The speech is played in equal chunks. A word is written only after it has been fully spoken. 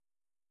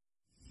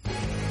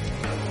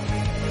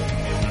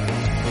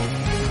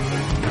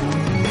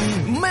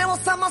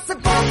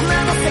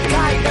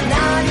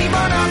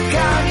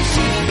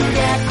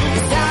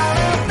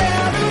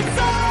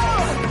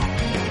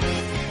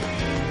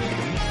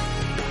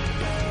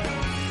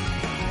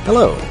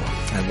Hello,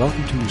 and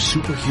welcome to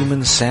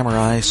Superhuman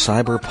Samurai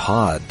Cyber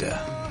Pod.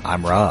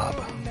 I'm Rob.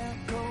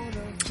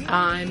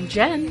 I'm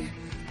Jen.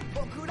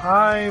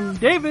 I'm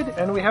David,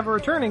 and we have a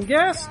returning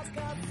guest.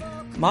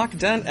 Mock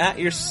Dent at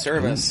your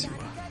service.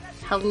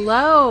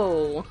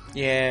 Hello.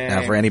 Yeah.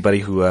 Now, for anybody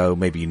who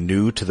may be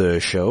new to the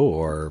show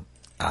or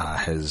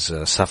has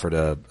suffered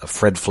a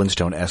Fred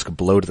Flintstone-esque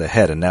blow to the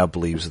head and now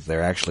believes that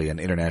they're actually an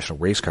international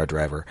race car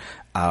driver,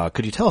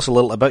 could you tell us a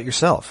little about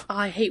yourself? Oh,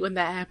 I hate when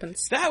that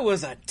happens. That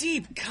was a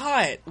deep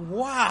cut.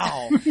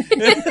 Wow. Which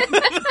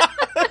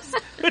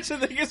I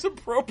think is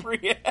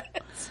appropriate.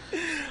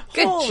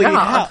 Good Holy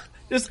job. hell.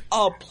 Just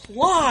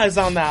applause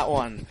on that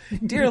one.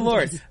 Dear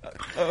Lord.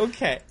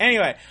 Okay.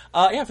 Anyway,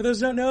 for those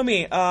who don't know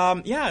me,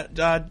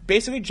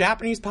 basically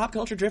Japanese pop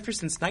culture drifter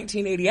since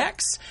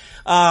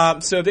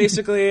 1980X. So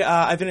basically,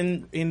 I've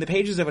been in the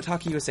pages of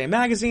Otaku USA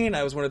magazine.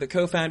 I was one of the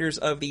co-founders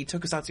of the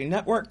Tokusatsu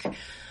Network.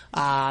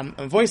 I'm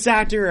a voice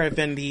actor. I've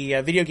been the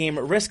video game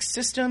Risk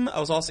System. I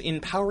was also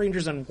in Power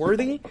Rangers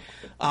Unworthy.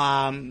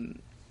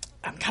 I'm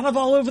kind of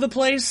all over the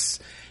place.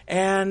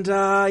 And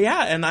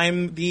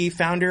I'm the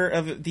founder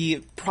of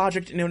the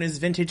project known as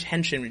Vintage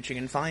Henshin, which you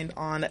can find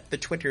on the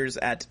Twitters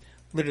at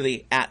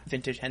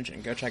Vintage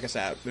Henshin. Go check us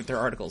out with their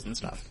articles and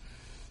stuff.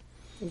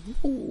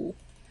 Ooh.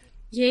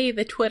 Yay,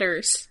 the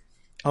Twitters.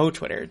 Oh,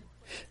 Twitter.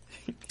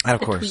 And of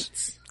course,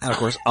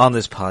 on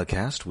this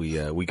podcast,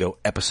 we go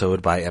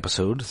episode by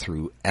episode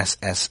through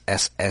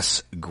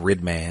SSSS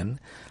Gridman,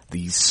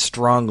 the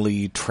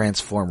strongly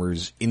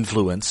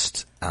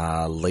Transformers-influenced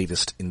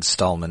latest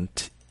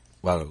installment.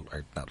 Well,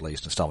 or not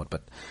latest installment,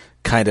 but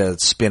kind of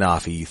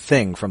spin-off-y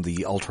thing from the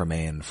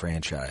Ultraman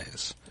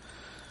franchise.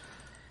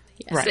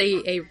 Yes, Right.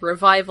 a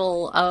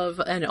revival of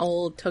an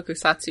old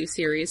tokusatsu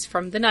series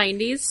from the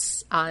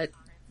 90s,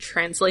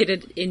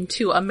 translated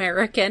into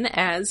American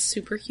as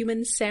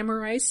Superhuman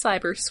Samurai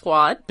Cyber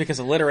Squad. Because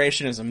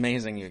alliteration is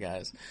amazing, you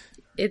guys.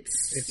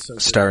 It's so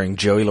Starring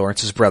Joey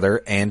Lawrence's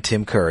brother and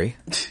Tim Curry.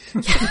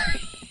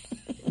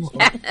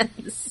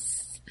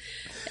 yes.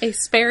 A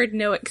spared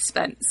no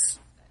expense.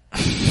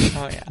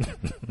 Oh, yeah.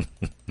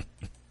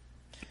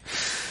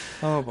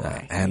 Oh,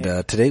 boy.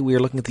 Today we are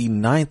looking at the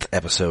 9th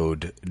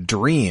episode,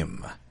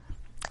 Dream.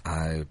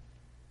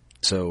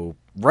 So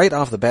right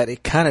off the bat,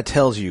 it kind of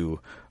tells you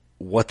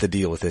what the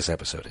deal with this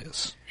episode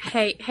is.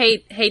 Hey,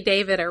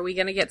 David, are we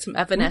gonna get some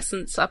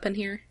Evanescence up in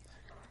here?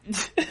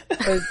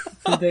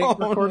 Did they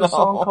record a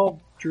song called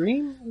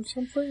Dream or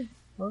something?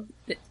 What?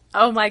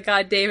 Oh my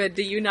god, David,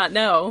 do you not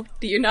know?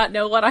 Do you not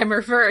know what I'm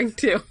referring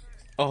to?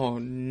 Oh,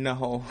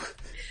 no.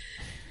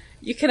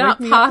 You cannot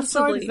Wake Me Up Inside?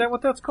 possibly... Is that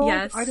what that's called?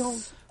 Yes. I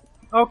don't...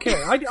 Okay,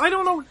 I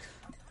don't know.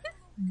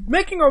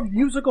 Making a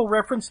musical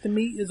reference to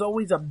me is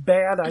always a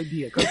bad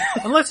idea. 'Cause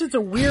unless it's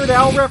a Weird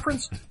Al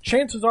reference,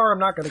 chances are I'm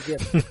not going to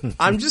get it.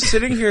 I'm just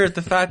sitting here at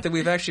the fact that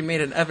we've actually made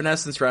an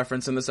Evanescence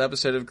reference in this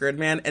episode of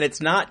Gridman, and it's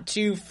not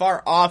too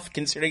far off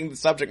considering the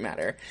subject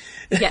matter.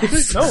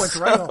 Yes. No, it's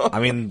right on.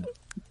 I mean,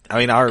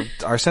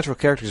 our central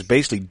characters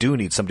basically do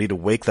need somebody to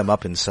wake them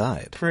up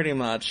inside. Pretty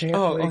much. Can't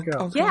wake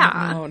up.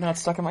 Yeah. No, not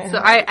stuck in my head. So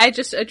I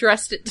just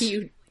addressed it to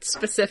you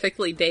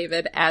specifically,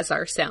 David, as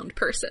our sound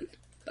person.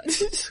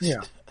 But Yeah.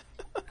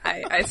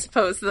 I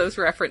suppose those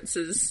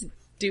references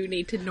do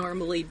need to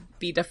normally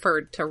be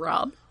deferred to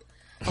Rob.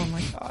 Oh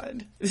my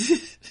god.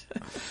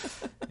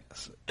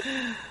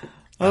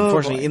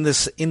 Unfortunately, in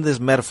this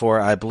metaphor,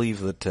 I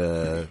believe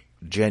that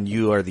Jen,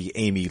 you are the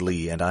Amy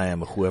Lee, and I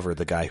am whoever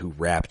the guy who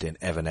rapped in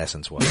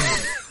Evanescence was.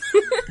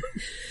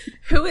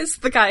 Who is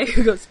the guy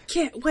who goes,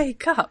 "Can't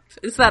wake up"?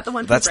 Is that the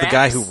one? That's who the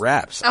guy raps? who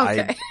raps.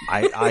 Okay.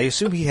 I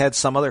assume he had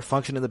some other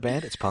function in the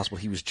band. It's possible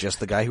he was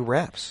just the guy who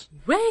raps.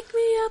 Wake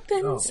me up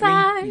You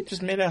inside.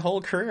 just made a whole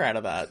career out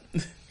of that.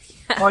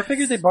 Well, I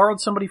figured they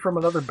borrowed somebody from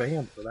another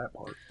band for that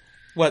part.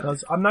 What?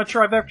 Because I'm not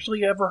sure I've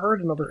actually ever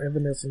heard another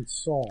Evanescence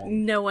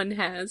song. No one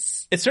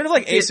has. It's sort of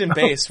like Ace and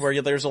Base,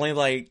 where there's only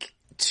like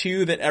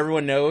two that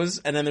everyone knows,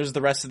 and then there's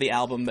the rest of the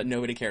album that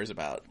nobody cares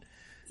about.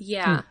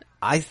 Yeah.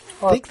 I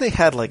think they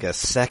had like a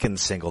second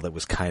single that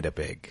was kind of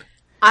big.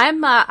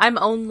 I'm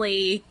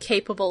only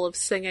capable of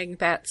singing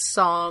that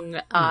song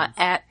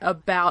at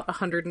about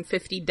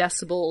 150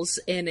 decibels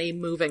in a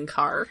moving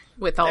car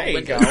with all There you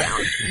windows go.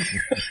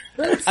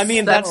 down. I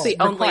mean, That's the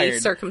only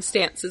required.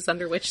 circumstances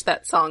under which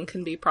that song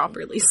can be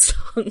properly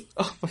sung.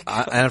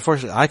 And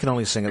unfortunately, I can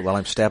only sing it while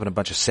I'm stabbing a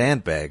bunch of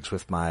sandbags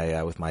with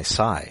my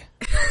sigh.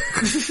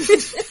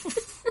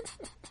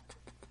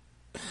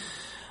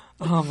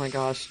 Oh my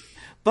gosh.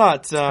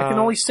 But, I can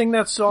only sing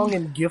that song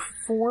in GIF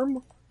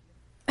form.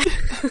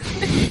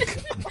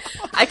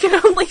 I can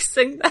only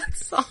sing that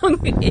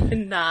song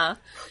in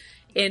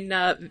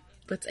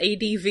what's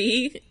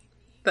ADV,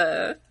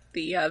 the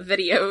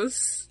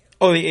videos.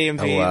 Oh, the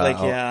AMV, Oh,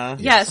 wow. yeah.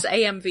 Yes,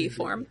 AMV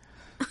form.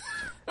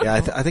 Yeah,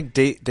 I think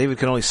David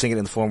can only sing it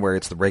in the form where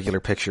it's the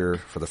regular picture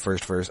for the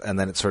first verse, and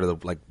then it's sort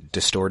of the like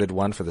distorted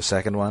one for the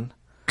second one,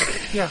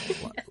 Yeah.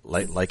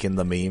 like in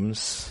the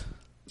memes.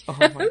 Oh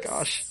my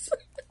gosh.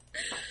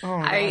 Oh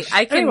my gosh.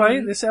 I can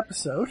Anyway, this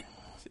episode.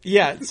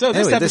 Yeah, so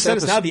this episode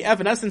is now the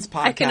Evanescence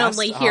podcast. I can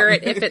only hear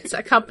it if it's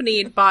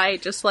accompanied by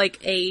just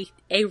like a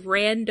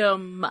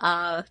random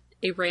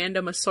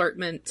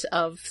assortment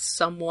of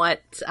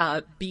somewhat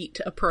beat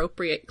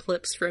appropriate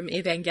clips from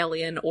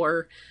Evangelion,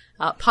 or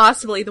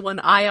possibly the one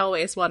I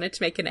always wanted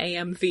to make an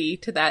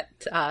AMV to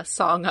that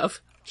song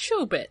of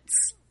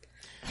Chobits.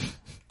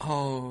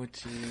 Oh,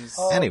 jeez.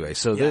 Anyway,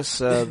 so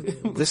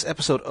this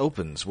episode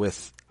opens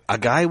with a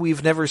guy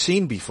we've never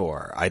seen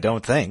before, I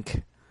don't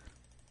think.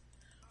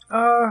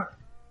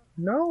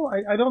 No,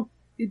 I don't.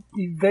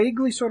 He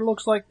vaguely sort of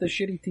looks like the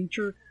shitty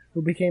teacher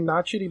who became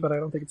not shitty, but I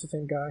don't think it's the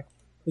same guy.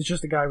 It's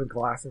just a guy with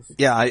glasses.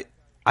 Yeah,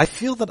 I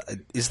feel that,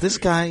 is this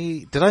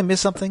guy, did I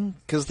miss something?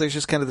 Because there's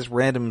just kind of this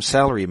random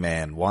salary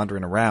man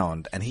wandering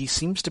around, and he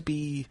seems to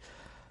be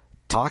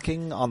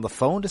talking on the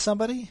phone to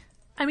somebody?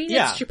 I mean,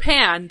 it's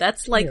Japan.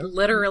 That's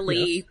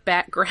literally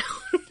background.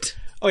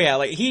 Oh yeah,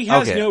 like he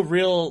has no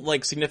real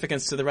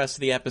significance to the rest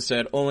of the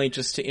episode, only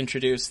just to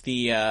introduce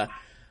the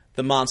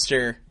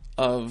monster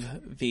of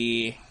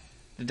the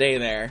day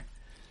there.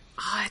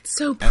 Oh, it's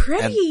so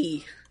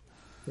pretty.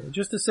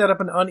 Just to set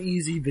up an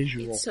uneasy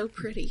visual. It's so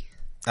pretty.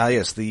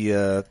 Yes,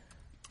 the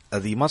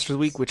monster of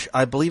the week, which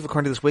I believe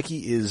according to this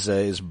wiki is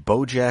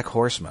BoJack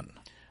Horseman.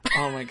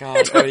 Oh my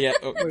god! Oh yeah.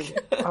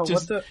 Oh.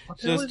 Just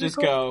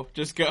go.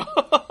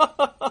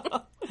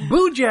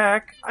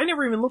 BoJack. I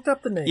never even looked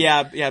up the name.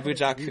 Yeah,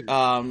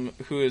 BoJack.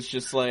 Who is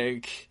just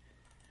like,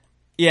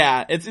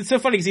 yeah. It's so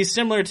funny because he's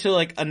similar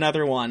to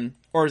another one,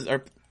 or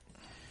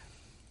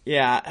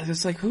yeah.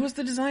 It's like, who was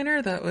the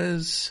designer? That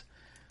was.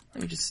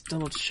 Let me just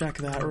double check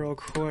that real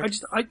quick.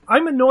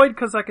 I'm annoyed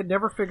because I could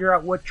never figure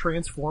out what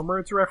Transformer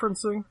it's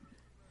referencing.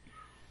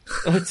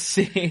 Let's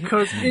see.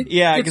 Because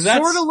it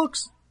sort of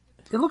looks.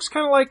 It looks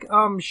kind of like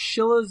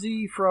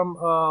Shilazy from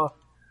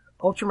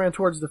Ultraman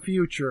Towards the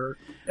Future,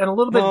 and a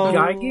little bit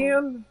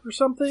Gigan or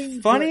something.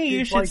 Funny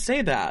you should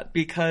say that,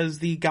 because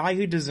the guy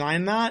who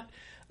designed that,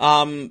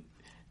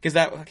 because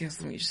that, I guess,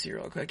 let me just see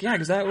real quick. Yeah,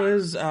 because that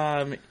was,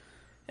 Hiroshi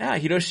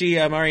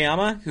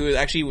Maruyama, who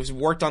actually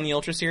worked on the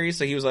Ultra Series,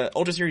 so he was an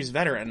Ultra Series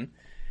veteran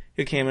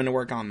who came in to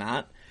work on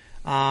that.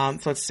 So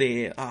let's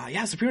see.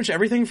 So pretty much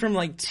everything from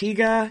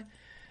Tiga.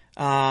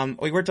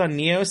 We worked on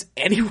Neos,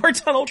 and he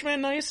worked on Ultraman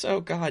Nice.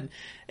 Oh god,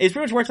 he's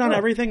pretty much worked on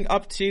everything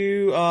up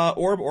to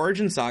Orb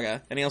Origin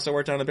Saga, and he also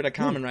worked on a bit of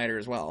Kamen Rider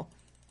as well.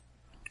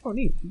 Oh,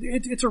 neat!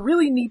 It's a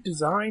really neat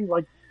design.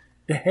 Like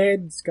the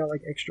head's got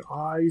extra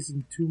eyes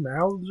and two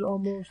mouths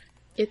almost.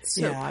 It's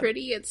so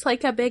pretty. It's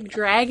like a big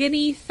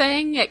dragon-y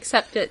thing,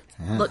 except it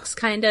looks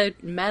kind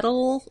of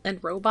metal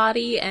and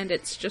robot-y, and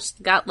it's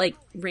just got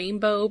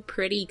rainbow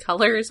pretty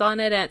colors on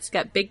it, and it's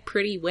got big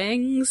pretty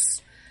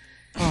wings.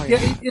 Oh, yeah,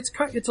 it's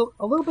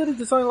a little bit of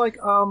design like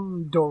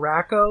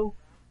Dorako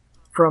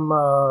from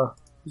was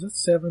that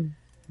 7?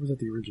 Or was that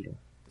the original?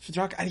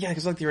 Yeah,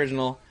 it's like the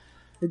original.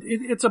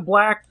 It's a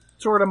black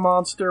sort of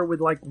monster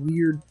with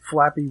weird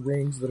flappy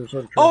wings that are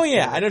sort of. Oh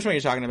yeah, I know what you're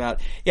talking about.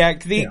 Yeah,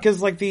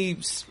 because the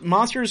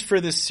monsters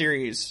for this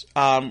series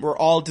were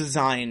all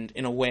designed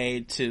in a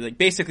way to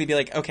basically be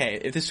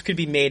okay, if this could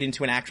be made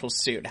into an actual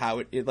suit, how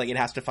it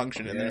has to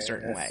function in a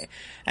certain way,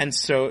 and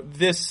so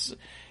this.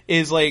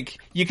 Is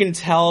you can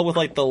tell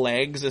with the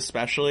legs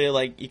especially,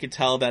 you could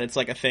tell that it's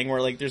a thing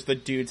where there's the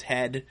dude's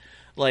head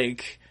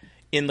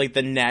in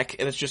the neck,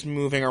 and it's just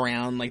moving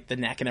around the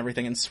neck and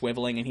everything and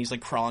swiveling, and he's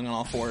crawling on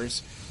all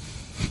fours.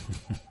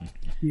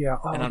 Yeah.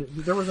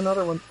 There was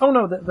another one. Oh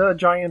no, the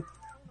giant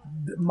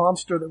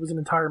monster that was an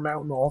entire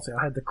mountain also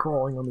had the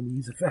crawling on the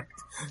knees effect.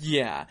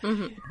 Yeah.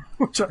 Mm-hmm.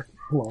 Which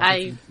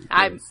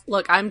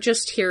I'm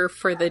just here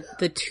for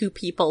the two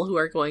people who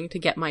are going to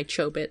get my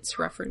Chobits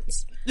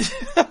reference.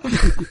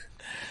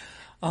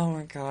 Oh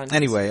my god.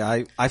 Anyway,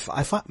 I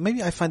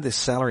find this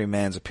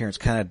salaryman's appearance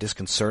kind of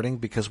disconcerting,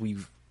 because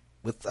with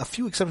a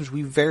few exceptions,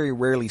 we very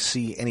rarely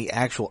see any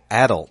actual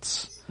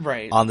adults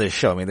on this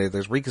show. I mean,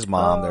 there's Rika's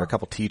mom, there are a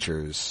couple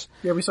teachers.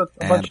 Yeah, we saw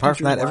a bunch apart of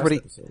from that, everybody.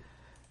 Episode.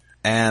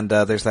 And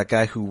there's that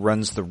guy who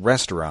runs the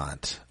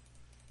restaurant.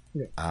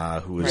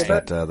 Who is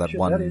that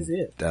one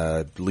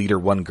leader,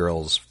 one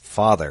girl's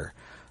father.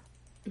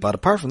 But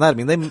apart from that, I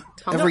mean,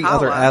 every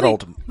other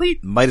adult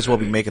might as well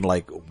be making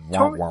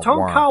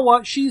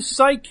Tonkawa, she's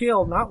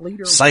Cycle, not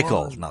leader.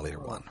 Cycle, one. not leader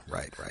one.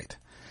 Right.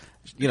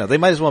 They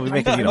might as well be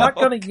making. I'm not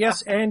going to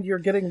yes, and you're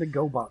getting the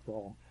GoBot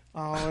role.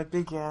 Oh, it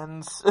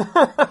begins.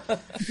 But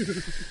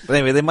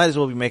anyway, they might as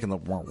well be making the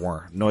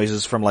wah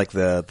noises from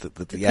the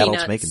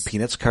adults making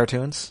Peanuts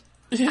cartoons.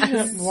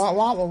 Wah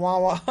wah wah wah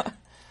wah.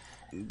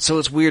 So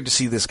it's weird to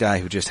see this guy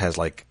who just has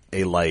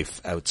a life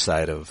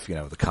outside of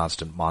the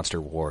constant monster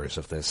wars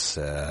of this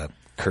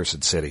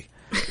cursed city.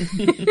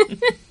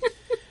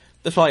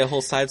 There's probably a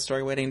whole side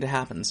story waiting to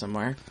happen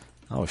somewhere.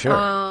 Oh sure.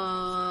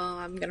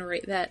 I'm gonna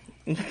rate that.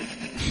 I'm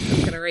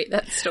gonna rate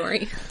that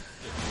story.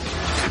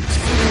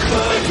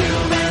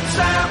 Superhuman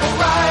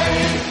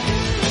samurai.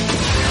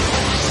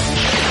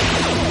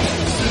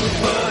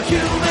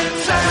 Superhuman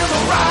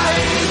samurai.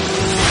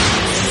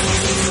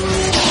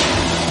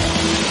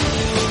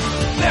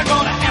 They're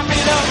gonna amp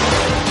it up.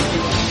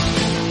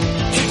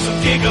 Kick some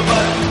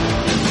gigabutt.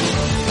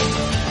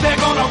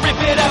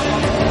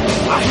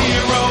 Our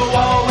hero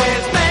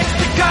always makes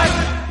the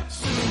cut.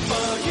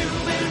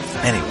 Superhuman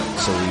samurai. Anyway,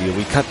 so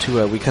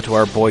we cut to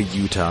our boy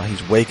Utah.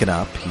 He's waking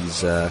up.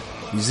 He's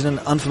in an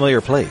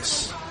unfamiliar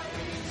place.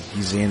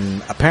 He's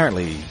in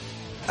apparently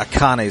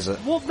Akane's.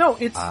 Well, no,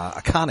 it's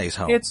Akane's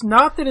home. it's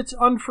not that it's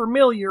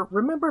unfamiliar.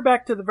 Remember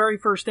back to the very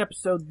first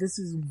episode. This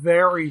is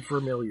very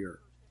familiar.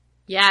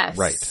 Yes.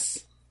 Right.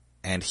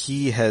 And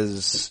he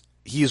is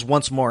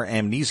once more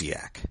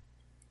amnesiac.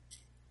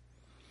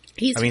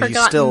 He's I mean, he's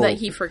forgotten still- that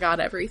he forgot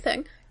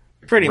everything.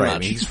 Pretty Right. I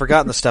much. mean, he's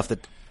forgotten the stuff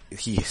that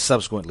he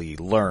subsequently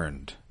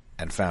learned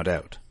and found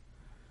out.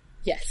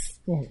 Yes.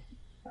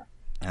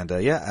 And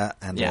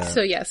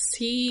So yes,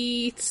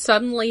 he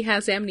suddenly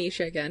has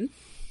amnesia again.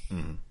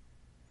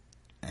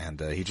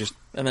 and he just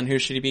And then who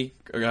should he be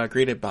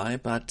greeted by?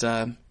 But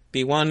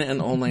the one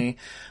and only,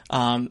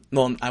 well,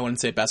 I wouldn't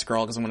say best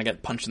girl because I'm going to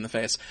get punched in the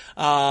face.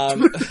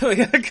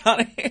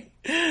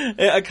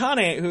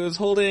 Akane, who's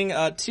holding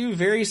two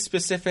very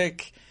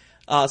specific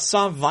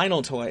soft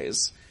vinyl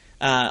toys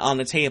on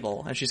the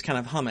table, and she's kind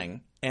of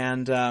humming.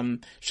 And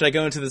should I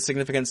go into the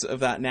significance of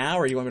that now,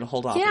 or you want me to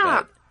hold off? Yeah,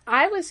 a bit?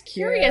 I was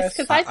curious Yes.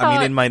 because I thought. I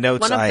mean, in my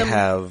notes, one of I them-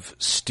 have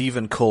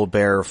Stephen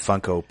Colbert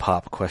Funko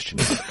Pop question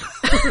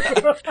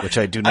mark, which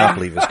I do not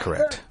believe is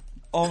correct.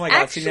 Oh my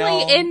god! see,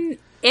 now- Actually,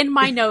 in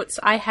my notes,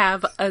 I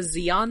have a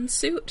Xeon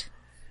suit,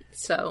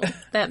 so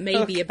that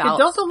may be about.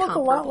 It doesn't look a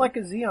lot comparable. like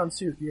a Xeon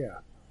suit, yeah.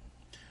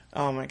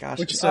 oh my gosh!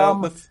 Which,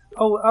 So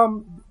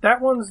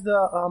that one's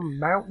the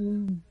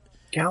Mountain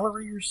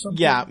Gallery or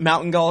something. yeah,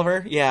 Mountain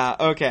Gulliver. Yeah.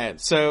 Okay.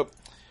 So.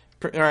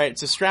 All right,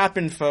 so strap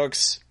in,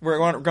 folks. We're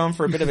going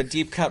for a bit of a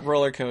deep cut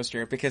roller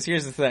coaster because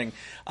here's the thing.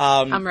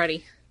 I'm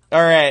ready.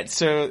 All right,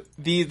 so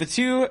the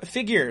two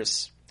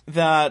figures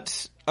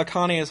that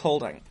Akane is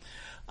holding,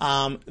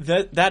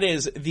 that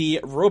is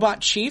the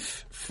Robot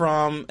Chief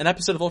from an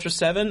episode of Ultra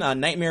 7,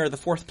 Nightmare of the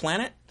Fourth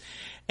Planet,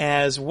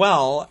 as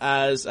well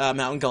as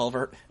Mountain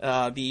Gulliver,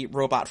 the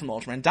robot from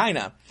Ultraman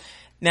Dyna.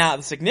 Now,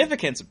 the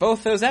significance of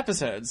both those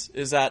episodes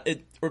is that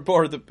of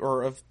both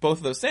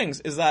of those things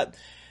is that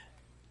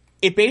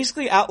it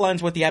basically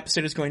outlines what the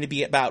episode is going to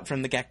be about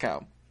from the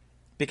get-go.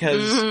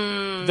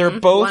 Because they're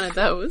both One of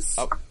those.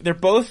 they're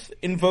both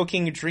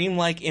invoking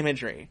dreamlike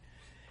imagery.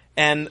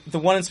 And the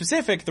one in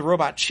specific, the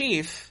Robot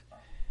Chief,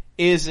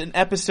 is an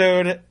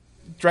episode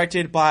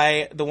directed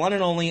by the one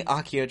and only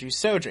Akioji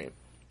Soji.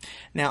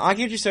 Now,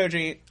 Akioji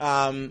Soji,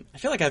 I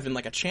feel like I've been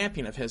like a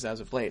champion of his as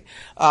of late.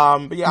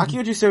 But yeah,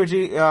 Akioji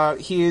Soji,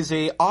 he is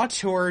a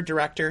auteur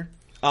director,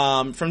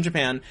 from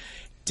Japan.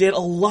 Did a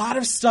lot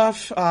of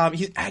stuff. A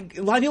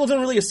lot of people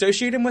don't really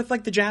associate him with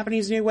like the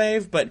Japanese New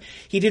Wave, but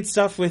he did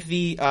stuff with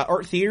the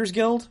Art Theaters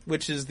Guild,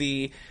 which is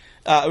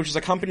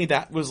a company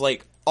that was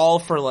like all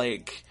for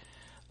like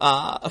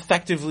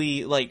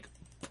effectively like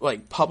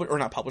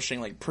not publishing,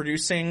 like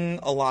producing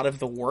a lot of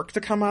the work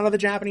to come out of the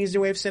Japanese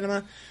New Wave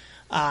cinema,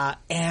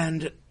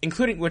 and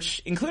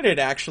included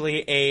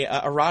actually a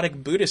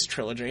erotic Buddhist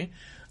trilogy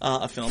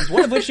of films,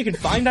 one of which you can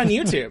find on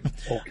YouTube.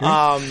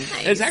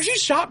 It's actually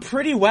shot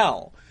pretty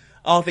well,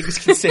 all things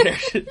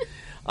considered.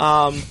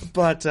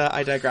 But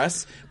I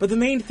digress. But the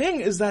main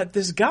thing is that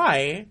this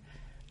guy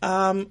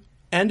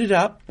ended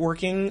up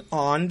working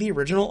on the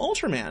original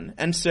Ultraman.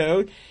 And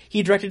so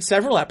he directed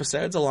several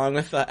episodes, along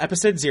with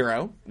episode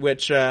 0,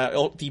 which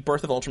the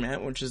birth of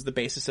Ultraman, which is the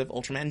basis of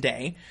Ultraman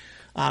Day,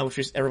 which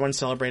everyone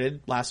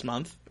celebrated last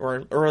month,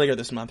 or earlier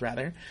this month,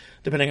 rather,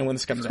 depending on when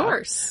this comes out. Of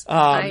course.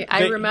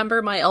 I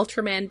remember my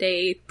Ultraman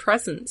Day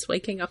presents,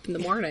 waking up in the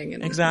morning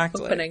and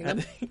Exactly. opening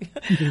them.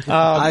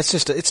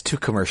 It's too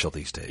commercial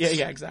these days.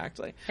 Yeah,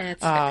 exactly. That's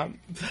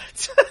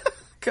fair.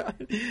 God.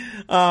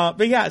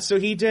 But yeah, so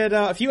he did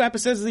a few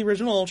episodes of the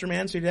original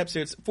Ultraman. So he did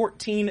episodes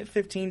 14,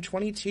 15,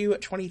 22,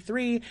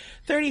 23,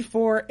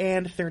 34,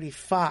 and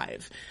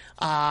 35.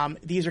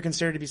 These are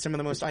considered to be some of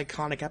the most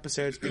iconic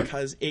episodes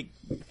because it,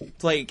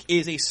 like,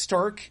 is a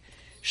stark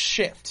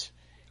shift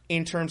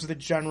in terms of the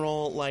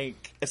general,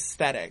 like,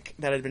 aesthetic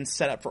that had been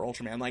set up for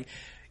Ultraman. Like,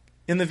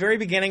 in the very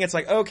beginning, it's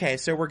like, okay,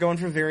 so we're going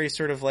for very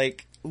sort of,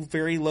 like,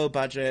 very low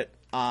budget,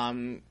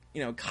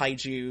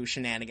 kaiju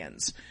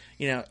shenanigans.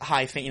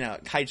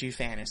 Kaiju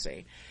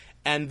fantasy.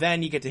 And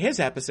then you get to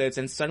his episodes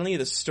and suddenly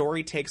the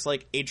story takes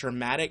like a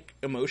dramatic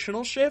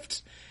emotional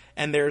shift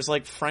and there's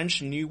like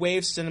French New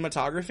Wave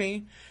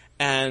cinematography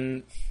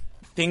and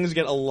things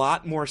get a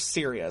lot more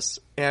serious.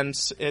 And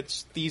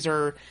these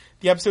are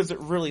the episodes that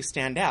really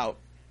stand out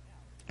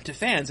to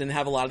fans and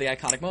have a lot of the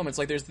iconic moments.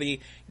 Like there's the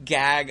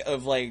gag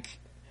of like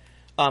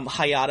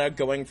Hayata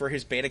going for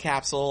his beta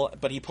capsule,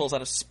 but he pulls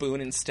out a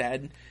spoon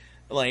instead.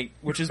 Like,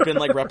 which has been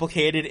like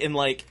replicated in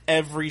like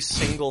every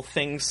single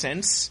thing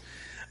since.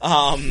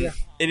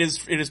 It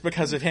is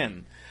because of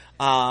him.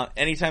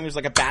 Anytime there's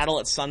like a battle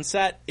at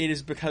sunset, it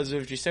is because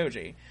of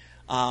Jisoji.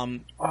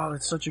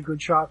 It's such a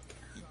good shot.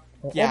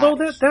 Yeah.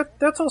 Although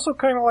that's also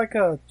kind of like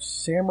a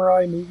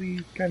samurai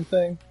movie kind of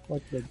thing.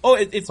 Like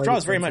it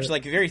draws very much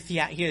like very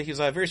he's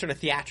very sort of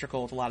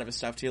theatrical with a lot of his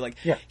stuff too. Like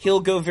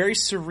he'll go very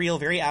surreal,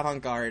 very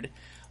avant-garde.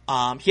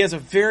 He has a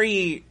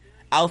very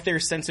out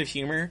there sense of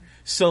humor.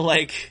 So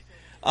like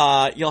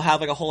you'll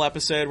have like a whole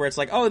episode where it's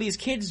like, oh, these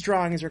kids'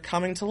 drawings are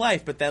coming to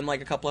life, but then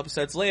like a couple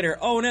episodes later,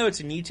 oh no, it's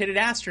a mutated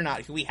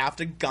astronaut who we have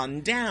to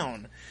gun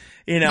down.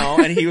 You know,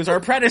 and he was our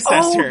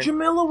predecessor. Oh,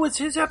 Jamila was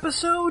his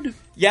episode?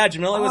 Yeah,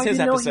 Jamila was his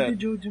episode. I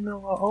didn't know he did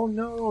Jamila. Oh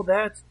no,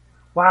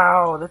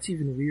 wow, that's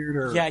even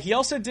weirder. Yeah, he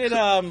also did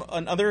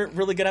another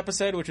really good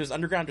episode, which was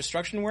Underground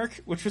Destruction Work,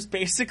 which was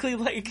basically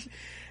like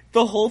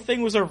the whole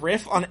thing was a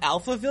riff on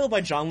Alphaville by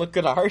Jean-Luc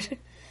Godard.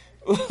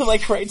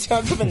 Like right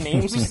down to the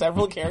names of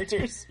several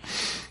characters.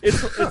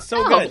 It's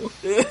so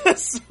good.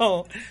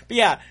 So, but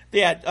yeah,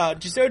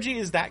 Jisoji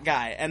is that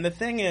guy. And the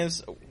thing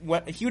is,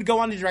 he would go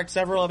on to direct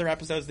several other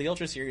episodes of the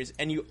Ultra series,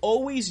 and you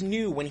always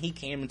knew when he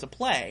came into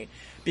play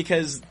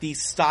because the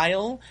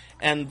style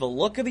and the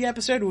look of the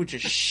episode would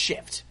just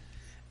shift.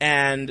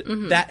 And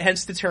that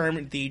hence the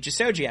term the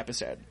Jisoji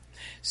episode.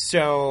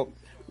 So,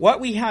 what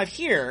we have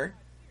here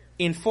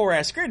in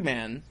 4S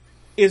Gridman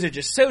is a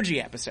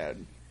Jisoji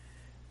episode.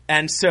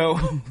 And so,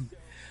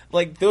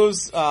 like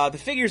those, the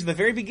figures at the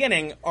very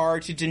beginning are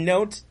to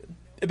denote,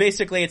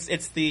 basically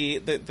it's the,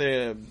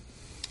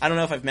 I don't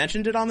know if I've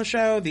mentioned it on the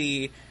show,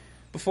 the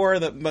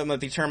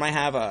term I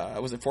have,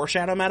 was it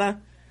foreshadow meta?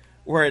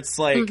 Where it's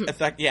like,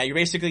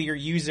 you're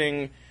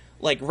using,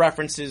 like,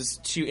 references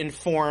to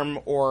inform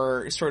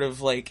or sort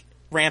of, like,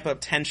 ramp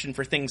up tension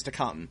for things to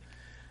come.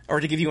 Or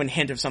to give you a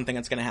hint of something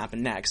that's going to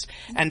happen next.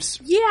 And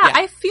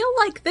I feel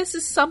like this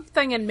is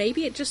something, and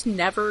maybe it just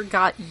never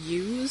got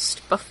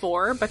used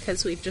before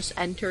because we've just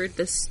entered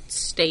this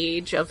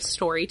stage of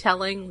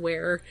storytelling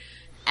where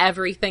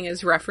everything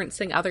is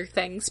referencing other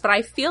things. But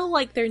I feel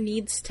like there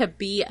needs to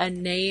be a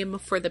name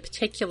for the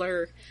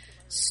particular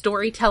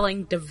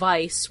storytelling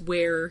device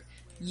where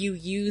you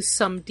use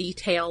some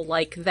detail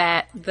like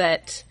that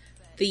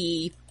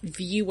the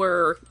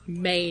viewer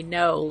may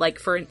know. Like,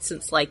 for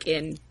instance, like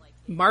in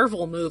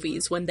Marvel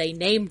movies when they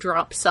name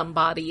drop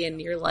somebody and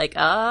you're like,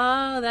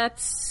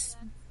 that's,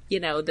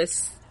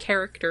 this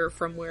character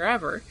from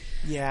wherever.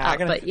 Yeah.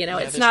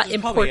 It's not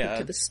important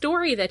to the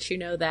story that you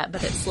know that,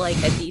 but it's like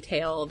a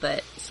detail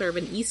that sort of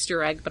an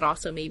Easter egg, but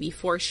also maybe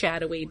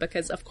foreshadowy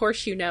because of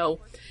course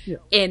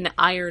in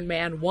Iron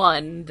Man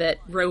 1 that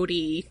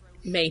Rhodey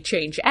may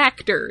change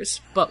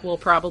actors, but will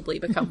probably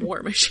become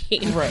War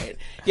Machine. Right.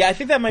 Yeah, I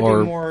think that might be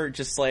more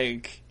just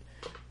like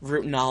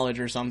root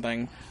knowledge or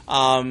something.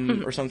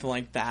 Or something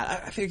like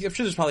that. I think I'm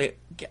sure there's probably,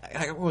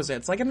 what was it?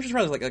 It's like, I'm sure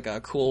probably like a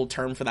cool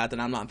term for that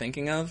I'm not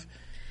thinking of.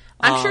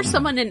 I'm sure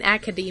someone in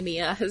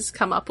academia has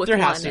come up with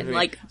one, and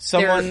like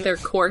their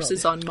course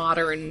is on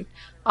modern.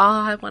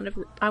 I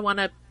want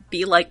to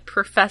be like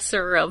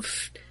professor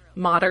of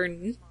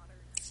modern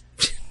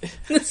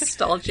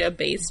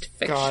nostalgia-based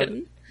fiction.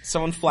 God.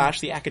 Someone flash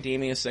the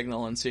academia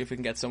signal and see if we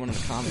can get someone in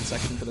the comment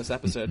section for this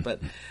episode.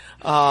 But,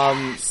 but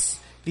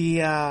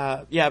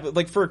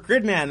like for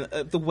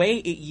Gridman, the way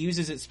it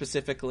uses it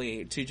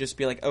specifically to just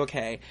be like,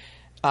 okay,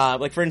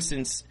 like for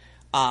instance,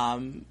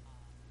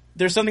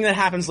 there's something that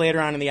happens later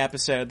on in the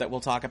episode that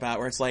we'll talk about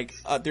where it's like,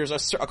 there's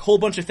a whole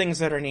bunch of things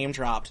that are name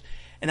dropped.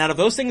 And out of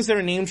those things that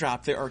are name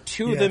dropped, there are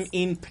two of them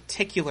in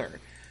particular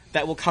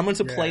that will come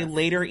into play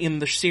later in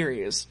the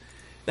series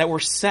that were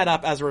set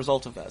up as a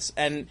result of this.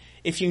 And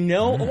if you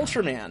know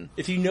Ultraman,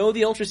 if you know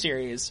the Ultra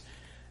series,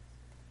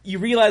 you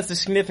realize the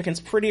significance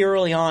pretty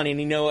early on, and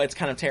you know it's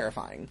kind of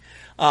terrifying.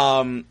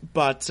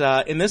 But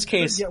in this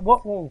case, there's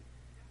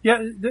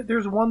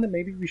one that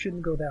maybe we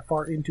shouldn't go that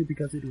far into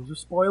because it is a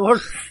spoiler.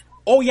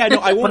 Oh yeah, no,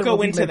 I won't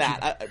go into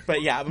that.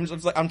 But yeah,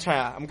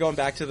 I'm going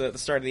back to the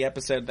start of the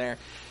episode there,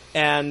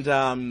 and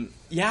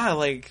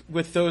like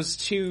with those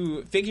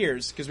two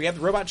figures, because we have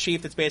the Robot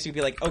Chief that's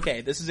basically like,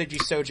 okay, this is a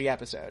Jisoji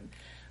episode,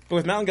 but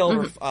with Mountain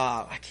Gulliver,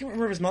 I can't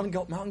remember if it's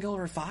Mountain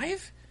Gulliver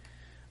 5.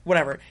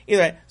 Whatever.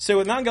 Either way, so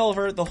with Mountain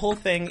Gulliver, the whole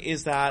thing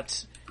is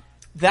that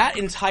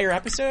entire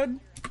episode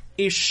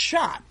is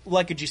shot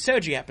like a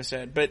Jisoji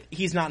episode, but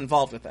he's not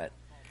involved with it.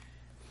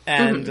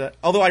 And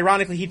although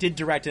ironically he did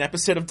direct an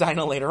episode of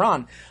Dino later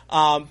on,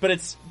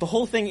 but the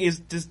whole thing is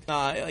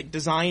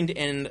designed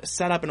and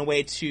set up in a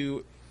way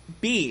to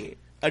be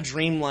a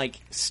dreamlike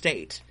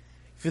state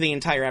for the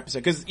entire episode.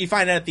 Because you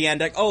find out at the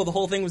end, like, oh, the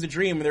whole thing was a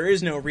dream, and there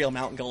is no real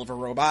Mountain Gulliver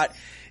robot.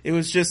 It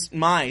was just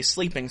Mai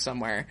sleeping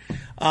somewhere.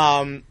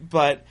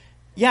 But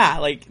yeah,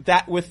 like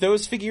that with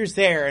those figures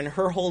there and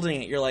her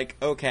holding it, you're like,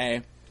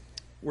 okay,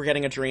 we're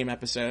getting a dream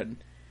episode,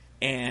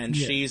 and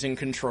she's in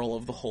control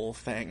of the whole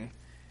thing.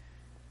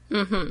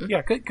 Mm-hmm.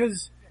 Yeah,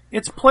 because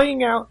it's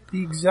playing out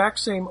the exact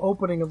same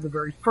opening of the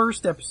very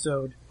first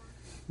episode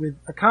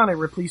with Akane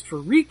replaced for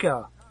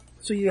Rika.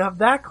 So you have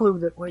that clue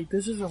that, wait,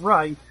 this isn't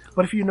right.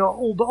 But if you know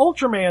old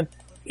Ultraman,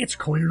 it's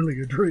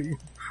clearly a dream.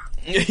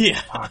 Yeah.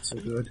 Oh, it's so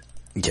good.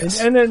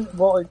 Yes. And then,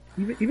 well,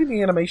 even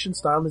the animation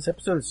style in this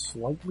episode is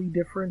slightly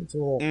different. It's a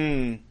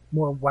little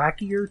more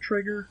wackier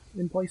Trigger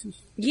in places.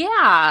 Yeah,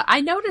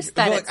 I noticed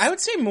that. Well, I would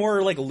say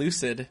more like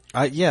lucid.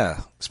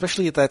 Yeah,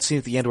 especially at that scene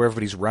at the end where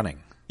everybody's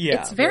running.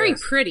 Yeah, it's very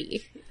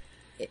pretty.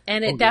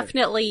 And it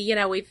definitely,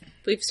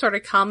 we've sort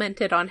of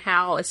commented on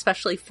how,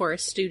 especially for a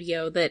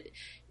studio that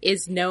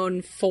is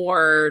known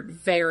for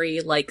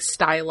very, like,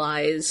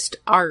 stylized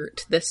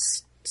art.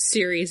 This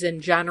series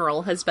in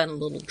general has been a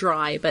little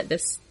dry, but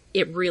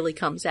it really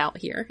comes out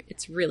here.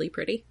 It's really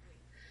pretty.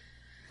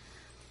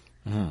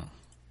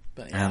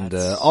 But yeah, And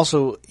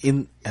also,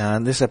 in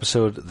this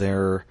episode,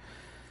 there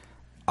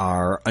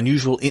are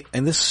unusual...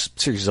 And this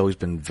series has always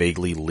been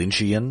vaguely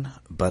Lynchian,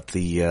 but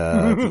the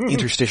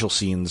interstitial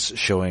scenes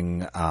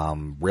showing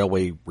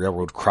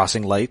railroad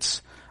crossing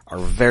lights are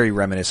very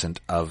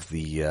reminiscent of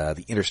the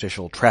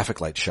interstitial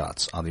traffic light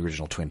shots on the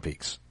original Twin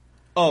Peaks.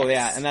 Oh,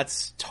 yeah, and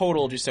that's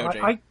total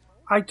Jusoji.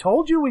 I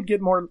told you we'd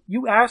get more...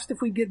 You asked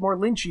if we'd get more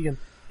Lynchian.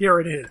 Here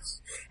it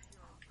is.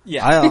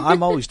 Yeah.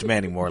 I'm always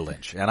demanding more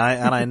Lynch, and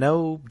I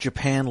know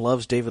Japan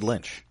loves David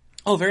Lynch.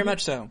 Oh, very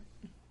much so.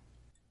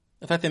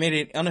 In fact, they made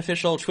an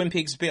unofficial Twin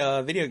Peaks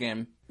video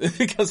game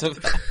because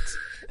of that.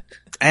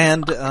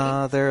 And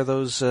there are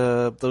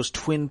those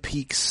Twin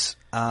Peaks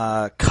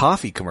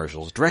coffee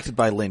commercials directed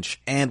by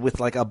Lynch, and with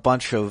like a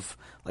bunch of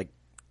like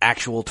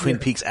actual Twin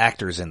Peaks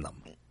actors in them,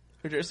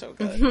 Which are so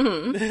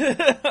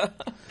good.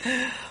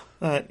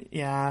 But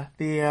yeah,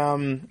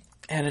 and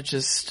it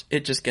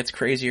just gets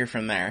crazier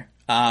from there.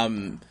 I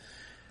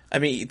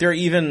mean, there are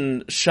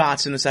even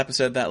shots in this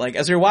episode that, like,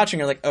 as you're watching,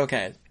 you're like,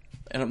 okay,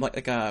 and I'm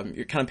like,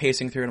 you're kind of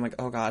pacing through, and I'm like,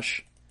 oh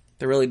gosh,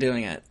 they're really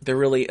doing it. They're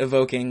really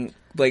evoking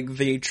like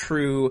the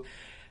true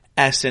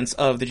essence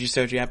of the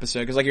Jusoji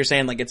episode, because, like you're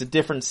saying, like it's a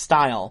different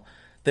style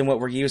than what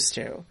we're used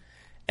to,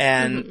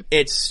 and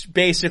it's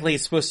basically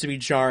supposed to be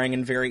jarring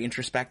and very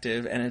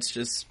introspective, and it's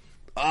just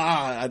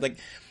like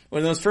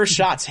when those first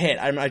shots hit,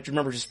 I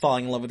remember just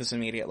falling in love with this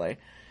immediately.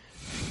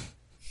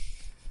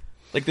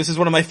 Like, this is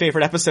one of my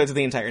favorite episodes of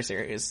the entire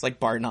series, like,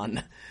 bar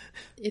none.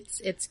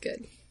 It's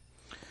good.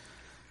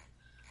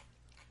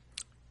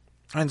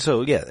 And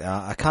so,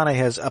 yeah, Akane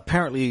has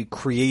apparently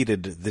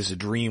created this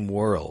dream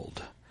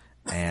world,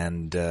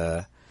 and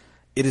it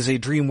is a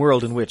dream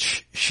world in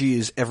which she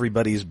is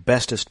everybody's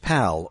bestest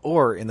pal,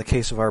 or in the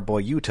case of our boy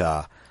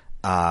Utah,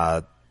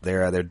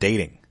 they're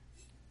dating.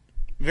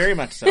 Very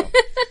much so.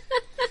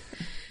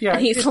 Yeah,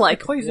 And he's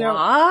like, plays what?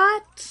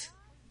 out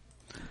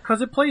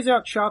because it plays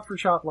out shot for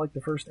shot like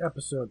the first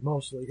episode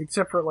mostly,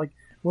 except for like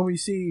when we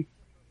see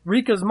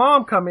Rika's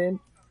mom come in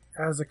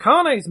as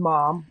Akane's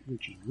mom,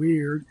 which is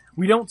weird.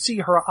 We don't see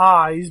her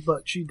eyes,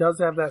 but she does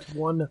have that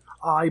one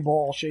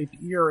eyeball-shaped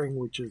earring,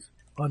 which is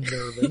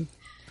unnerving.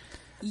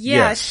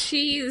 Yeah, Yes.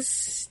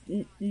 she's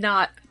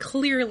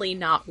clearly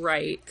not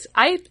right.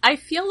 I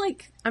feel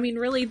like, I mean,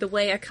 really the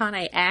way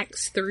Akane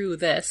acts through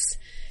this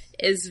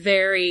is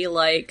very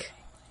like,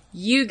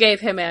 you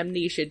gave him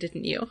amnesia,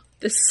 didn't you?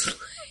 This,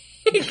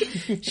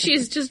 like,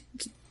 she's just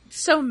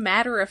so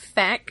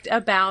matter-of-fact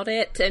about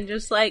it, and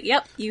just like,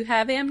 yep, you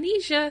have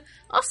amnesia.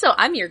 Also,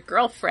 I'm your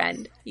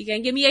girlfriend. You gonna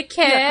give me a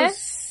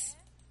kiss?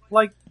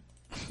 Like,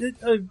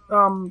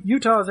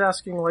 Utah is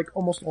asking like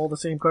almost all the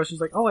same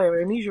questions, like, oh, I have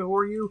amnesia, who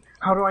are you?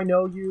 How do I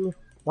know you?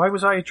 Why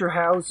was I at your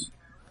house?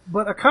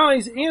 But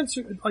Akane's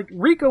answer, like,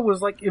 Rika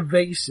was like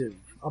evasive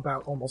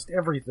about almost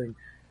everything.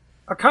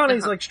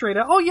 Akane's like straight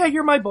out, oh yeah,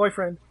 you're my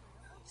boyfriend.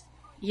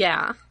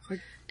 Yeah.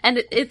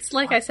 And it's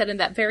like I said, in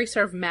that very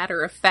sort of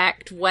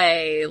matter-of-fact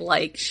way,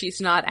 like, she's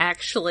not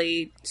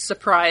actually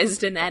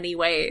surprised in any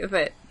way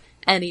that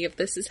any of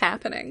this is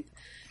happening.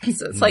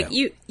 So it's like,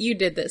 you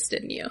did this,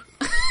 didn't you?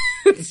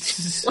 It's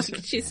just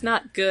like, she's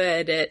not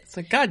good at It's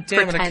like, God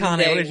damn it,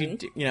 Akane, what did you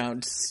do? You know,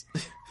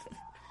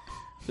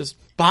 just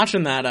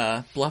botching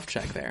that bluff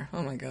check there.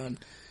 Oh my god.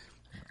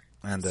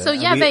 And So,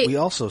 yeah, and they- we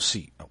also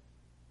see... Oh,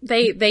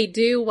 They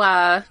do,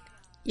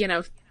 you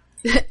know,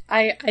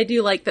 I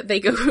do like that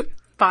they go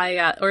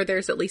by, or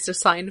there's at least a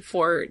sign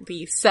for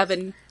the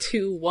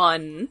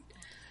 721,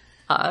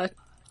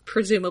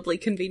 presumably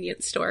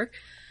convenience store.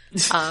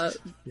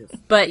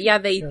 But yeah,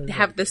 they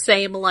have the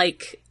same,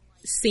 like,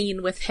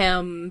 scene with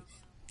him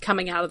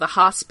coming out of the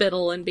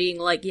hospital and being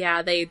like,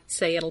 yeah, they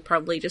say it'll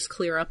probably just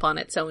clear up on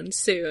its own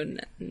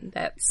soon. And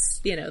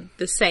that's, you know,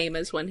 the same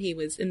as when he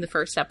was in the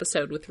first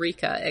episode with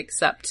Rika,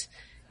 except,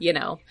 you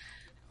know,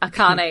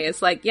 Akane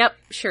is like, yep,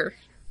 sure.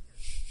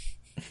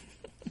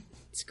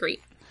 It's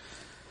great.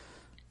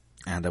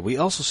 And we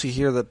also see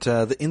here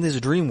that in this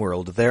dream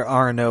world, there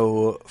are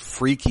no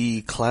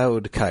freaky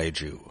cloud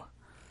kaiju.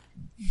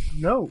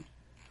 No.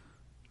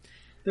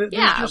 There's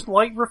Yeah. just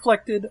light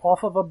reflected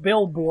off of a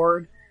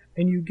billboard,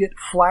 and you get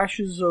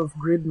flashes of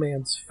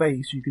Gridman's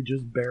face you could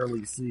just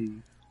barely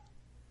see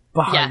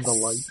behind the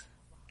Yes. light.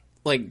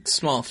 Like,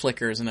 small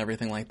flickers and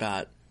everything like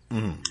that.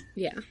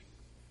 Yeah.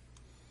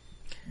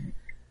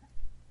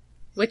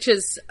 Which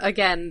is,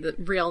 again, the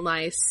real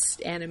nice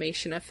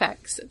animation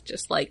effects.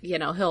 Just like, you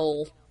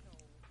know,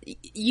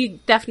 you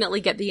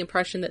definitely get the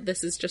impression that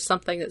this is just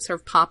something that's sort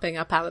of popping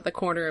up out of the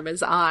corner of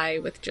his eye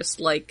with just,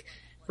 like,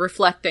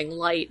 reflecting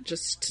light.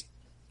 Just,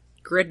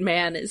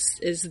 Gridman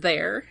is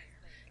there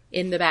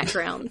in the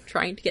background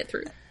trying to get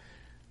through.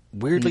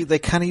 Weirdly, they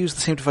kind of use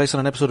the same device on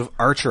an episode of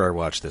Archer I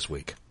watched this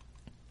week.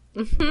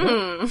 It's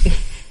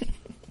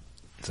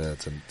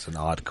an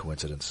odd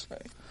coincidence.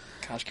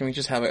 Gosh, can we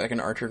just have like an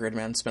Archer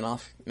Gridman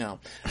spinoff? No.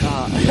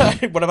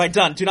 What have I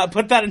done? Do not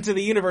put that into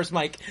the universe,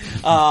 Mike.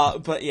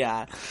 But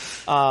yeah.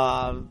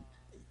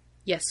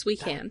 Yes, we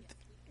can.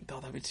 Oh,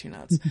 that'd be too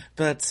nuts.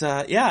 But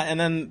yeah, and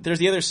then there's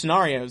the other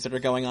scenarios that are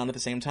going on at the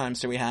same time.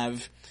 So we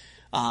have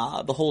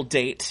the whole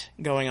date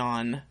going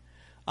on.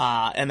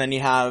 And then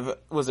you have,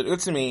 was it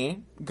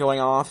Utsumi going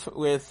off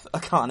with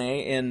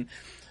Akane in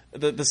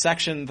the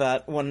section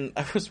that when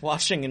I was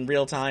watching in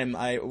real time,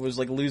 I was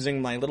like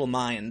losing my little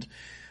mind.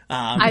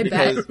 I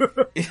bet.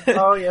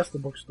 Oh yes, the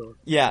bookstore.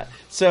 Yeah.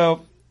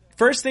 So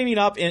first they meet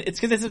up, and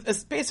it's because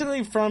it's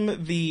basically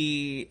from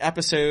the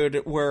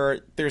episode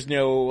where there's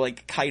no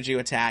like kaiju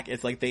attack.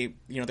 It's like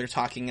they're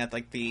talking at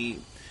like the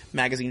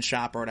magazine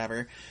shop or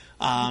whatever.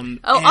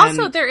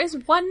 Also there is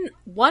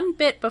one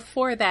bit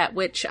before that,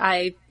 which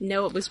I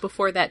know it was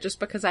before that just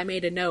because I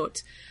made a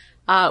note,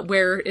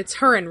 where it's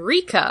her and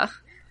Rika.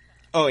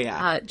 Oh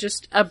yeah.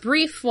 Just a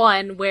brief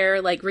one where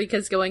like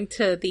Rika's going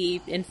to the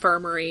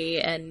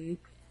infirmary and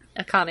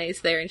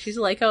Akane's there, and she's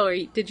like, "Oh,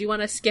 did you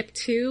want to skip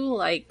too?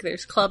 Like,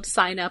 there's club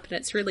sign up, and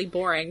it's really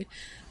boring."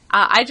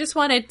 I just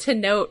wanted to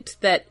note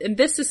that, and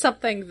this is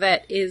something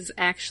that is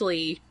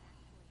actually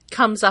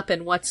comes up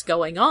in what's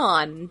going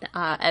on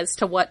as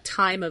to what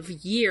time of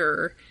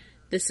year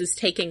this is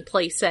taking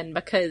place in,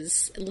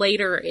 because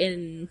later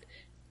in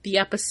the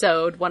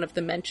episode, one of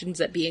them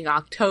mentions it being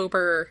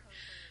October.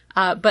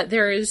 But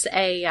there's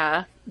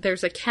a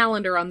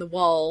calendar on the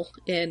wall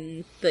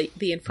in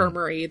the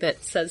infirmary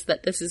that says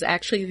that this is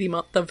actually the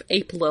month of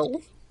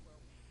April.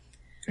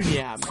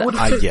 Yeah.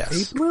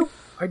 Yes. April?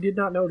 I did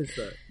not notice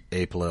that.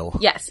 April.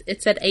 Yes,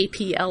 it said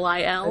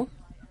April.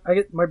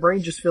 My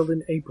brain just filled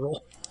in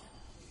April.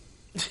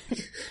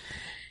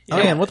 Oh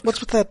yeah, and what's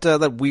with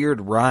that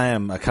weird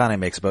rhyme Akane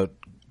makes about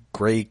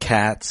gray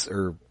cats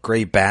or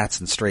gray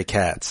bats and stray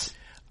cats?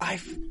 I'm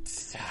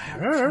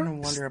trying to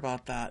wonder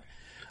about that.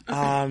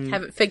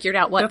 Haven't figured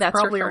out what that's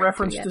probably a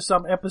reference to, to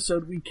some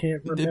episode we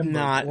can't remember.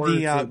 Not or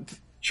the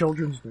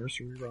children's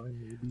nursery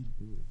rhyme,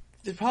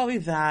 maybe. Probably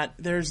that.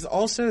 There's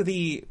also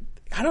I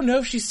don't know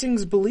if she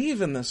sings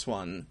 "Believe" in this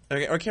one. Or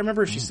I can't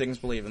remember if she sings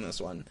 "Believe" in this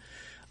one.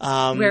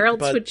 Where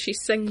else would she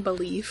sing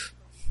 "Believe"?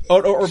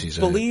 Or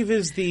 "Believe"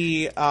 is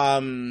the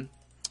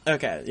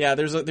okay. Yeah,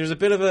 there's a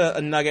bit of a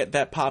nugget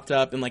that popped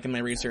up in my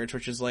research,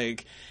 which is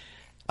like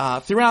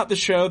throughout the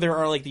show there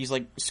are like these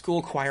like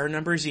school choir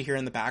numbers you hear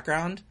in the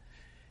background.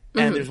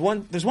 And there's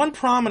one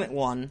prominent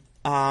one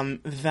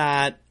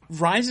that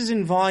rises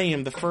in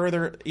volume the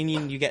further in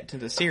you get to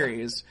the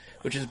series,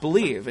 which is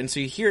 "Believe." And so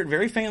you hear it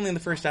very faintly in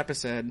the first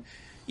episode.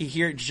 You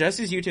hear it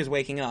just as Yuta is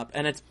waking up,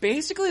 and it's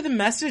basically the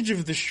message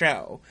of the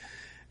show,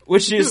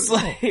 which is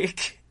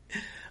like,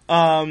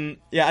 I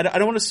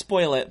don't want to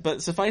spoil it,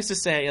 but suffice to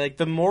say, like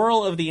the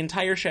moral of the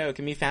entire show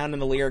can be found in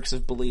the lyrics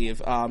of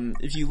 "Believe."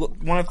 If you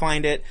want to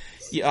find it.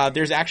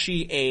 There's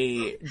actually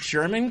a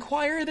German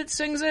choir that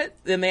sings it,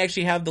 and they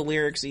actually have the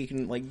lyrics that you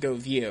can go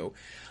view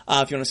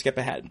if you want to skip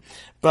ahead.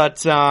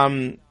 But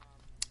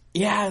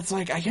it's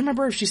like I can't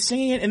remember if she's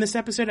singing it in this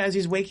episode as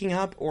he's waking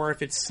up or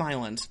if it's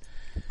silent.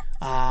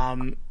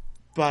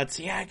 But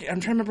yeah, I'm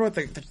trying to remember what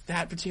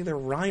that particular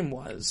rhyme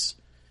was.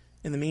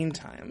 In the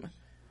meantime,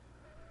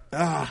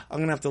 I'm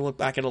gonna have to look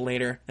back at it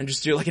later and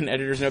just do an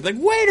editor's note,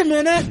 wait a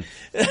minute.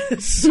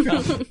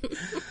 So,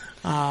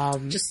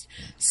 just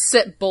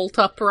sit bolt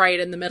upright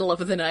in the middle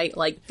of the night,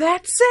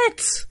 that's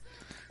it.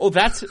 Oh,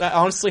 that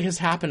honestly has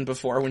happened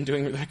before when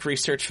doing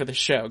research for the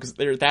show, because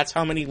that's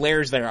how many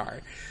layers there are.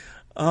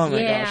 Oh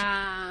my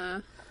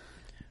gosh!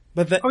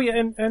 But go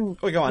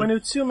on. When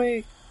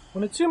Utsumi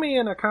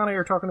and Akane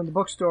are talking in the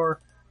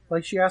bookstore,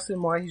 she asks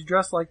him why he's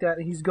dressed like that,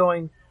 and he's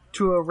going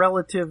to a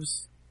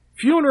relative's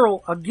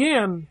funeral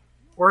again,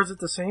 or is it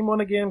the same one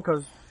again?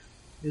 Because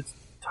it's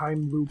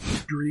time loop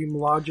dream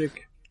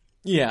logic.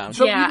 Yeah.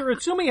 So either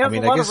Utsumi has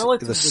a lot of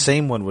relatives. The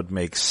same one would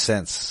make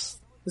sense.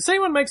 The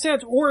same one makes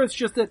sense, or it's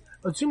just that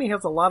Utsumi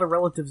has a lot of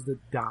relatives that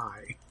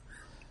die.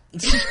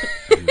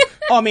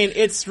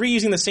 It's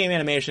reusing the same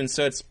animation,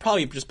 so it's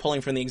probably just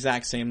pulling from the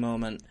exact same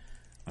moment.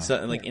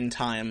 In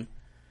time.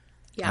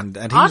 Yeah.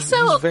 And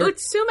also,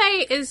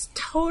 Utsume is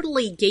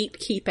totally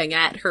gatekeeping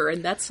at her,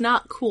 and that's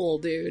not cool,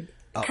 dude.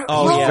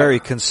 He's very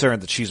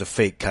concerned that she's a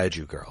fake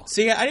kaiju girl.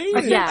 See, I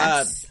didn't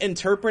even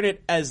interpret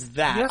it as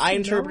that. Yes, I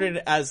interpreted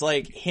it as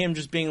him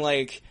just being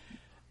this.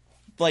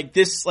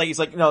 He's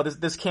like, no,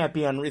 this can't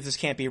be this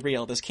can't be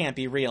real. This can't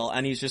be real.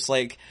 And he's just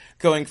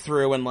going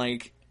through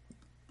and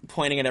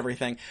pointing at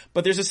everything.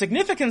 But there's a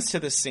significance to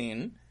this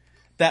scene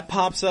that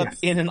pops up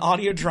in an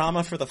audio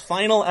drama for the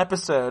final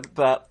episode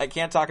that I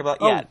can't talk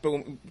about yet.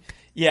 But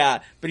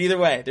but either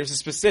way, there's a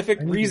specific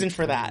reason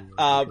for that.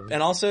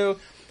 And also,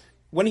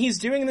 when he's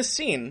doing this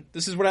scene,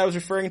 this is what I was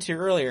referring to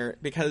earlier,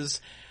 because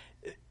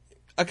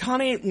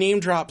Akane name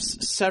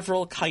drops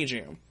several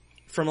kaiju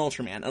from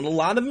Ultraman, and a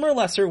lot of them are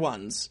lesser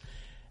ones.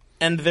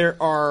 And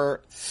there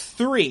are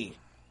 3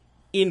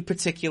 in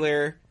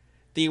particular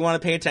that you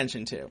want to pay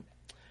attention to.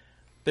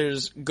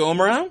 There's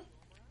Gomora,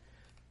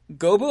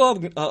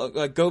 Gobu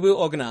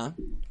Ogna,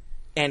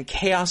 and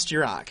Chaos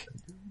Jirak.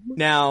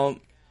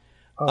 Now,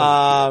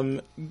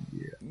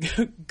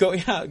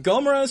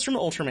 Gomera is from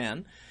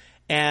Ultraman,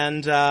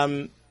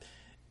 and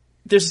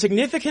there's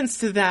significance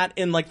to that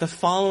in like the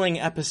following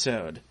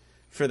episode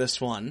for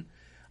this one.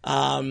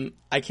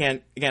 I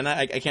can't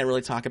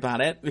really talk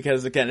about it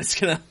because again it's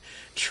gonna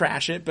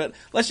trash it. But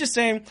let's just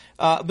say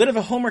a bit of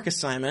a homework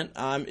assignment.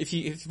 If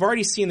you've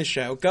already seen the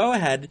show, go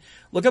ahead,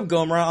 look up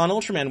Gomera on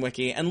Ultraman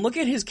Wiki and look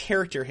at his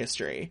character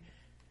history.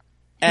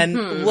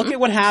 And look at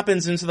what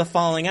happens into the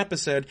following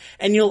episode,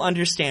 and you'll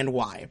understand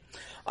why.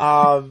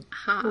 But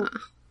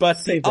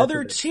the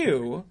other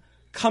two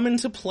come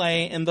into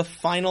play in the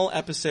final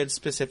episode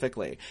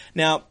specifically.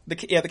 Now, the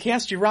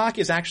Chaos Jiraiya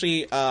is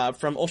actually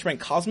from Ultraman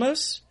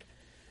Cosmos,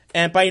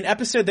 and by an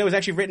episode that was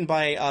actually written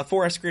by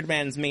Forest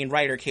Gridman's main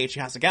writer, Keiichi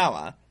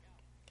Hasegawa.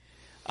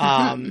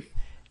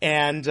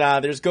 And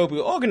there's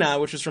Gobu Ogana,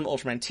 which is from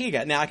Ultraman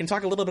Tiga. Now, I can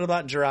talk a little bit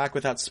about Jiraiya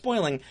without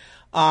spoiling.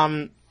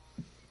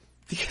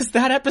 Because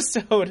that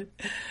episode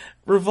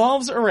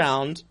revolves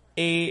around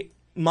a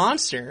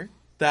monster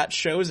that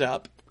shows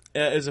up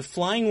as a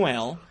flying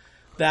whale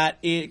that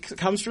it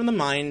comes from the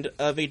mind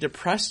of a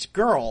depressed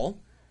girl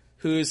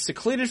who's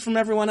secluded from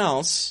everyone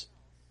else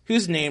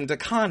who's named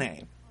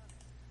Akane.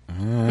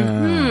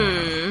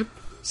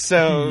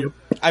 So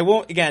I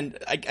won't, again,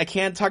 I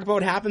can't talk about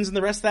what happens in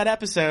the rest of that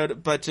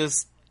episode, but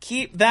just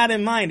keep that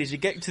in mind as you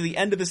get to the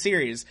end of the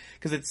series,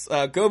 because it's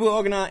Gobu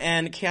Ogana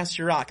and Chaos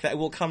Jiraiya that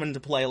will come into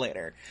play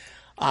later.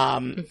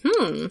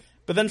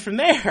 But then from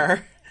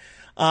there,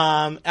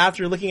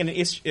 after looking at an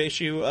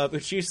issue of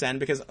Uchusen,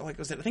 because like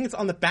I think it's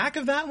on the back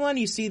of that one,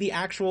 you see the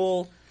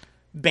actual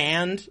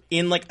band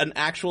in like an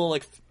actual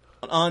like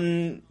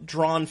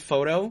undrawn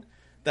photo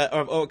that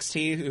of OXT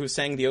who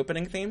sang the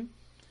opening theme.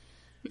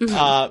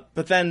 But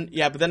then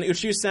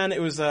Uchusen, it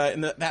was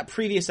in that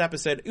previous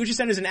episode.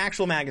 Uchusen is an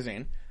actual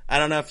magazine. I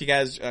don't know if you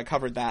guys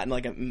covered that in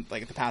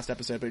like the past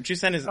episode, but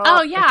Uchusen is.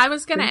 Oh yeah, I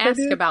was going to ask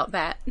about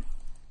that.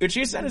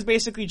 Uchusen is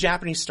basically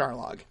Japanese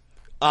Starlog.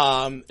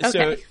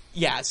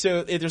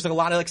 So there's like a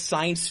lot of like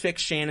science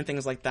fiction and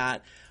things like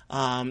that.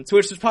 To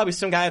which there's probably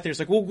some guy out there who's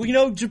like,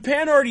 well,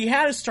 Japan already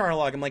had a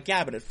Starlog. I'm like,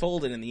 yeah, but it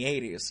folded in the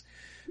 80s.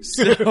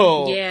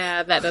 So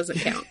yeah, that doesn't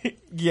count.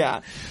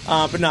 Yeah.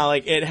 But no,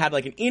 like it had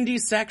like an indie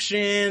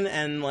section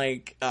and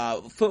like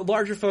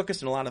larger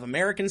focus on a lot of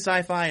American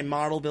sci-fi and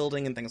model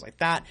building and things like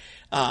that.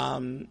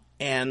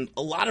 And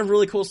a lot of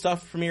really cool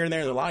stuff from here and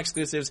there. There are a lot of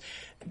exclusives.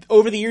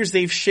 Over the years,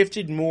 they've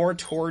shifted more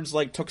towards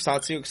like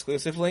Tokusatsu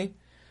exclusively.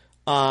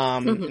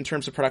 In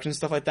terms of production and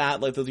stuff like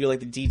that. Like they'll do like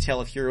the detail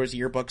of Heroes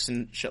yearbooks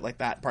and shit like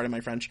that, pardon my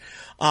French.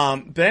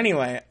 But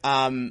anyway,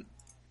 on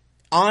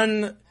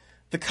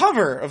the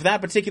cover of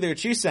that particular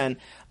Uchusen,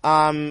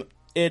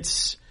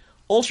 it's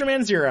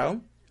Ultraman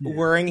Zero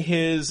wearing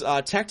his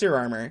Tector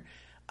armor.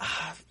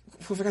 I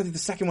forgot who the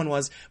second one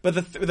was, but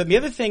the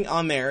other thing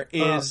on there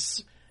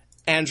is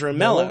Andrew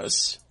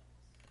Melos.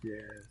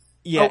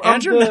 Yeah,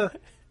 Andrew.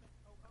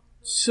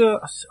 It's the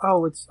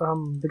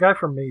guy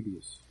from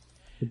Mabius.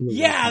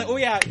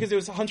 Yeah, because it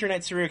was Hunter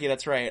Knight Tsurugi,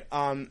 that's right.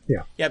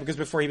 Yeah, because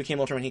before he became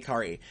Ultraman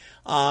Hikari.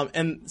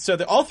 And so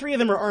all three of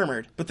them are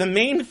armored, but the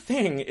main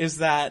thing is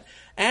that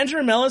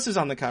Andrew Melos is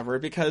on the cover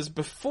because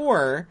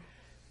before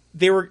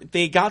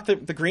they got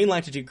the green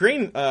light to do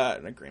Gridman,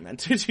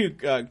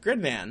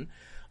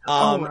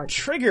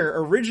 Trigger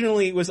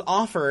originally was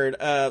offered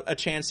a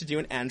chance to do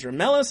an Andrew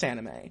Melos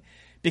anime.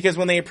 Because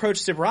when they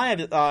approached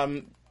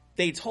Tsuburaya,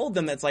 they told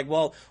them that's like,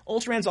 well,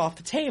 Ultraman's off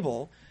the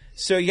table,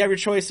 so you have your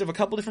choice of a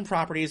couple different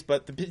properties,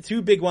 but the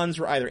two big ones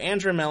were either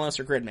Andrew Melos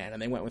or Gridman,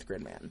 and they went with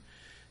Gridman.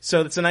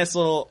 So it's a nice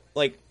little,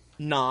 like,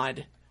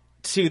 nod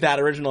to that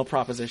original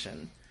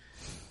proposition.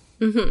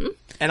 Mm-hmm.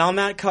 And on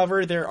that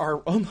cover, there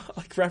are,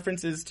 like,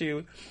 references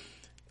to,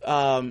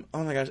 oh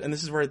my gosh, and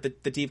this is where the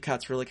deep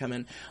cuts really come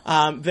in.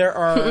 There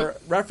are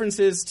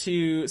references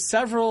to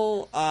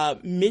several,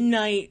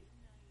 midnight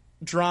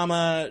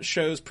drama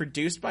shows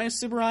produced by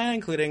Tsuburaya,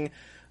 including,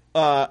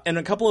 and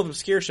a couple of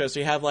obscure shows. So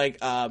you have, like,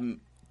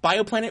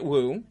 Bioplanet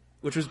Wu,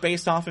 which was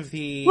based off of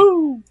the...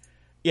 Woo!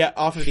 Yeah,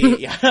 off of the...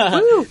 Yeah.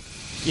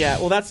 Yeah,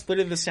 well, that's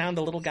literally the sound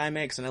the little guy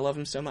makes, and I love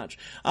him so much.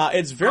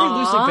 It's very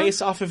loosely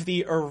based off of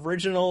the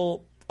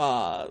original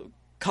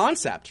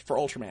concept for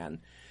Ultraman.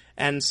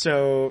 And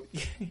so...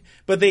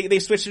 but they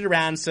switched it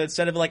around, so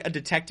instead of, like, a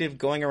detective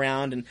going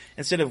around, and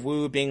instead of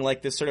Wu being,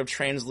 like, this sort of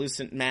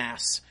translucent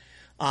mass...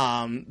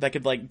 that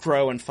could, like,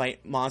 grow and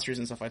fight monsters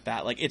and stuff like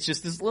that. Like, it's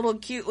just this little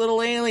cute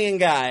little alien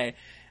guy.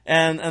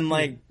 And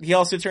like, he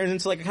also turns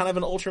into, like, a kind of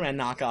an Ultraman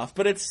knockoff.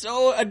 But it's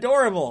so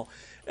adorable.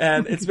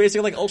 And it's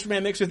basically like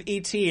Ultraman mixed with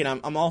E.T.,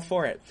 and I'm all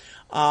for it.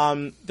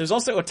 There's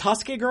also a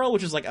Tuske Girl,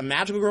 which is, like, a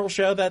magical girl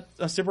show that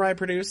Tsuburaya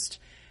produced.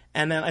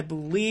 And then I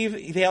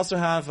believe they also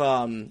have,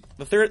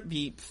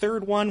 the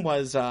third one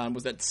was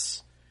that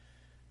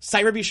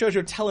Cyberby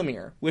Shoujo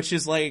Telomere, which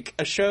is, like,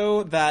 a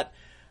show that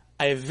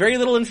I have very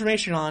little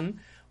information on.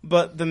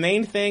 But the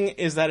main thing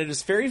is that it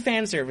is very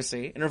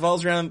fan-servicey and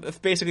revolves around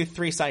basically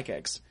three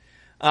psychics.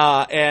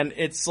 And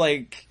it's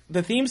like,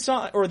 the theme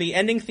song, or the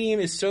ending theme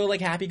is so,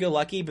 like,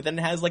 happy-go-lucky, but then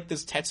it has, like,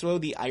 this Tetsuo,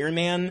 the Iron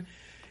Man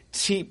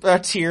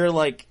tier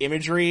like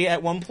imagery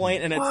at one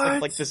point, and it's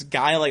What? like this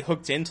guy like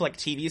hooked into like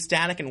TV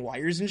static and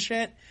wires and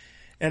shit.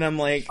 And I'm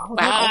like,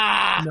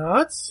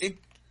 Nuts.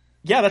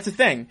 yeah, that's a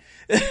thing.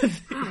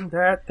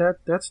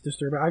 That's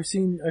disturbing. I've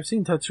seen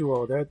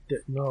Tetsuo. That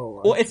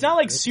no. Well, it's not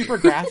like super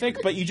graphic,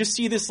 but you just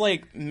see this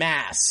like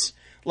mass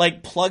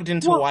like plugged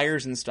into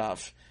wires and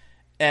stuff.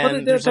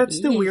 And But that's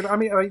still weird. I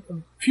mean,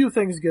 few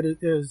things get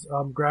it as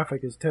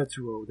graphic as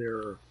Tetsuo.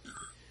 There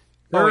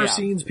are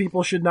scenes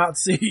people should not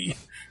see.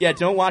 Yeah,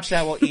 don't watch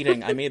that while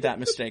eating. I made that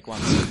mistake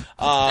once.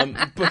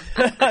 But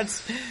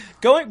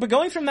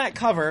going from that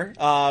cover,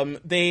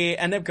 they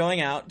end up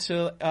going out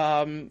to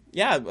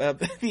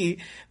the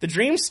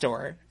Dream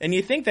Store, and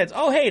you think that's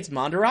it's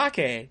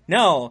Mandarake.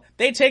 No,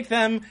 they take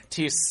them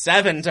to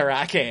Seven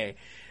Darake,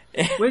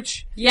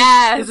 Which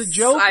Yes, is a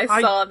joke.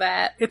 I saw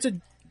that. It's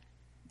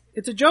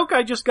a joke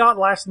I just got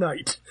last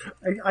night.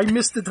 I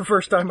missed it the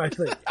first time, I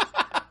think.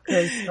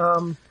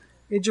 'Cause,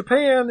 in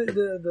Japan,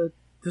 the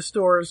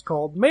store is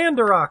called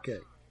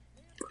Mandarake.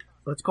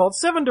 But it's called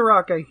Seven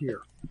Darake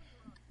here.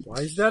 Why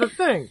is that a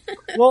thing?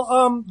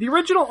 Well, the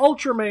original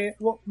Ultraman,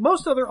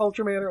 most other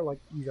Ultraman are like,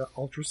 you got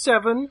Ultra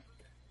 7,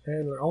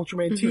 and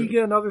Ultraman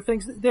Tiga and other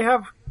things. They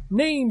have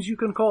names you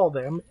can call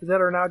them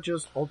that are not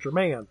just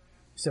Ultraman.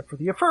 Except for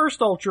the first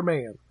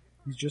Ultraman.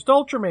 He's just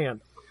Ultraman.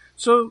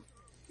 So,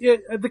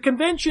 the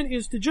convention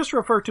is to just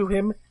refer to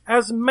him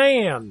as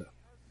Man.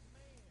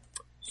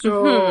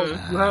 So,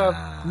 you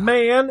have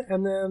Man,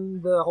 and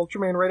then the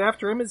Ultraman right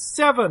after him is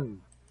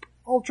 7.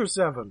 Ultra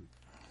 7.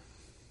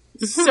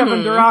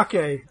 7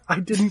 Darake. I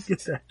didn't get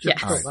that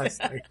joke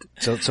last night.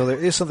 So there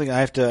is something I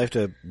have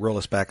to roll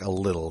us back a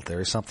little. There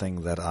is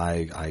something that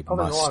I There's a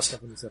lot of must.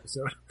 stuff in this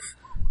episode.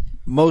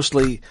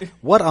 Mostly,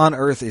 what on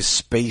earth is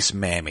Space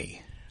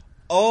Mammy?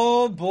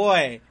 Oh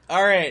boy!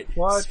 All right,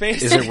 What?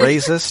 Space. Is it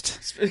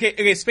racist?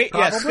 Okay.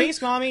 Probably.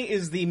 Space Mommy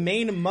is the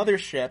main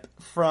mothership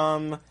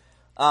from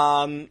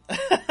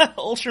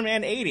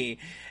Ultraman 80,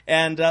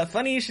 and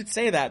funny you should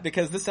say that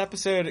because this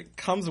episode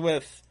comes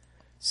with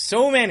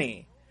so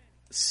many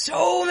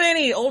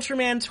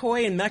Ultraman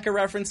toy and mecha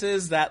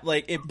references that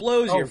like it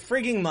blows your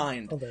frigging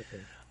mind. Oh, that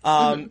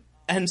thing.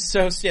 And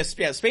so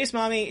Space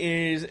Mommy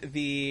is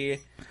the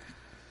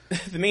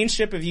main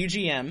ship of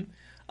UGM,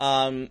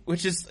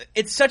 which is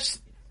it's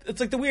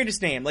like the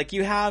weirdest name. Like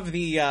you have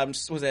the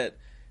was it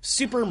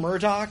Super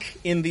Murdoch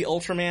in the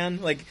Ultraman?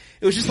 Like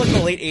it was just like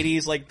the late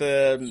 80s. Like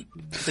the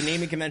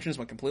naming conventions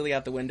went completely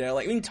out the window.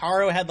 Like I mean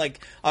Taro had like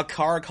a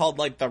car called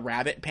like the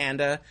Rabbit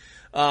Panda.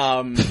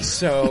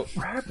 So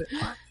Rabbit.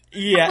 What?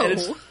 yeah,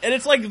 and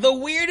it's like the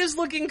weirdest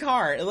looking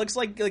car. It looks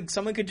like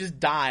someone could just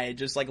die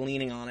just like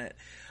leaning on it.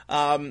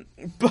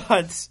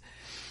 But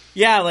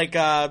yeah, like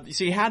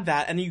so you had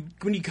that, and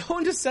when you go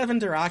into Seven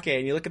Darake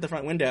and you look at the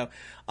front window,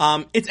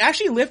 it's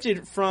actually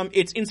lifted from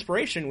its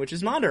inspiration, which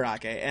is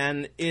Mandarake,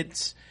 and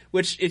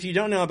which if you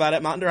don't know about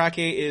it,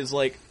 Mandarake is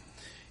like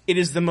it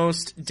is the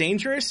most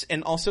dangerous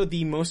and also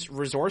the most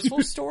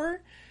resourceful store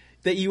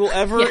that you will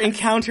ever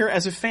encounter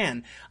as a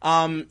fan.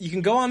 You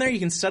can go on there, you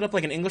can set up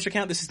like an English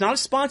account. This is not a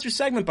sponsored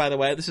segment, by the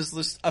way. This is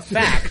just a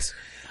fact.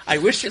 I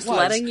wish it was.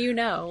 Letting you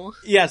know.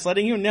 Yes,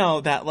 letting you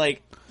know that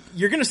like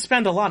you're going to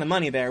spend a lot of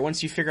money there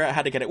once you figure out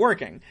how to get it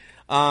working.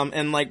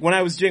 And like when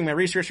I was doing my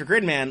research for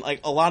Gridman,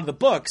 like a lot of the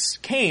books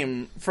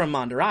came from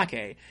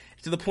Mandarake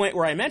to the point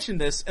where I mentioned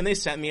this and they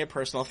sent me a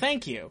personal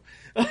thank you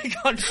like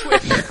on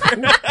Twitter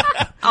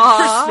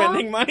for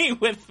spending money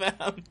with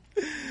them.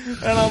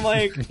 And I'm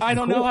like, I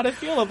don't know how to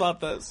feel about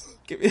this.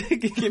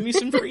 Give me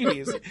some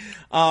freebies.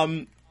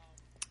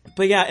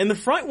 But yeah, in the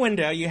front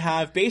window you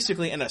have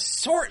basically an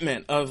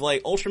assortment of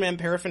like Ultraman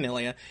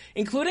paraphernalia,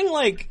 including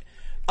like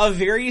a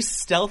very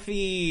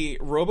stealthy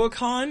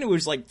Robocon,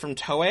 who's like from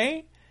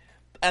Toei,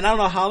 and I don't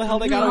know how the hell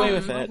they got away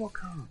with it.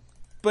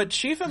 But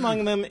chief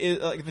among them is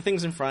like the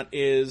things in front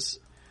is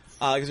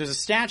because there's a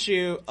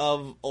statue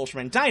of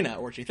Ultraman Dyna,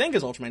 or what you think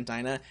is Ultraman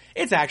Dyna.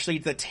 It's actually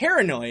the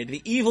Terranoid,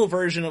 the evil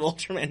version of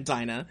Ultraman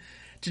Dyna,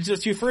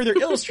 to further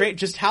illustrate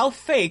just how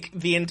fake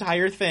the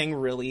entire thing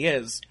really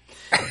is.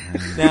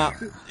 Now,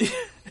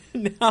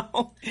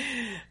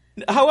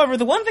 however,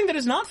 the one thing that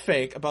is not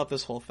fake about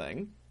this whole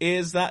thing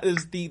is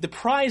the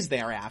prize they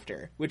are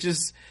after, which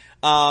is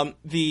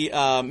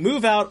the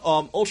Move Out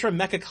Ultra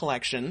Mecha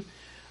Collection,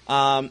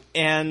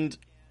 and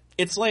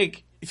it's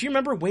like if you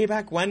remember way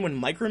back when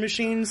Micro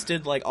Machines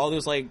did like all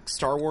those like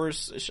Star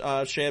Wars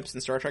ships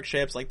and Star Trek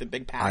ships, like the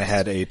big packs. I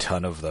had a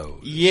ton of those.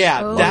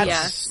 Yeah,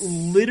 that's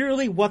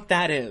literally what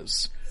that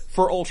is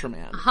for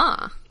Ultraman.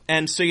 Huh.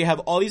 And so you have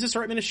all these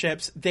assortment of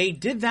ships. They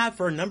did that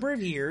for a number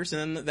of years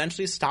and then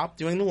eventually stopped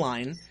doing the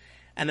line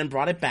and then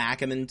brought it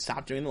back and then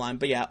stopped doing the line.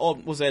 But yeah,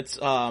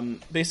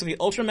 basically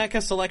Ultra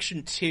Mecha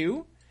Selection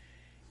 2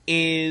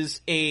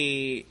 is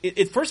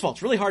first of all,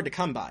 it's really hard to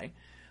come by.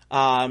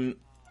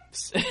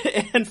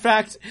 In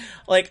fact,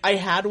 like I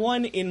had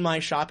one in my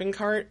shopping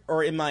cart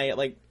or in my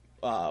like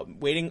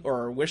waiting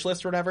or wish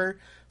list or whatever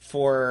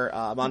for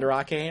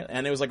Mandarake,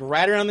 and it was like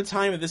right around the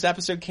time that this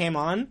episode came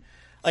on.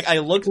 Like I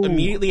looked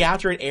immediately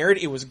after it aired,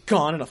 it was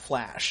gone in a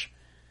flash.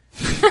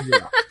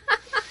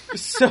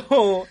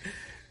 So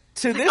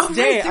to this Oh,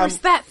 day, right, there's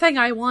that thing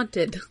I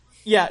wanted.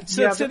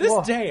 to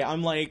this day,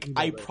 I'm like,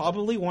 I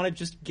probably want to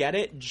just get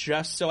it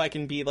just so I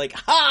can be like,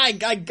 ha, I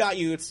got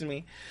you, it's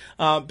me.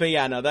 But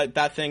yeah, no,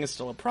 that thing is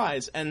still a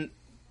prize. And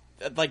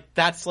like,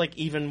 that's like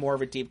even more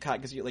of a deep cut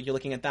because you're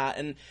looking at that.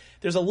 And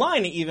there's a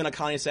line that even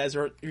Akane says,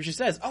 or she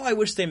says, oh, I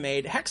wish they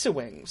made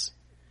Hexawings.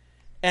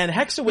 And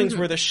Hexawings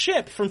were the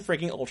ship from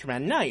freaking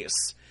Ultraman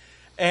Nice.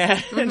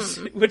 And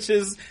which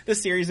is the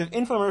series of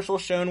infomercials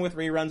shown with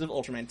reruns of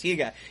Ultraman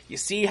Tiga. You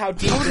see how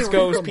deep this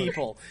goes,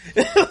 people.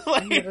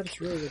 Yeah, that's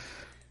really good.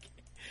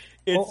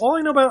 Well, all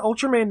I know about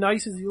Ultraman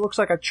Nice is he looks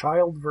like a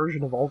child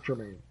version of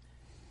Ultraman.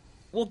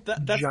 Well,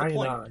 that's Giant the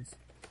point. eyes.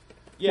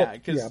 Yeah,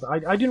 because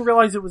but I didn't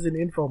realize it was an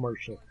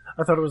infomercial.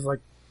 I thought it was like,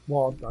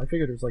 well, I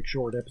figured it was like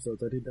short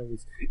episodes. I didn't know it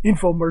was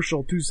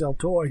infomercial to sell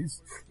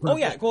toys. oh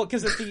yeah, well,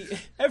 because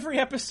every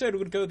episode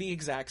would go the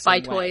exact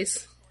same Buy way.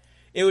 toys.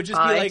 It would just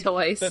Buy be like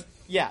toys.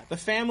 The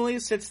family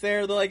sits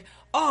there. They're like,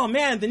 "Oh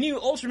man, the new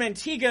Ultraman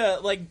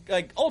Tiga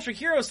like Ultra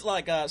Heroes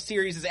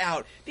series is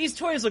out. These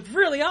toys look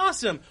really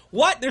awesome.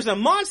 What? There's a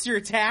monster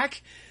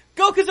attack.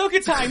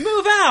 Gokuzokutai,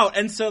 move out!"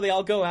 And so they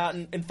all go out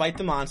and fight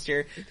the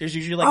monster. There's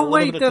usually like a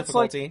little bit of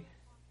difficulty.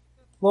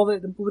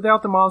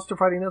 Without the monster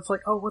fighting, that's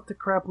like, oh, what the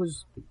crap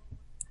was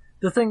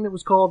the thing that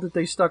was called that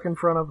they stuck in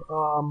front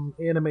of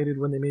animated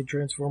when they made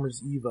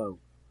Transformers Evo?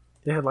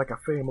 They had like a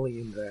family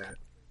in that.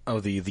 Oh,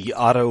 the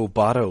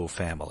Autoboto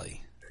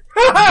family.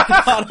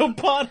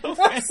 Autoboto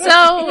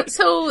family.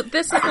 So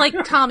this is like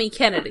Tommy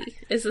Kennedy.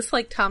 Is this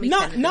like Tommy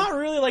Kennedy? Not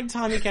really like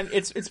Tommy Kennedy.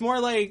 It's more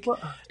like,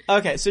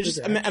 okay, so just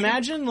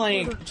imagine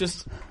like,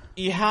 just,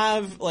 you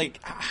have like,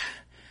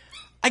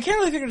 I can't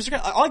really think of it.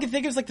 All I can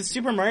think of is like the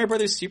Super Mario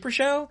Brothers Super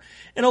Show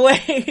in a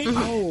way.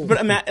 Oh.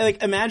 But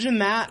imagine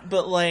that,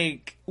 but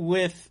like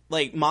with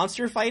like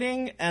monster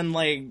fighting and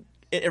like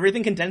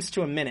everything condensed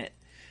to a minute.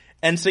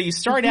 And so you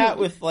start out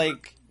with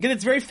like, because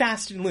it's very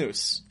fast and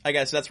loose, I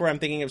guess. That's where I'm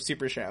thinking of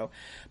Super Show.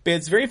 But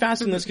it's very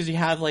fast and loose because you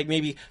have like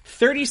maybe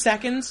 30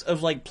 seconds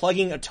of like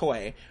plugging a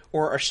toy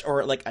or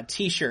like a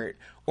t-shirt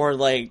or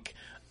like,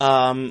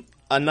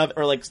 another,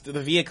 or like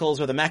the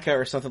vehicles or the mecha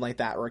or something like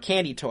that, or a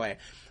candy toy.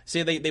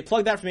 So they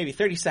plug that for maybe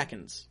 30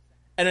 seconds.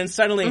 And then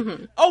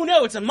suddenly, oh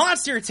no, it's a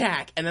monster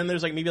attack! And then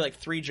there's like maybe like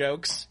 3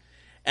 jokes.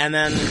 And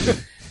then,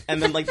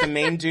 like the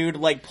main dude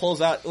like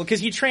pulls out, because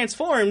he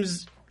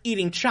transforms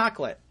eating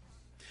chocolate.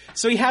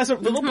 So he has a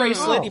little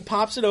bracelet, he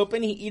pops it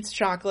open, he eats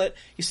chocolate,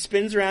 he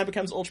spins around,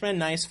 becomes Ultraman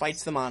Nice,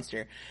 fights the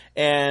monster.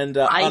 And,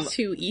 I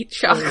too eat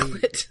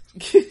chocolate.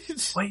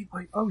 Wait,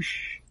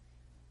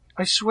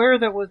 I swear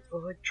that was,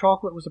 like,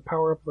 chocolate was a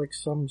power-up like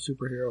some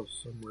superhero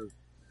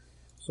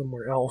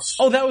somewhere else.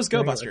 Oh, that was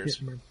Go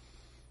Busters.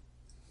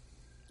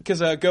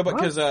 Because,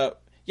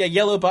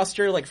 Yellow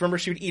Buster, like, remember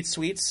she would eat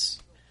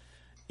sweets?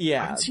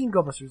 Yeah. I haven't seen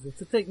Go Busters, it's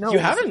the thing. No, you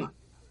haven't?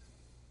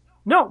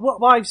 No,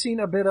 well, I've seen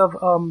a bit of,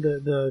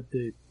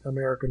 the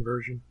American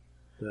version.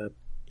 The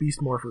Beast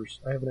Morphers.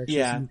 I haven't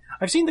actually seen.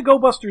 I've seen the Go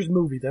Busters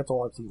movie, that's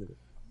all I've seen of it.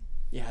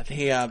 Yeah,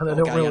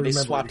 they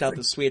swapped out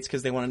the sweets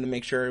because they wanted to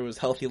make sure it was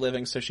healthy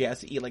living, so she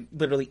has to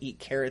literally eat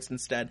carrots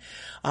instead.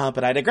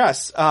 But I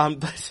digress.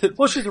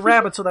 Well, she's a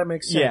rabbit, so that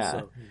makes sense. Yeah.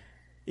 So.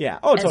 Yeah.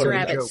 Oh, as totally.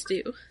 rabbits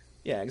do.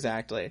 Yeah,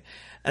 exactly.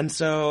 And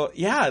so,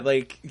 yeah,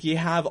 like, you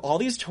have all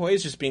these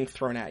toys just being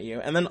thrown at you,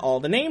 and then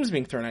all the names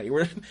being thrown at you.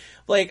 Where,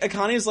 like,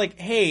 Akane's like,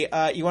 hey,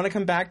 you want to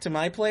come back to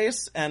my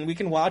place, and we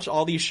can watch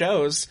all these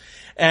shows?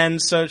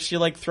 And so she,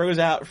 like, throws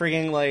out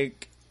freaking,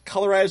 like,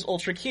 Colorized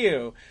Ultra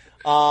Q.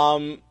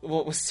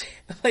 What was,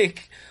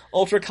 like,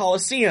 Ultra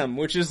Coliseum,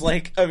 which is,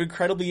 like, an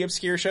incredibly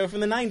obscure show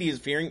from the 90s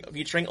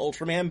featuring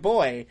Ultraman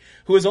Boy,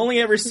 who was only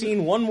ever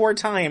seen one more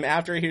time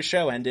after his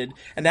show ended,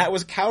 and that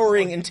was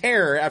cowering in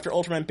terror after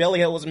Ultraman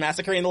Belial was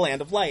massacring the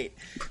Land of Light.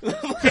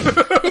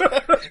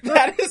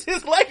 That is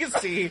his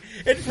legacy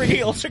in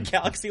freaking Ultra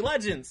Galaxy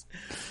Legends.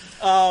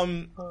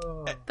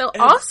 Though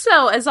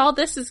also, as all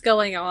this is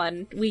going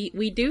on,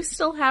 we do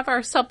still have our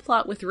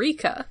subplot with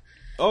Rika.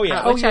 Oh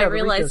yeah, which I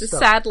realize is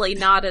sadly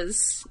not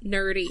as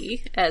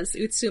nerdy as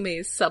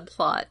Utsume's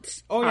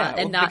subplot. Oh yeah,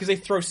 and not because they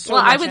throw so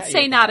well, much I would at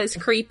say you not as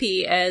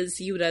creepy as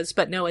Yuda's,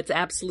 but no, it's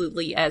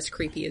absolutely as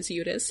creepy as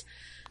Yuda's.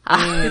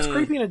 It's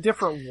creepy in a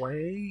different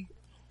way.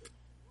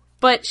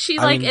 But she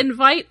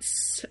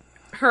invites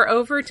her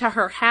over to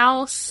her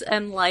house,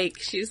 and like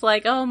she's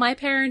like, "Oh, my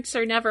parents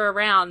are never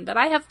around, but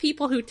I have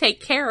people who take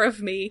care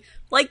of me,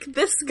 like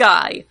this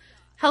guy."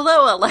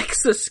 Hello,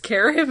 Alexis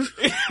Karev.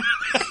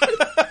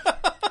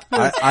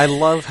 I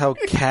love how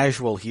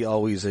casual he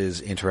always is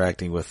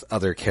interacting with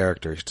other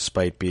characters,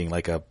 despite being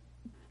like a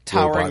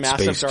towering robot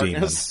massive space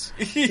darkness.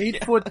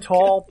 8 foot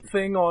tall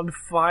thing on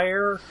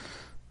fire,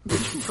 which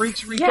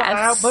freaks Rika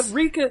out. But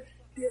Rika,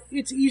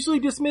 it's easily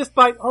dismissed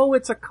by, oh,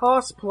 it's a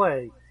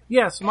cosplay.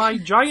 Yes, my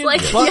giant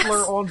butler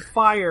on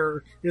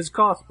fire is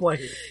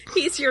cosplay.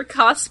 He's your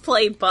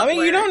cosplay butler. I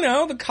mean, you don't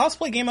know. The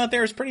cosplay game out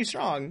there is pretty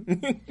strong.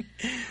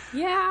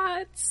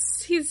 Yeah,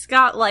 he's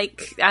got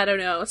like, I don't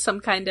know, some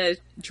kind of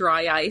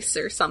dry ice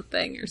or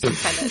something, or some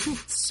kind of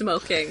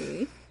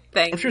smoking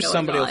thing. I'm sure going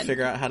somebody will on.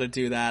 figure out how to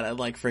do that at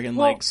like friggin'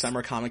 Well, like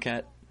Summer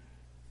Comic-Con.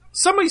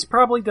 Somebody's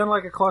probably done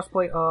like a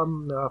cosplay,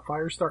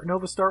 Firestar,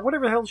 Nova Star,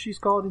 whatever the hell she's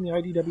called in the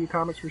IDW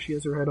comics where she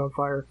has her head on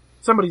fire.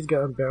 Somebody's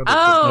gotten bound.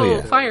 Oh, Oh,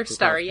 yeah.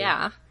 Firestar,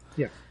 yeah.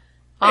 Yeah.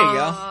 There you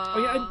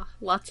go.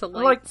 Lots of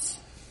Like, lights.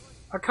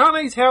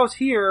 Akane's house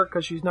here,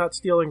 because she's not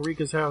stealing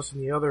Rika's house in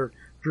the other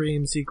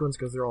dream sequence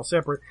because they're all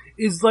separate,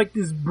 is like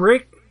this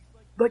brick,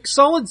 like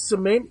solid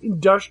cement,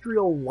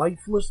 industrial,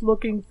 lifeless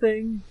looking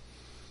thing.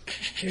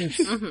 It's,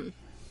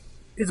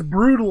 it's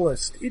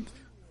brutalist.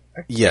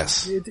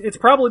 Yes. It's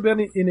probably been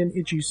in an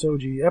Ichi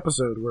Soji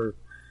episode where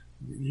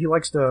he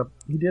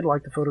did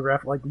like to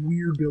photograph like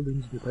weird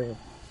buildings in Japan.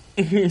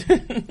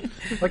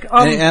 Like,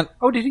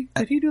 did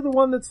he do the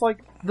one that's like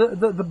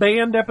the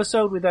band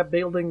episode with that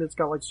building that's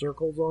got like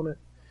circles on it?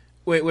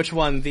 Wait, which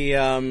one? The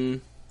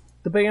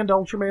band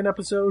Ultraman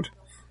episode?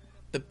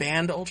 The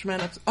band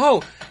Ultraman episode?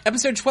 Oh,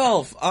 episode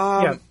 12.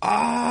 Yeah.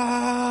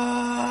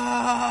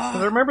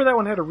 'Cause I remember that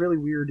one had a really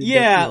weird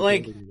Yeah, industrial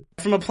like, building.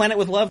 From a Planet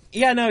with Love.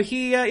 Yeah, no,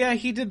 he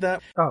did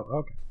that. Oh,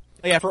 okay.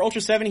 Yeah, for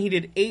Ultra 7, he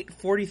did 8,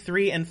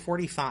 43, and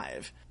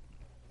 45.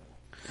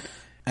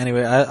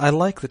 Anyway, I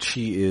like that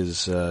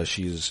she's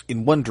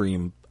in one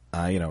dream,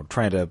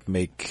 trying to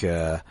make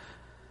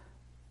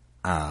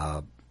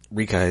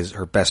Rika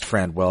her best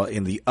friend. Well,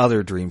 in the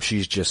other dream,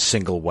 she's just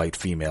single white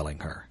femaling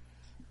her.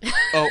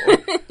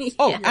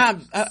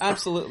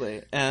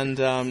 Absolutely.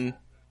 And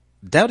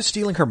Down to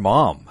stealing her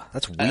mom.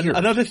 That's weird.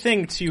 another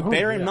thing to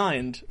bear in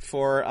mind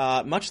for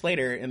much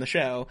later in the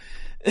show.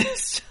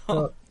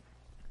 So,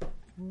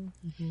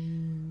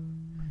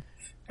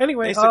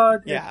 Anyway,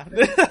 yeah.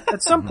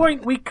 at some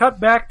point we cut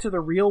back to the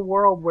real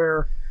world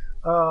where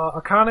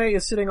Akane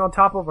is sitting on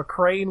top of a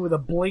crane with a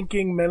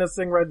blinking,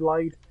 menacing red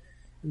light,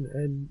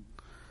 and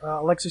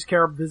Alexis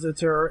Carrot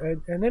visits her,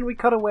 and then we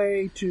cut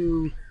away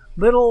to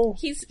little.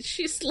 He's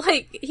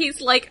like,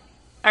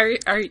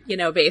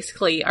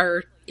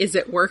 is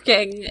it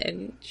working?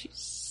 And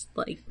she's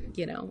like,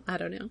 I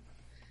don't know.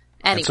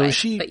 Anyway, so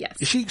is but yes.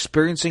 she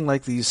experiencing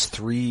like these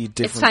three It's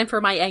different time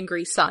for my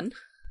angry son.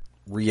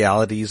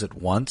 realities at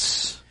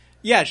once?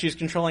 Yeah, she's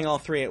controlling all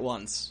three at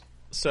once.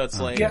 So it's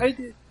like... Yeah,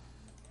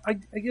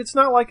 it's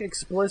not like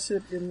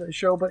explicit in the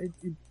show, but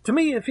to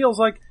me it feels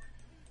like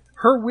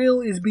her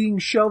will is being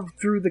shoved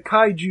through the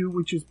kaiju,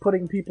 which is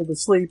putting people to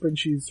sleep, and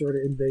she's sort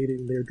of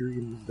invading their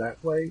dreams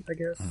that way, I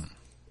guess.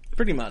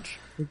 Pretty much.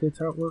 I think that's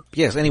how it works.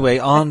 Yes, anyway,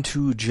 on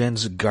to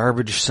Jen's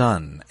garbage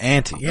son,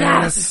 Auntie.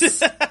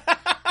 Yes!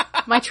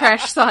 My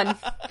trash son.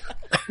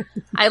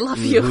 I love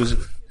you.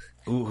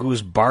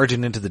 Who's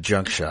barging into the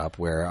junk shop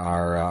where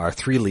our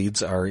three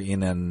leads are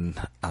in an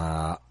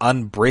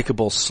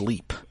unbreakable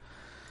sleep.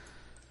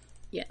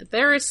 Yeah,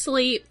 they're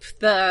asleep.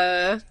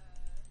 The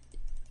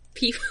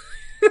people,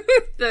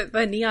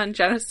 the Neon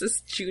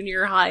Genesis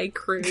Junior High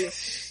crew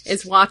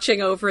is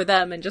watching over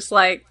them and just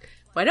like,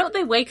 why don't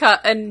they wake up?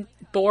 And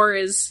Boar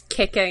is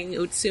kicking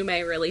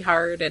Utsume really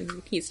hard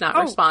and he's not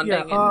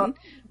responding. Yeah, and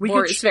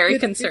Boar is very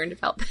concerned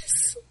about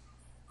this.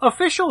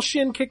 Official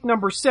shin kick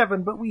number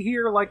 7, but we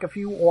hear like a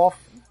few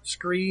off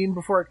screen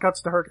before it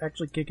cuts to her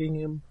actually kicking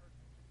him.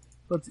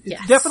 So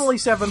it's definitely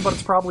 7, but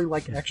it's probably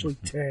like actually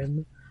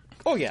 10.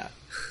 Oh yeah.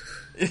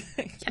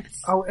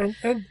 Yes. Oh,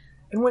 and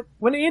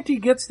when Auntie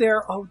gets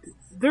there,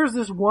 there's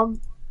this one.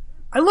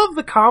 I love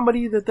the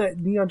comedy that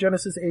Neon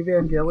Genesis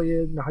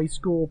Evangelion high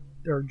school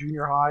or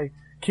junior high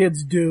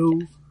kids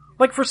do.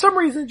 Like for some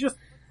reason, just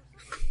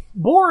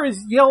Boar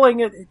is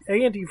yelling at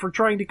Auntie for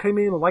trying to come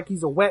in like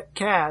he's a wet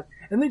cat,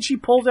 and then she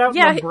pulls out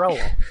an umbrella.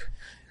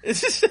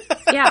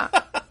 Yeah.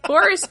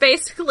 Boar is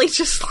basically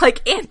just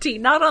like, Auntie,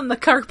 not on the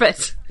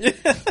carpet.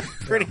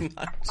 Pretty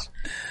much.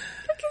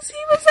 Because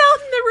he was out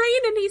in the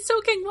rain and he's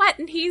soaking wet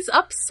and he's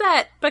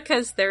upset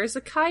because there's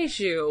a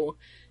kaiju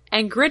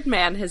and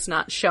Gridman has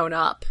not shown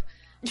up.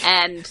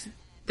 And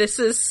this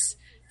is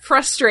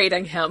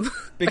frustrating him.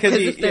 Because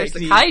if there's a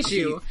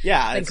kaiju,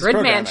 then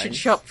Gridman should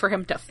show up for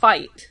him to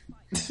fight.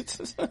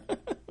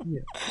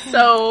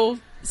 So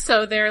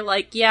they're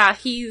like, yeah,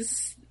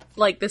 he's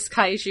like, this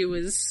kaiju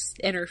is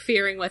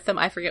interfering with them.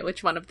 I forget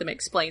which one of them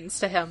explains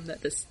to him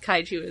that this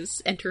kaiju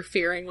is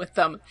interfering with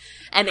them.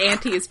 And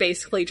Auntie is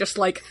basically just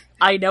like,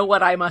 I know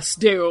what I must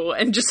do,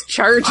 and just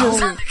charges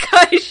the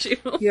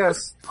kaiju.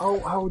 Yes.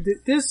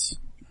 This...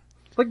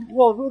 Like,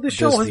 well, this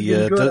show has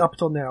been good up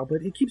till now,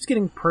 but it keeps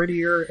getting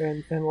prettier,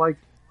 and like,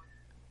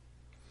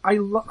 I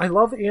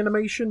love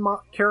animation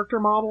character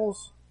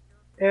models,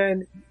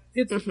 and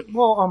it's, I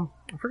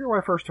forget where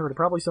I first heard it,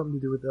 probably something to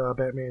do with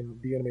Batman,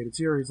 the animated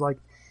series. Like,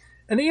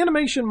 an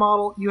animation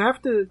model, you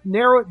have to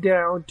narrow it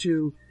down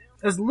to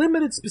as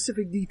limited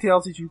specific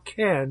details as you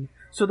can,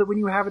 so that when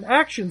you have an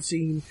action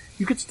scene,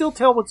 you can still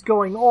tell what's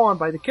going on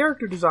by the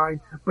character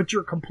design, but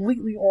you're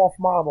completely off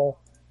model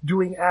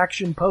doing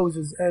action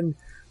poses, and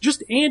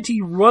just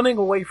Auntie running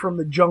away from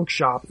the junk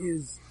shop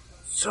is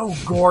so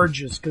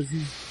gorgeous because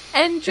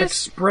he's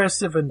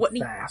expressive and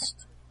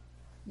fast.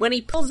 When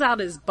he pulls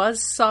out his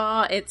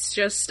buzzsaw, it's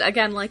just,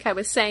 again, like I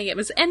was saying, it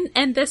was,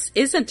 and this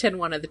isn't in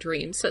one of the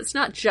dreams, so it's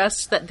not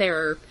just that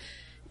they're,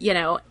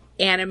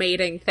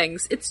 animating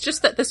things. It's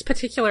just that this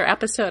particular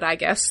episode, I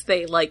guess,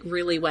 they like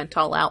really went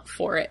all out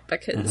for it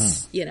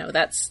because, you know,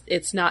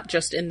 it's not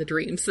just in the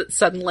dreams that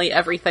suddenly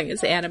everything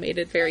is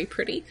animated very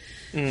pretty.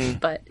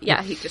 But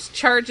yeah, he just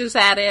charges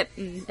at it,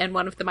 and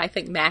one of them, I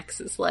think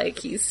Max, is like,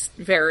 he's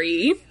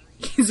very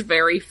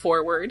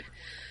forward.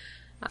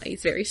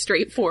 He's very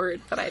straightforward,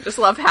 but I just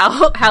love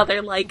how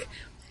they're like,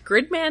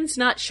 Gridman's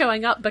not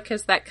showing up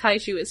because that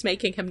kaiju is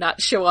making him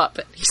not show up.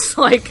 And he's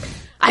like,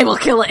 I will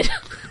kill it.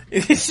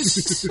 It's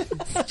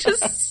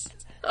just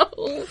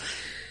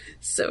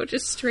so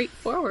just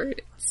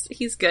straightforward.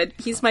 He's good.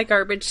 He's my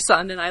garbage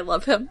son, and I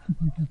love him.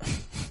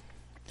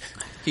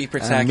 He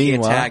protect, he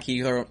attack,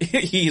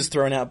 he's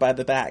thrown out by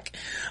the back.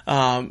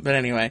 But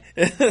anyway.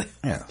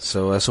 Yeah.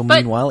 So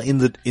meanwhile, in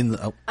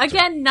the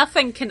again,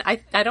 nothing can.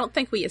 I don't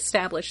think we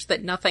established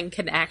that nothing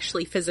can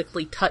actually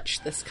physically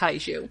touch this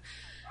kaiju.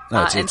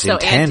 No, it's so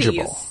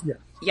intangible.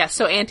 Yeah.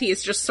 So Auntie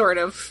is just sort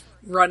of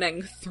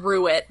running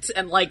through it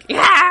and like,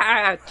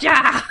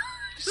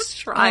 just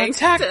trying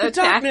to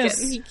attack it,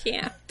 and he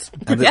can't.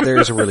 And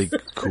there's a really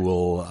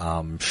cool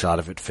shot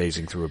of it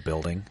phasing through a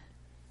building.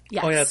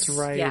 Yes. Oh, yeah, that's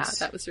right. Yeah,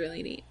 that was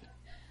really neat.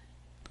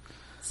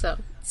 So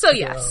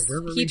yes,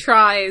 he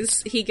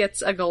tries. He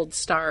gets a gold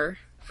star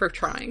for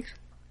trying.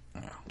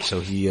 So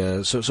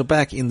he, so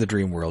back in the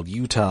dream world,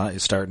 Utah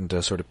is starting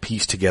to sort of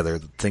piece together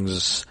that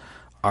things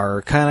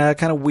are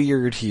kind of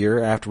weird here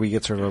after we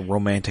get sort of a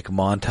romantic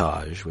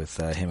montage with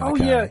him and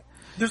Akane. Yeah,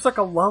 there's like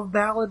a love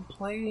ballad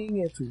playing.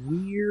 It's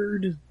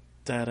weird.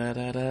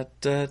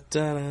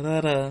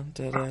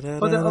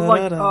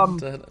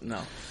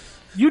 No.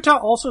 Utah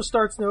also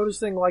starts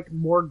noticing like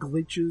more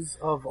glitches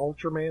of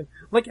Ultraman.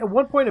 Like at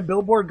one point, a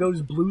billboard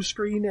goes blue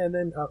screen, and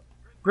then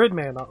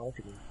Gridman, not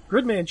Ultraman,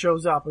 Gridman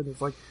shows up, and it's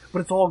like, but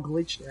it's all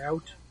glitched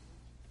out.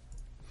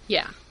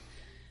 Yeah.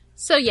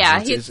 So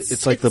yeah,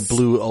 it's like the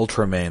blue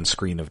Ultraman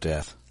screen of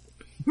death.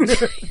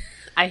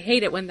 I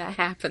hate it when that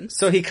happens.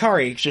 So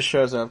Hikari just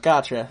shows up.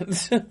 Gotcha.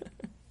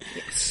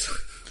 Yes.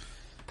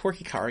 Poor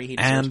Hikari.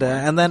 And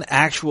then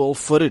actual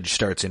footage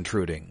starts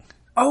intruding.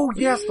 Oh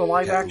yes, the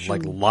live action,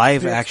 like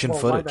live action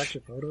footage. Live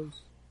action photos.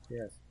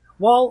 Yes.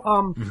 While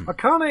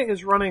Akane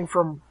is running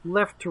from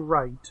left to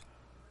right,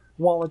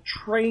 while a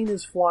train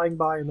is flying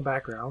by in the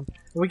background,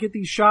 and we get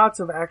these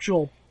shots of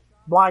actual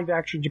live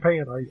action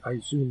Japan. I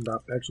assume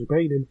not actually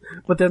painted,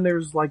 but then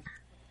there's like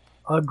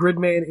a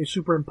Gridman is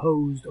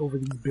superimposed over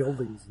these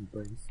buildings and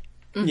things.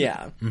 Mm-hmm.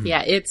 Yeah. Mm-hmm.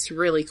 Yeah, it's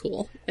really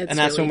cool. And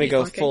that's really when we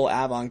go full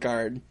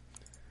avant-garde.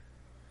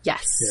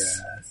 Yes.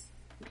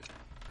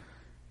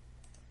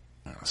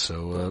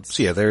 So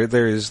yeah,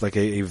 there is like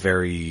a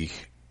very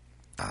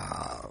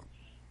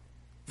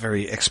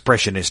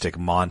expressionistic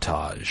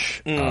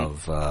montage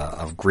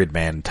of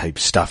Gridman type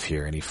stuff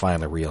here, and he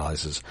finally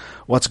realizes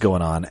what's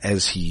going on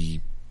as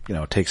he,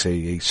 takes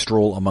a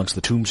stroll amongst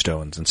the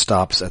tombstones and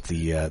stops at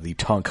the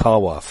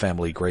Tonkawa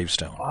family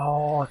gravestone.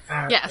 Oh,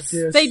 yes,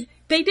 they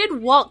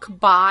did walk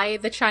by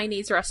the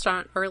Chinese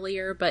restaurant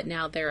earlier, but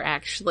now they're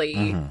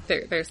actually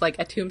there's like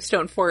a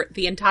tombstone for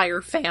the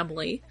entire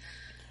family.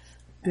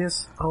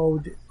 This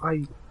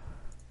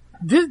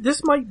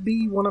might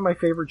be one of my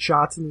favorite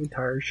shots in the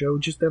entire show.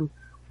 Just them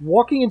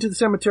walking into the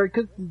cemetery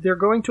because they're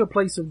going to a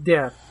place of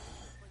death.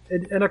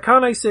 And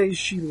Akane says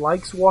she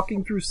likes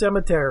walking through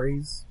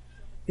cemeteries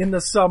in the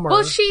summer. Well,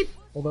 this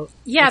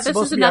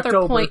is another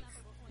October, point.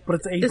 But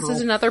it's April. This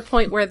is another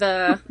point where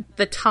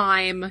the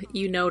time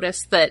you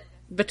notice that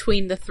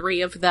between the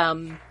three of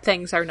them,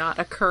 things are not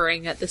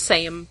occurring at the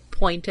same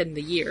point in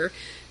the year.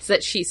 So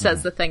that she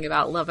says the thing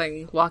about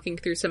loving walking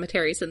through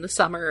cemeteries in the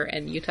summer,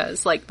 and Yuta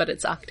is like, but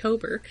it's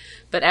October.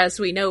 But as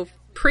we know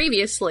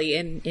previously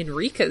in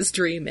Rika's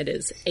dream, it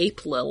is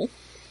April.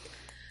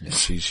 Yeah,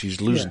 she's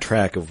losing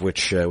track of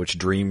which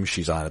dream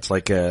she's on. It's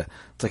like a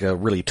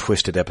really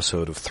twisted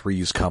episode of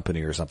Three's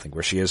Company or something,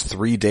 where she has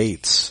 3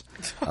 dates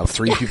of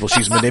 3 people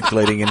she's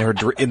manipulating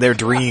in their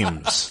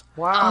dreams.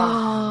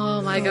 Wow!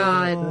 Oh my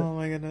god! Oh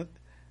my goodness!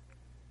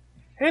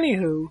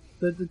 Anywho,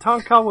 the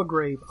Tonkawa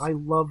grave. I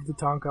love the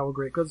Tonkawa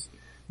grave because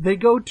they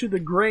go to the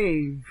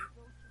grave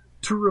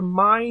to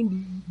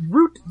remind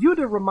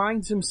Yuta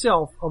reminds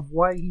himself of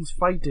why he's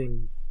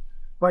fighting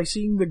by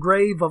seeing the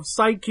grave of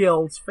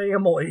Saikill's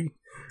family.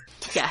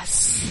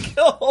 Yes.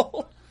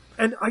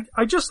 And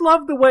I just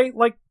love the way,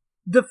 like,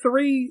 the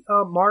 3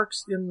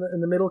 marks in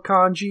the middle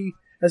kanji,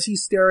 as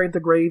he's staring at the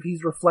grave,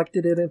 he's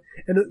reflected in it,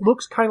 and it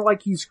looks kind of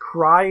like he's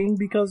crying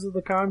because of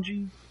the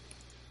kanji.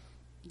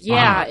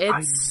 Yeah,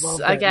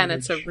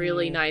 it's a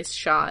really nice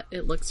shot.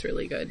 It looks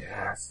really good.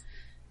 Yes.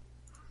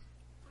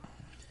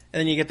 And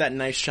then you get that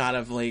nice shot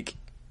of, like,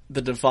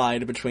 the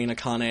divide between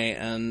Akane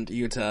and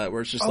Yuta,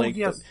 where it's just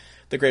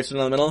the gravestone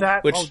in the middle.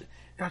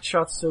 That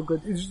shot's so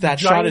good. That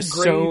shot is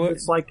so...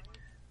 It's like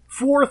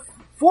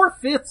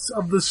 4/5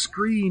 of the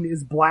screen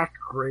is black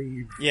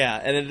grave. Yeah,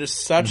 and it is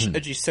such a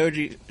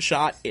Jisoji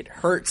shot, it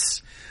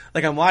hurts.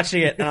 Like, I'm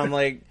watching it, and I'm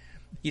like,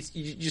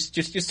 you just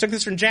took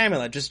this from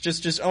Jamila.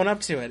 Just own up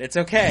to it. It's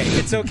okay.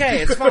 It's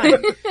okay. It's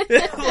fine.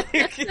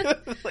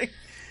 like,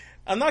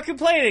 I'm not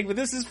complaining, but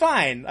this is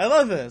fine. I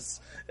love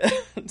this.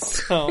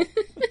 So,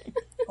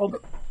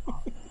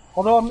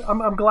 although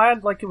I'm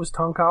glad like it was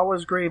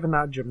Tonkawa's grave and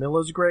not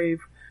Jamila's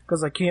grave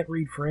because I can't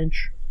read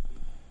French.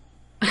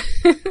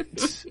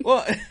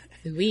 well,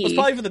 it was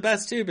probably for the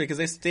best too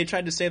because they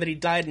tried to say that he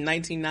died in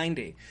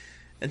 1990.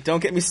 And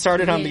don't get me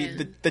started on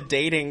the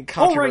dating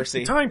controversy.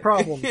 Oh, right, the time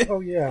problem.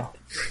 Oh, yeah.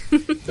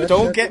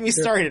 Don't get me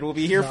started. We'll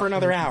be here for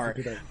another hour.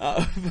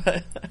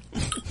 But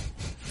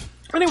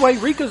anyway,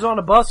 Rika's on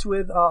a bus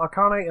with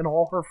Akane and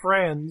all her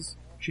friends.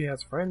 She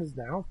has friends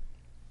now,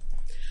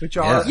 which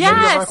are many of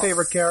my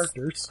favorite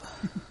characters.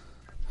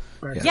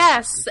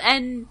 Yes,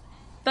 and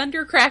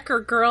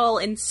Thundercracker Girl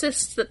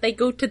insists that they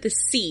go to the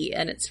sea,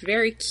 and it's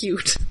very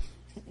cute.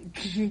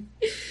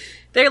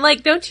 They're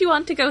like, don't you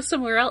want to go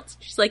somewhere else?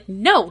 She's like,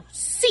 no,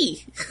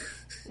 sea.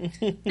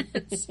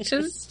 It's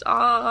just,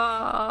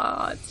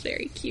 it's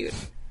very cute.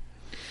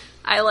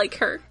 I like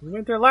her. We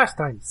went there last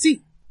time.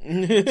 Sea.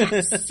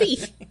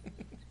 Sea.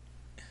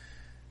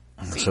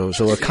 So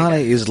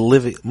Akane is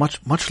living,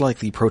 much like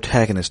the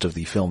protagonist of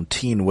the film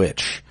Teen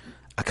Witch,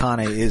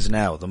 Akane is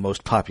now the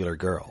most popular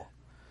girl.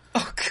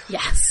 Oh, God.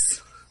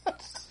 Yes.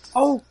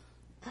 Oh,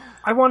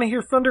 I want to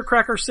hear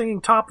Thundercracker singing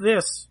Top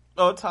This.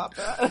 Oh, top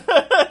that.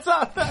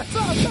 Top that,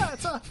 top that,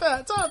 top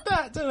that, top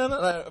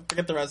that.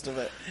 Forget the rest of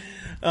it.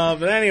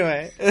 But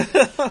anyway.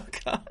 Oh,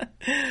 God.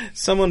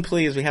 Someone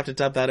please, we have to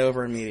dub that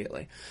over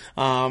immediately.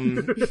 Well, we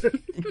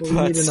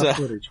need enough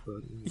footage,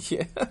 but...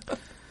 Yeah.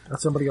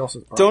 That's somebody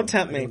else's problem. Don't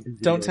tempt me.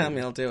 Don't tempt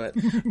me, I'll do it.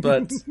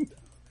 But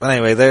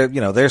anyway,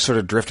 they're sort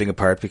of drifting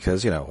apart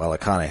because,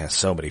 Akane has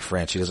so many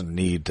friends, she doesn't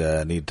need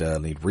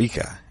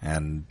Rika.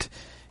 And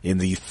in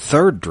the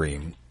third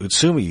dream,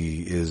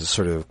 Utsumi is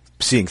sort of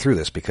seeing through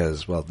this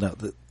because,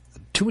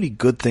 too many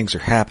good things are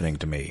happening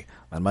to me,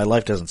 and my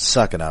life doesn't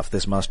suck enough.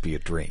 This must be a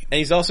dream. And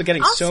he's also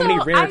getting so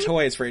many rare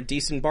toys for a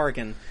decent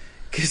bargain.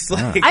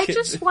 I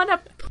just want to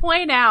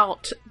point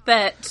out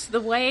that the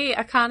way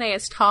Akane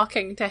is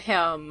talking to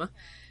him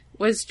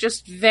was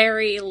just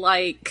very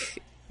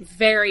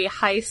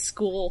high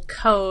school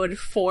code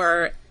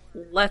for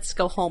let's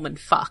go home and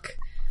fuck.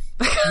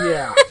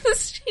 Yeah.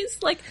 She's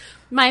like,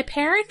 my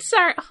parents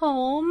aren't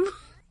home.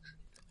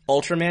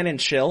 Ultraman and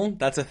chill?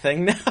 That's a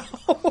thing now?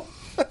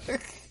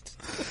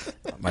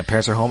 My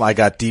parents are home. I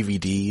got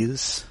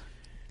DVDs.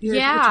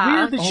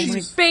 Yeah. It's weird that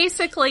she's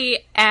basically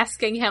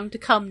asking him to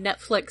come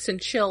Netflix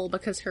and chill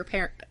because her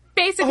parent...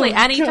 Basically,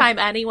 anytime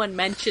anyone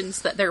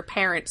mentions that their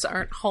parents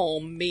aren't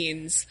home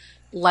means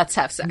let's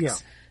have sex. Yeah.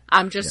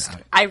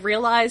 I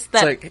realize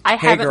that like, I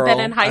haven't girl, been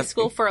in high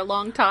school for a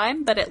long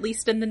time, but at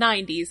least in the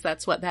 90s,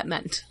 that's what that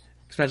meant.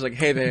 Imagine like,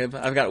 hey babe,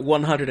 I've got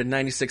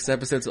 196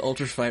 episodes of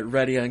Ultra Fight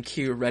ready on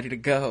cue, ready to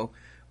go.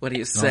 What do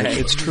you say? No,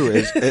 it's true.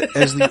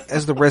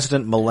 As the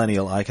resident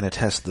millennial, I can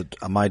attest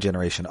that my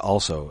generation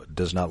also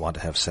does not want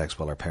to have sex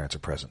while our parents are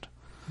present.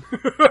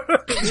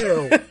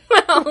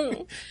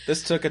 Well,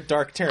 this took a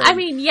dark turn. I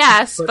mean,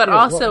 yes, but yeah,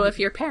 also well, if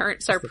your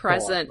parents are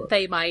present, but...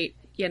 they might,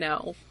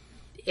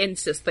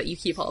 insist that you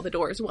keep all the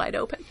doors wide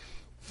open.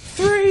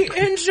 3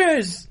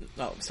 inches!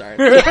 Oh, sorry.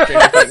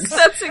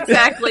 That's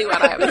exactly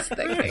what I was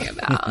thinking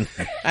about.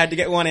 I had to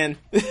get one in.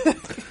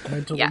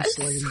 Mentally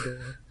slain door.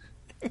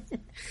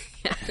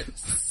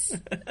 Yes.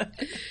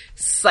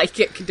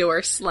 Psychic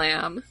door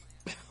slam.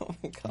 Oh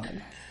my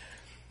God.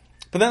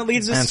 But that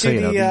leads us to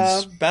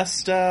the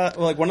best,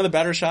 one of the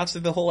better shots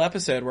of the whole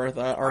episode where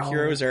our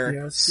heroes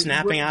are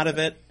snapping out of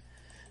it.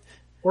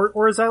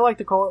 Or as I like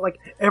to call it,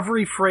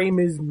 every frame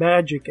is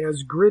magic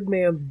as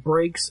Gridman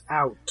breaks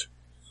out.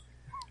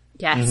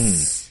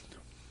 Yes.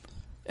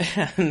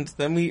 Mm-hmm. And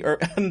then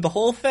and the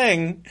whole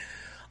thing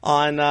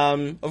on,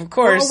 of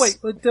course... Oh, wait,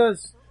 but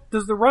does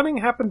the running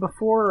happen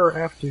before or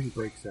after he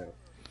breaks out?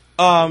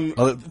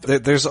 Well,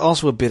 there's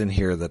also a bit in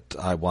here that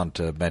I want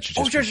to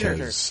mention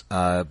because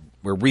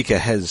where Rika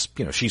has,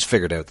 she's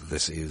figured out that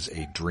this is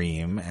a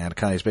dream, and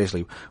Akane's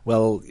basically,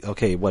 well,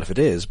 okay, what if it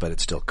is, but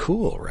it's still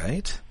cool,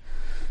 right?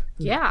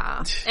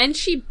 Yeah. And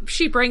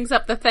she brings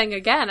up the thing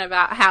again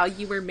about how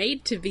you were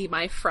made to be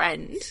my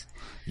friend.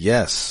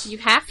 Yes. You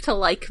have to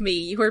like me.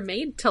 You were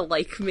made to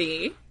like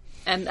me.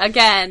 And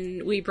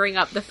again, we bring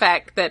up the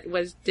fact that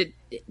did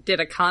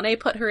Akane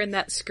put her in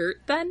that skirt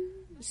then?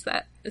 Is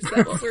that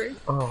what we're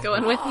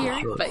going with here?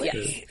 Sure. But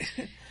yes.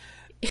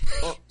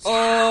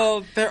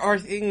 There are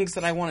things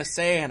that I want to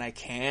say and I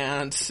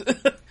can't.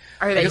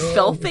 Are they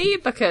filthy?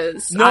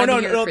 Because no,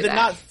 they're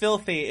not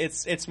filthy.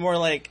 It's more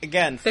like,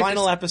 again,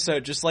 final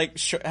episode. Just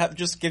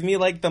just give me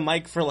the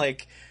mic for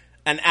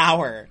an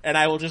hour, and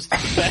I will just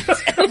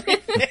everything.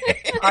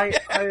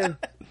 I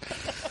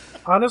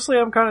honestly,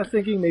 I'm kind of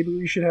thinking maybe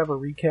we should have a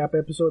recap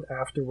episode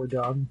after we're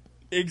done.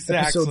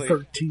 Exactly. Episode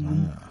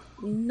 13.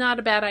 Not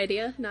a bad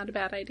idea. Not a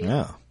bad idea.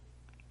 Yeah.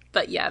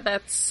 But yeah,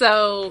 that's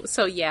so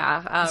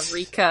yeah,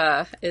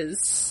 Rika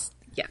is,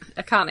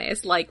 Akane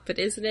is but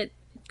isn't it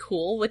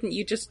cool? Wouldn't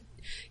you just,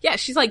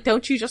 she's like,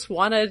 don't you just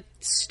want to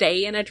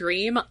stay in a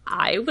dream?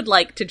 I would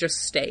like to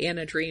just stay in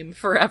a dream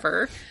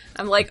forever.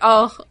 I'm like,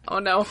 oh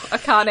no,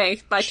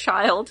 Akane, my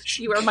child,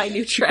 you are my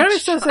new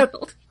trash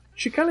child.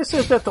 She kind of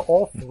says that to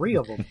all 3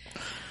 of them.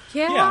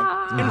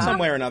 Yeah. In some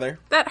way or another.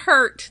 That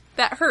hurt.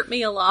 That hurt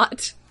me a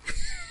lot.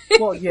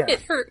 Well, yeah.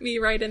 It hurt me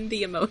right in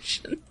the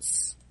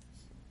emotions.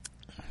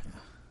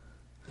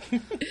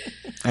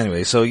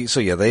 Anyway, so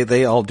yeah,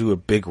 they all do a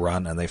big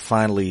run, and they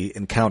finally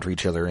encounter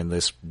each other in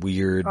this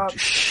weird,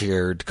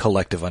 shared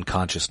collective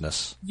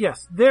unconsciousness.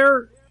 Yes,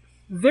 they're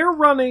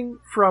running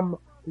from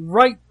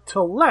right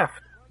to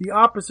left, the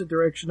opposite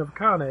direction of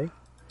Kane,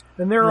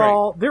 and they're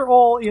all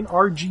in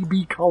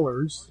RGB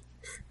colors.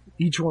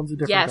 Each one's a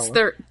different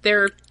color. Yes,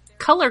 they're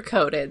color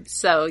coded.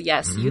 So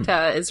yes,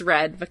 Yuta is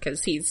red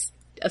because he's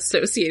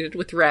associated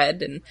with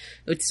red, and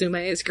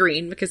Utsume is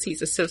green because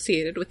he's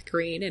associated with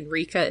green, and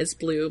Rika is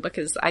blue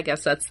because I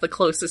guess that's the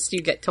closest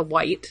you get to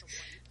white.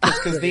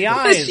 Because the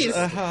eyes.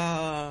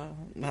 I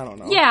don't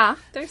know. Yeah,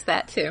 there's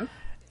that too.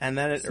 And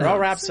then it all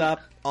wraps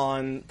up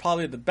on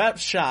probably the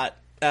best shot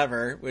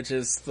ever, which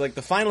is like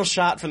the final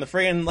shot from the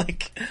friggin'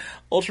 like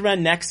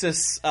Ultraman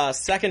Nexus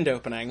second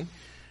opening.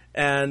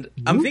 And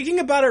I'm thinking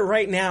about it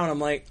right now, and I'm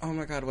like, oh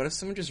my god, what if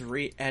someone just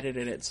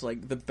re-edited it to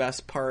like the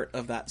best part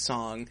of that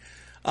song?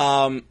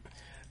 And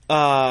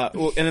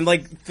then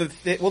like the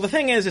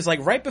thing is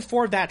like right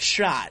before that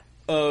shot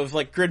of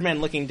like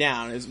Gridman looking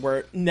down is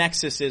where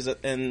Nexus is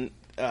in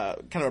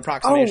kind of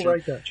approximation. Oh,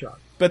 right, that shot.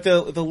 But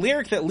the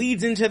lyric that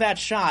leads into that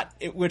shot,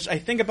 which I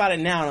think about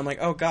it now, and I'm like,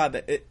 oh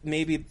god,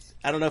 maybe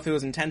I don't know if it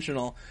was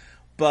intentional,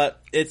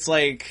 but it's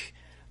like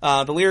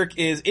the lyric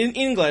is in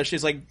English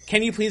is like,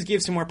 "Can you please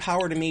give some more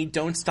power to me?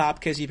 Don't stop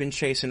because you've been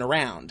chasing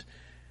around."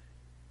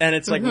 And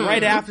it's like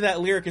right after that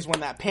lyric is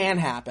when that pan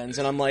happens,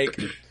 and I'm like,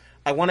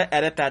 I want to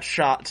edit that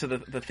shot to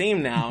the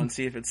theme now and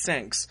see if it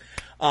syncs.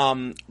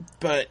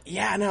 But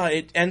yeah, no,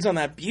 it ends on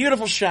that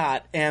beautiful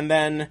shot, and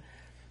then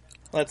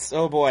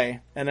oh boy,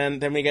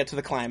 and then we get to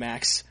the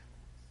climax.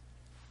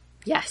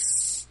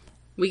 Yes,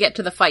 we get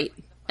to the fight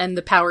and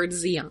the powered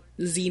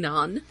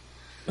Xenon.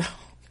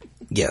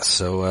 Yes,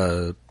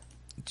 so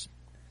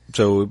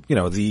you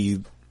know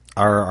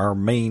our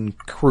main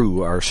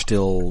crew are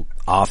still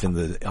off in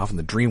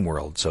the dream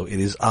world, so it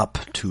is up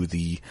to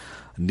the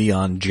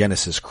Neon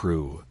Genesis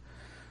crew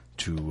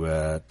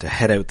to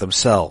head out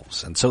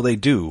themselves, and so they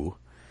do.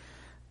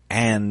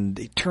 And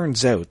it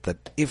turns out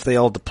that if they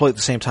all deploy at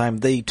the same time,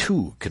 they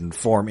too can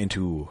form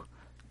into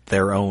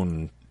their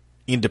own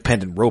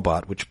independent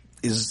robot, which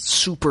is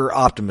Super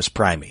Optimus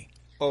Prime.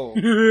 Oh,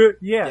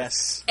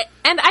 yes.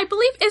 And I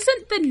believe,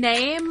 isn't the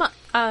name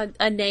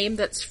a name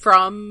that's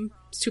from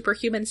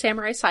Superhuman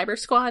Samurai Cyber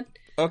Squad?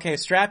 Okay,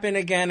 strap in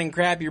again and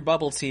grab your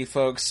bubble tea,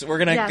 folks. We're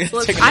gonna. Yes,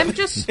 look, I'm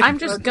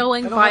just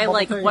going by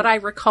like what I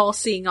recall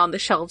seeing on the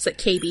shelves at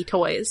KB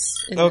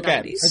Toys in the 90s.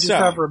 I just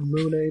have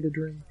Ramune to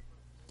drink.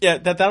 Yeah,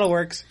 that'll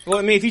work. Well,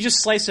 I mean, if you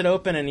just slice it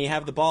open and you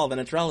have the ball, then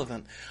it's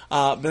relevant.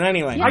 But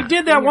anyway. I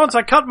did that once,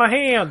 I cut my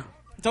hand!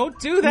 Don't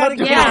do that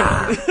again!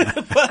 Yeah.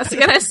 I was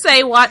gonna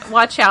say,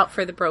 watch out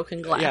for the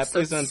broken glass. Yeah,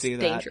 please don't do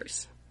that.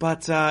 Dangerous.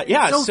 But,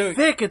 yeah, it's so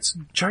thick, it's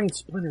giant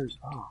splinters.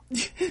 Oh,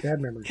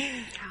 bad memory.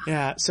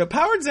 Yeah, so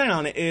Powered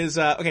Xenon is,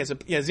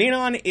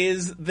 Xenon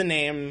is the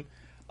name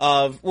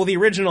of, well, the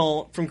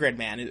original from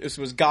Gridman. It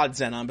was God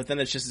Xenon, but then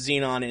it's just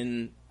Xenon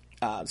in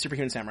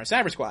Superhuman Samurai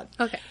Cyber Squad.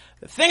 Okay.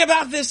 The thing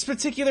about this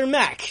particular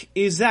mech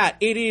is that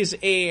it is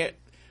a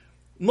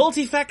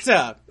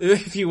multifecta,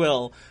 if you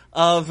will,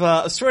 of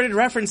assorted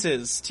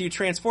references to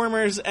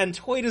Transformers and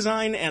toy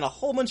design and a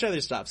whole bunch of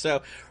other stuff.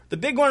 So the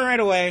big one right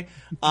away,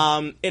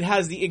 it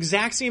has the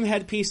exact same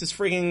headpiece as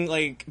frigging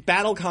like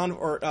Powered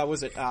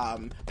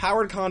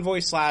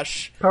Convoy /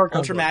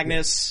 Ultra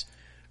Magnus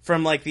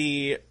from like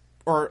the,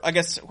 or I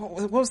guess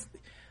what was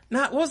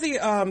the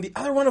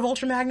other one of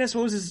Ultra Magnus?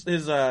 What was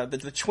his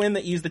the twin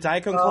that used the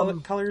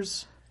Diacone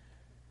colors?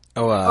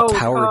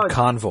 Powered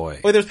Convoy.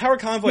 Oh, there's Powered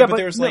Convoy, but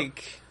there's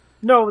like...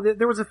 No,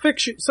 there was a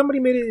fiction.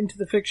 Somebody made it into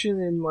the fiction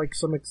in like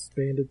some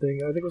expanded thing.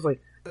 I think it was like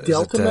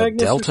Delta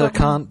Magnus.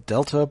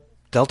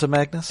 Delta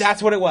Magnus?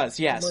 That's what it was,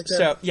 yes. Like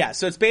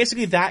So it's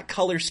basically that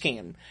color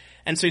scheme.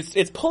 And so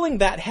it's pulling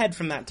that head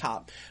from that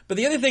top. But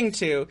the other thing,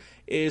 too,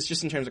 is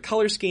just in terms of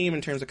color scheme, in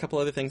terms of a couple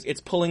other things,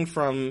 it's pulling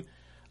from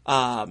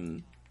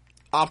Optimal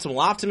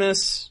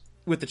Optimus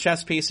with the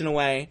chest piece in a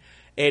way.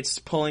 It's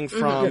pulling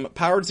from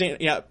Powered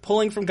Xenon,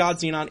 pulling from God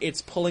Xenon.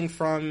 It's pulling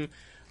from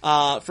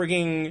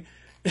frigging,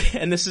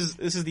 and this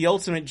is the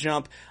ultimate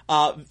jump.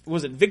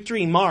 Was it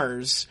Victory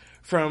Mars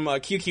from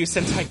QQ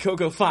Sentai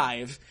Go-Go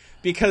 5?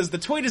 Because the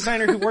toy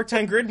designer who worked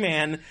on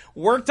Gridman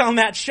worked on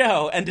that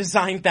show and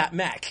designed that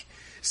mech.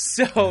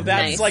 So that's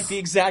nice. Like the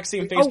exact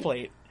same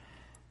faceplate.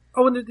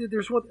 Oh, and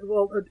there's one.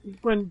 Well,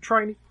 when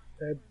trying,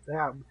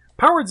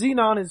 Powered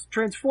Xenon is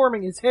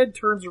transforming. His head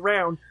turns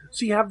around,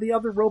 so you have the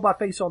other robot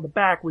face on the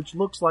back, which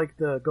looks like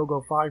the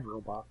Go-Go 5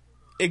 robot.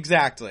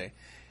 Exactly.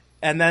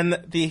 And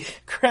then the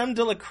creme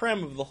de la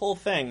creme of the whole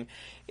thing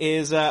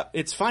is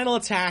its final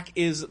attack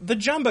is the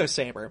Jumbo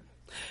Saber.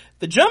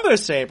 The Jumbo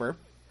Saber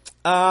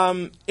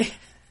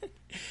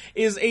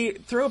is a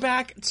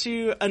throwback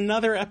to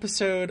another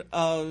episode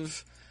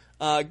of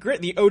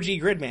the OG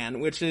Gridman,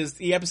 which is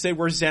the episode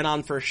where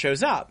Xenon first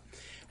shows up.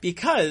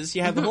 Because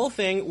you have the whole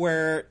thing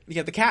where you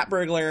have the cat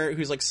burglar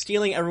who's like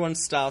stealing everyone's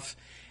stuff,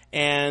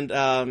 And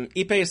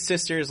Ippei's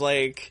sister's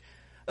like,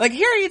 Harry,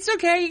 it's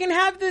okay. You can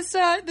have this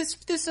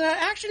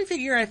action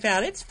figure I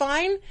found. It's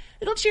fine.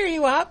 It'll cheer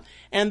you up.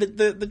 And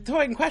the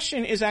toy in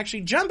question is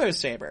actually Jumbo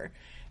Saber.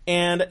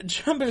 And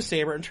Jumbo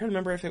Saber, I'm trying to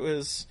remember if it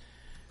was.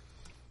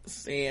 Let's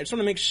see. I just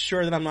want to make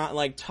sure that I'm not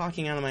like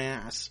talking out of my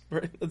ass.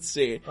 Let's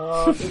see. It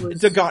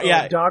was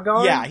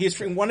Dagarn. Yeah, he's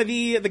from one of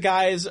the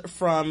guys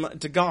from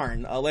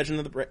Dagarn, a Legend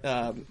of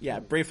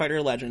the Brave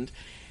Fighter legend.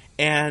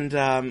 And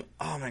oh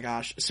my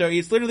gosh, so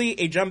it's literally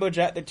a jumbo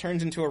jet that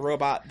turns into a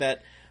robot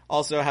that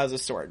also has a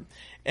sword.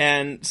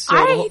 And so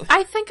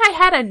I think I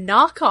had a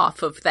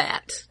knockoff of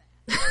that.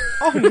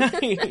 Oh,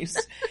 nice.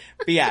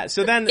 But yeah,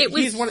 so then it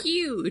was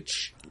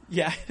huge.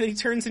 Yeah, he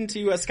turns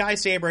into a Sky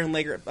Saber and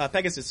later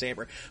Pegasus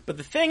Saber. But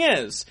the thing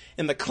is,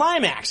 in the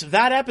climax of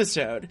that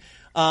episode,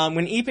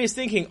 when Ippei's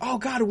thinking, oh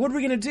god, what are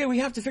we gonna do? We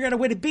have to figure out a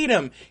way to beat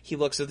him. He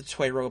looks at the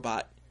toy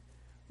robot.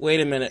 Wait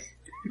a minute.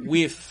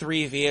 We have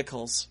 3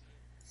 vehicles.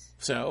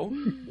 So,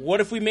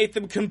 what if we make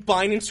them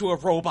combine into a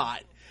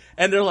robot?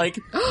 And they're like,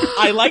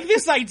 I like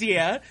this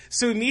idea.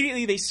 So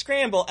immediately they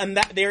scramble, and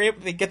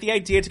they get the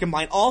idea to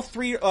combine all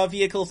 3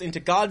 vehicles into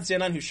God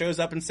Xenon, who shows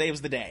up and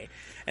saves the day.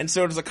 And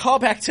so it is a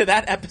callback to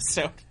that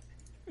episode.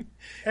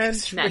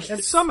 And, nice.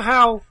 And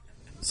somehow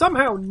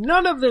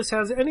none of this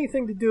has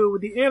anything to do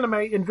with the anime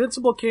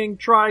Invincible King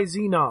Tri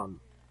Xenon.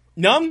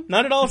 None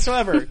at all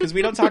whatsoever, because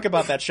we don't talk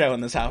about that show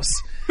in this house.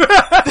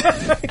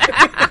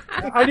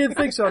 I didn't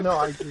think so,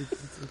 no.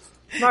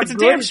 It's a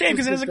damn shame,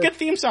 because it is a good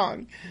theme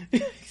song.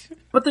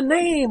 But the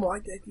name,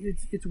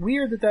 it's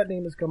weird that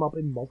name has come up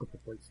in multiple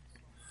places.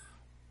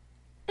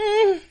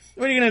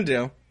 What are you gonna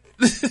do?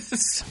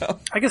 So,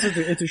 I guess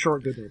it's a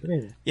short good name. But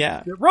anyway.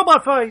 Yeah. The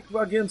robot fight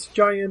against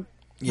giant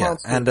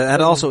monsters. And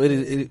also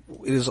it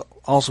is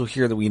also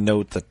here that we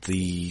note that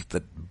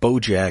that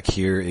Bojack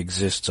here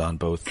exists on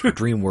both the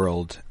Dream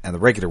World and the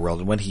regular world,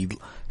 and when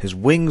his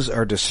wings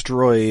are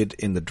destroyed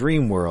in the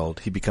Dream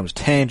World, he becomes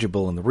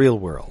tangible in the real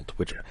world,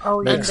 which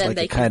makes like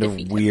a kind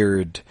of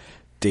weird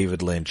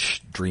David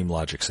Lynch dream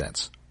logic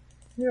sense.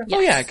 Yeah. Oh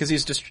yeah, because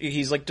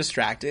he's like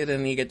distracted,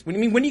 and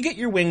when you get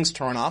your wings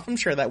torn off, I'm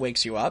sure that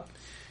wakes you up.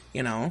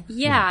 You know.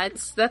 Yeah,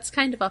 that's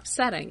kind of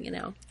upsetting.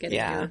 Getting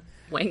your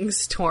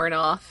wings torn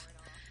off.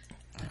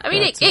 I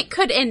mean, it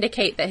could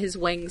indicate that his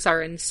wings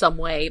are in some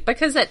way,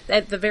 because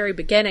at the very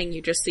beginning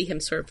you just see him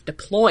sort of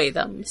deploy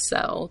them.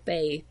 So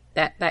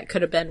that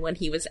could have been when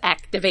he was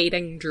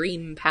activating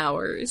dream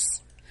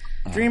powers.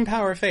 Dream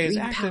power phase,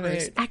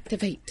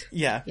 activate.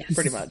 Yeah, yes.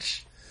 Pretty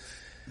much.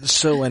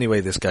 So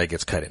anyway, this guy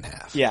gets cut in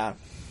half. Yeah.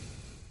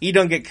 He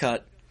don't get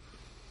cut.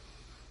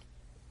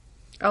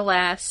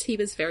 Alas, he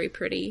was very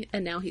pretty,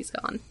 and now he's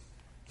gone.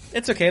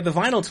 It's okay, the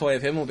vinyl toy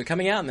of him will be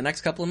coming out in the next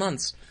couple of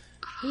months.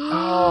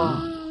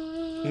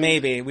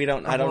 Maybe, I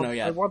don't know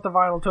yet. I want the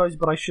vinyl toys,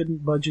 but I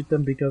shouldn't budget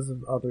them because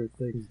of other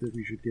things that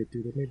we should get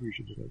to that maybe we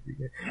should do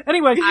that.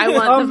 Anyway. I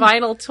want the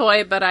vinyl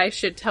toy, but I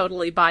should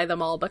totally buy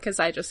them all because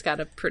I just got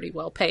a pretty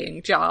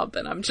well-paying job,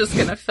 and I'm just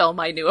gonna fill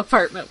my new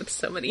apartment with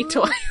so many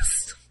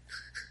toys.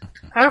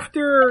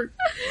 After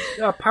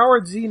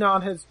Powered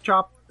Xenon has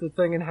chopped the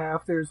thing in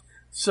half, there's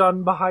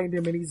Sun behind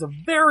him, and he's a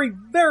very,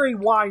 very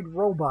wide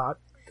robot.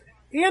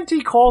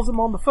 Auntie calls him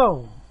on the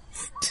phone.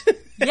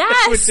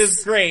 Yes! Which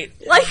is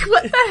great. Like,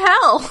 what the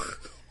hell?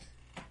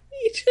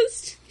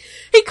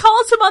 He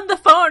calls him on the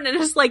phone and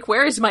is like,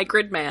 where is my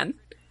grid man?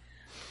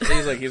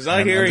 He's like, he's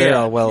not here yet.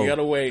 You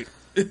gotta wait.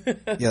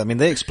 Yeah, I mean,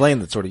 they explain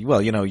that sort of,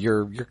 well,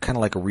 you're kind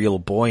of like a real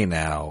boy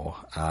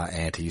now,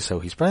 Auntie, so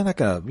he's probably not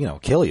gonna,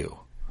 kill you.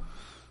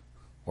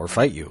 Or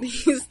fight you.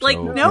 He's like,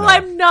 no,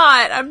 I'm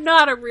not. I'm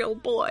not a real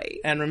boy.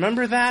 And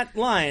remember that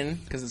line,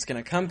 because it's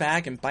going to come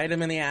back and bite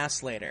him in the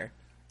ass later.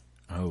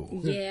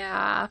 Oh.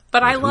 Yeah,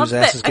 but I love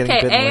that.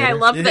 Okay, I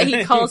love that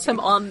he calls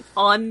him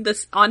on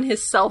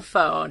his cell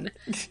phone,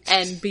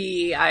 and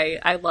B,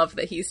 I love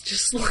that he's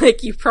just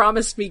like, you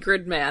promised me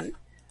Gridman.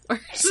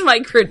 Where's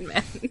my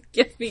Gridman?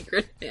 Give me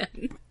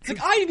Gridman. It's like,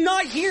 I'm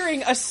not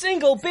hearing a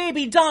single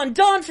baby Don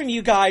from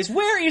you guys.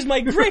 Where is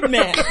my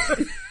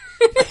Gridman?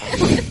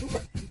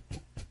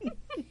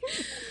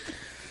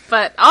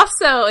 But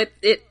also,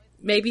 it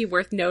may be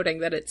worth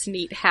noting that it's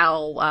neat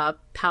how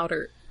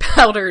powdered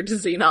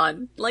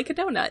Xenon, like a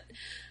donut,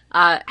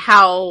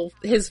 how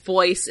his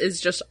voice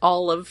is just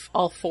all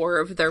 4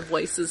 of their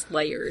voices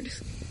layered,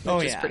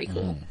 which is pretty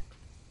cool.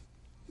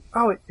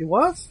 Oh, it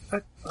was? I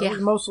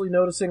was mostly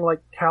noticing, like,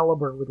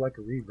 Caliber with, like,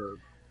 a reverb.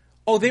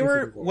 Oh, they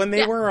were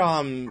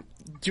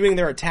doing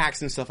their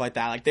attacks and stuff like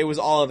that, like, there was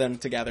all of them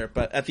together,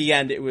 but at the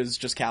end it was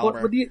just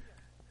Caliber.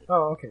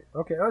 Oh,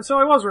 okay. So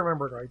I was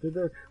remembering right.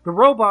 The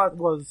robot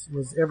was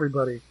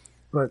everybody,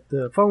 but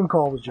the phone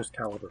call was just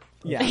Caliber.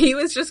 Yeah. He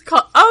was just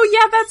called... Oh,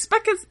 yeah, that's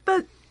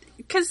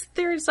because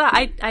there's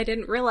I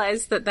didn't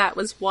realize that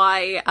was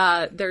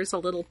why there's a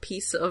little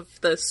piece of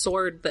the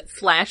sword that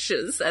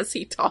flashes as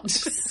he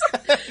talks.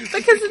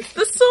 Because it's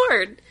the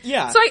sword.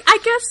 Yeah. So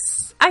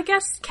I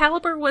guess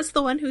Caliber was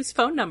the one whose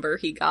phone number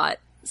he got.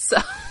 So.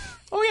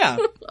 Oh, yeah.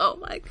 Oh,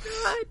 my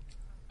God.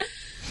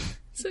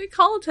 So he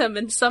called him,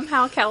 and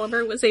somehow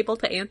Caliber was able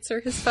to answer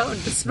his phone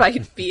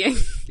despite being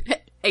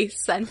a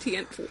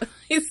sentient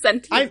I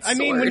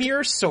mean, when sword. you're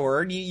a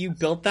sword, you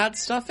built that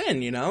stuff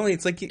in, you know?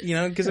 It's like, you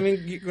know, because, I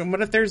mean,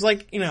 what if there's,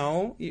 like, you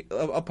know,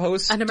 a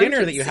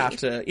post-dinner that you have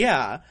to,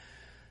 yeah.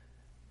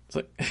 It's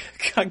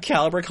like,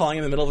 Caliber calling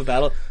in the middle of a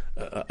battle,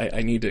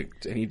 I need to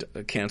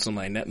cancel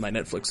my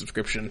Netflix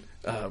subscription.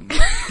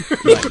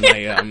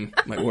 My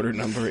order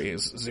number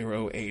is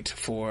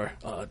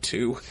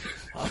 0842.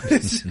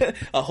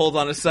 Hold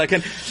on a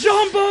second.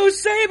 Jumbo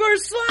Saber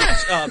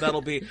Slash!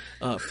 That'll be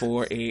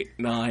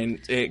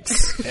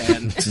 4896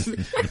 and...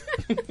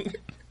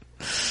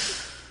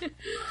 I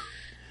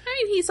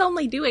mean, he's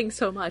only doing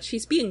so much.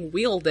 He's being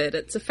wielded.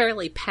 It's a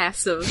fairly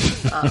passive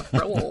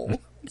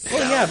role. So,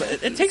 Well, yeah,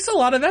 but it takes a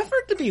lot of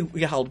effort to be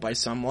held by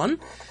someone.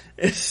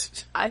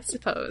 I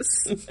suppose.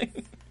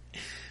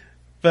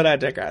 But I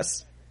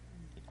digress.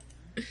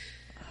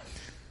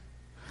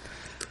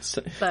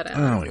 But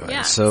Anyway,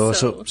 yeah,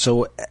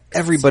 so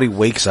everybody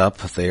wakes up.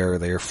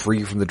 They're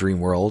free from the dream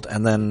world,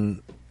 and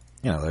then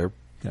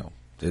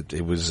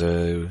it was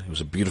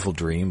a beautiful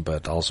dream,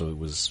 but also it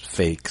was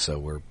fake. So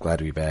we're glad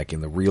to be back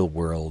in the real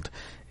world.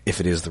 If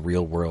it is the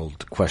real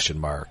world, ? I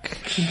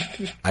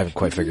haven't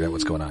quite figured out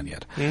what's going on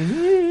yet.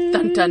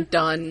 Dun dun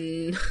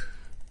dun.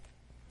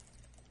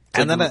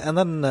 And then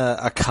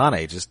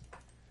Akane just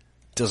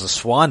does a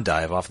swan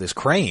dive off this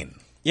crane.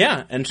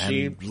 Yeah, and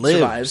she and lives.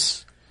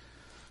 survives.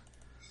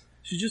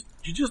 She just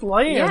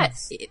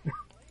lands. She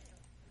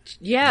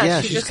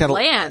just kinda,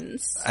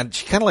 lands. And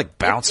she kind of like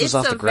bounces It's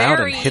off the ground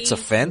very- and hits a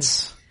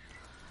fence.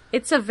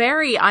 It's a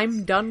very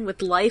I'm done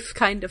with life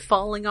kind of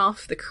falling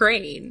off the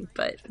crane,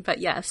 but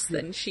yes,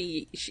 then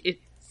it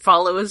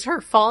follows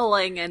her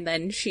falling, and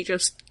then she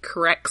just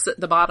corrects at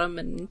the bottom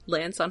and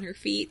lands on her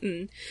feet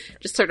and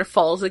just sort of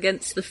falls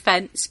against the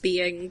fence,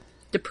 being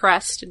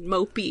depressed and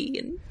mopey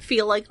and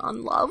feeling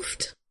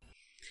unloved.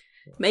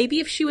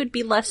 Maybe if she would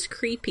be less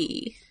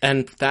creepy.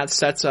 And that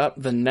sets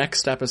up the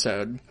next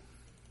episode.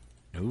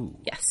 Ooh.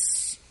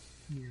 Yes.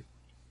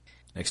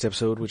 Next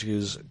episode, which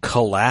is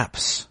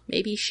Collapse.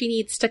 Maybe she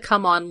needs to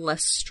come on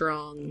less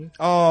strong.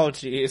 Oh,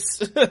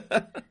 jeez.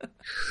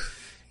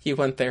 You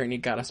went there and you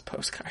got us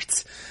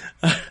postcards.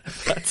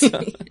 But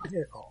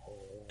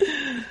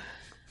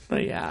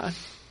yeah.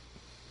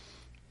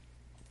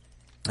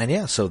 And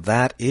yeah, so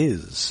that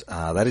is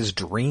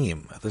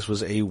Dream. This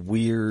was a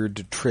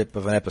weird trip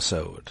of an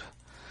episode.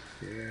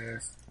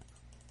 Yes.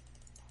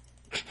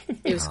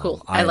 It was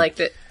cool. I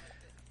liked it.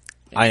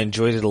 I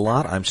enjoyed it a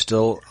lot. I am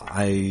still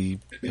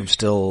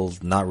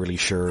not really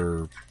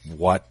sure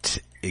what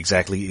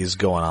exactly is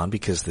going on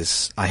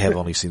because I have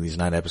only seen these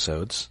 9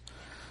 episodes.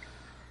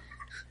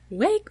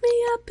 Wake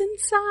me up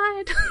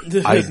inside.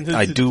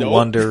 I do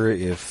wonder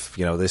if,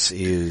 this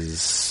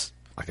is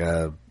like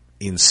a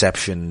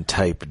Inception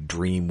type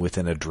dream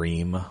within a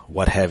dream,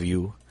 what have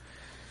you.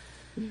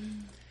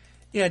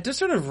 Yeah, just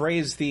sort of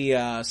raise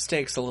the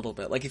stakes a little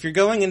bit. Like, if you're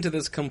going into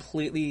this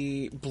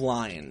completely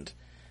blind,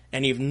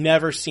 and you've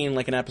never seen,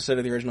 like, an episode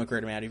of the original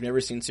Gridman, you've never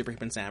seen Super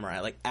Human Samurai,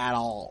 like, at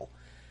all,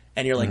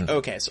 and you're like,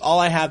 okay, so all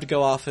I have to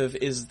go off of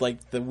is,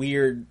 like, the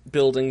weird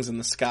buildings in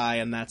the sky,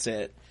 and that's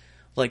it.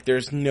 Like,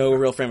 there's no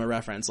real frame of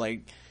reference.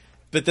 Like,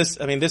 but this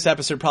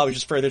episode probably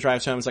just further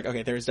drives home. It's like,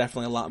 okay, there's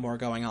definitely a lot more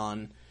going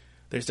on.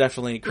 There's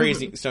definitely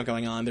crazy stuff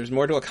going on. There's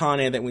more to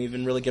Akane that we've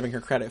been really giving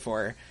her credit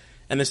for.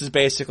 And this is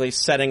basically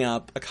setting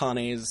up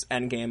Akane's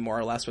endgame, more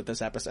or less, with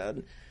this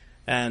episode.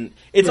 And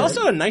it's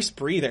also a nice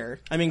breather.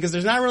 I mean, because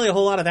there's not really a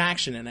whole lot of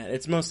action in it.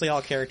 It's mostly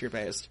all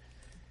character-based.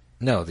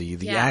 No,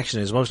 the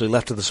action is mostly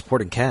left to the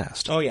supporting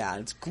cast. Oh, yeah.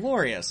 It's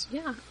glorious.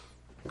 Yeah.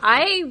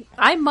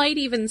 I might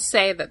even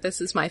say that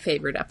this is my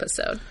favorite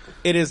episode.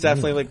 It is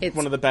definitely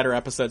one of the better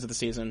episodes of the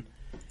season.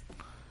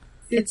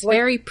 It's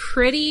very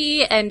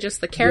pretty, and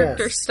just the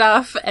character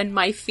stuff, and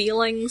my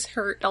feelings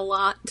hurt a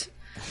lot.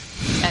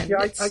 And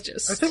Yeah, it's I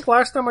just... think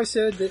last time I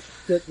said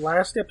that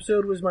last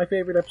episode was my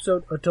favorite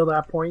episode until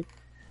that point.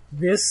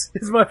 This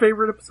is my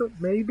favorite episode.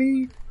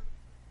 Maybe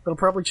it'll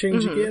probably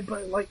change again,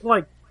 but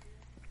like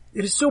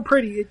it is so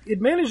pretty.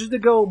 It manages to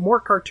go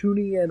more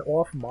cartoony and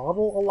off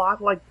model a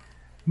lot. Like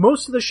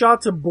most of the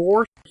shots of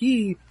Boar,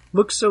 he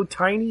looks so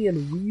tiny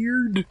and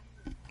weird.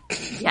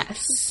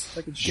 Yes.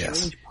 Like in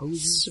strange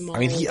poses. Small I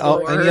mean, he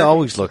Boar.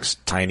 always looks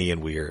tiny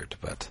and weird,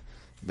 but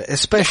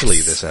especially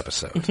this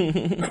episode.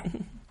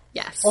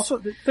 Yes. Also,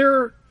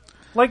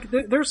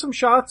 there's some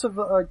shots of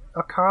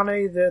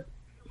Akane that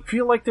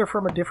feel like they're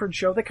from a different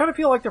show. They kind of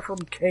feel like they're from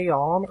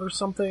K-On! Or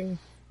something.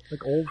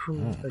 Like old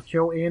from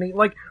Kyo Annie.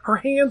 Like, her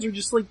hands are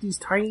just like these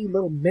tiny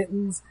little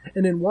mittens,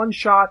 and in one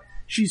shot,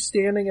 she's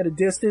standing at a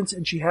distance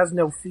and she has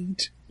no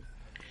feet.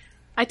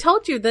 I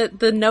told you that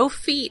the no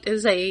feet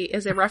is a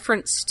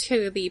reference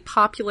to the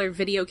popular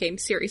video game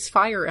series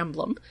Fire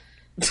Emblem.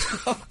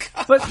 Oh,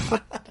 God.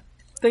 But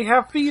they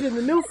have feet in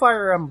the new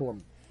Fire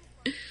Emblem.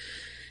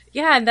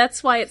 Yeah, and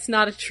that's why it's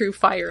not a true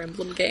Fire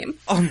Emblem game.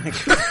 Oh, my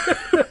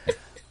God.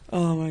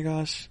 Oh, my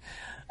gosh.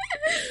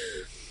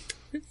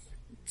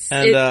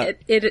 And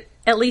It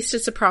at least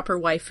it's a proper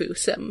waifu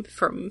sim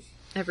from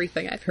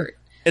everything I've heard.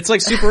 It's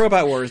like Super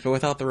Robot Wars, but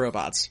without the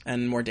robots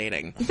and more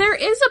dating. There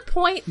is a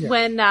point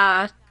when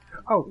Akane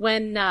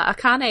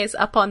is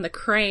up on the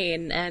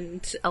crane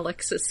and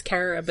Alexis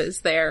Carib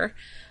is there,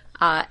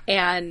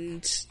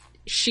 and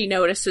she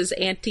notices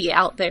Auntie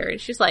out there,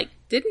 and she's like,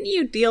 "Didn't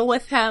you deal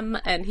with him?"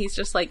 And he's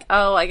just like,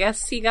 "Oh, I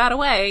guess he got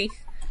away.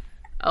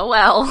 Oh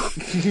well."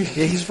 Yeah,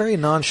 he's very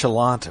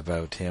nonchalant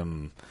about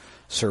him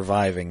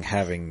surviving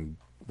having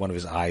one of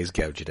his eyes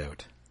gouged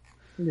out.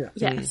 Yeah.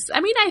 Yes.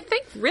 I mean, I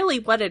think really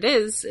what it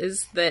is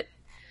that,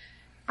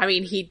 I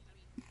mean, he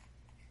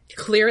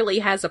clearly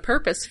has a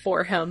purpose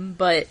for him,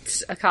 but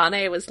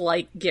Akane was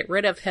like, get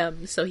rid of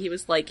him, so he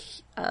was like,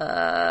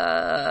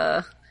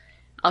 I'll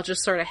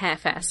just sort of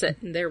half-ass it,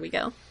 and there we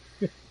go.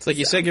 It's like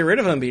you said get rid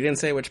of him, but you didn't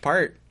say which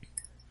part.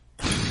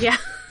 Yeah.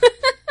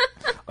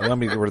 I want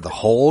me to get rid of the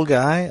whole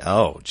guy?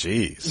 Oh,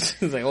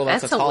 jeez. It's like, oh,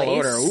 that's a tall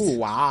order. Ooh,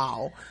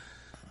 wow.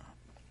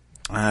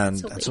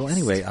 And so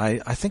anyway,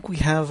 I think we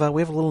have a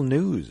little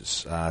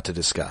news to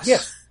discuss.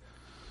 Yes.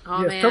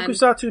 Oh, yes, man.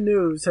 Tokusatsu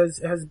news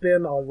has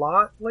been a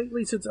lot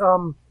lately since,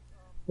 well,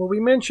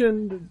 we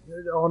mentioned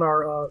on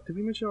our, did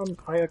we mention on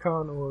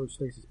Iacon or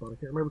Stasis Pod? I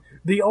can't remember.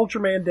 The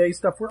Ultraman Day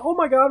stuff where, oh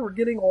my god, we're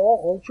getting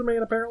all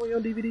Ultraman apparently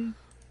on DVD.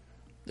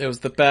 It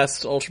was the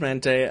best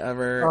Ultraman Day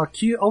ever.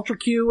 Ultra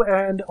Q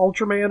and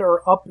Ultraman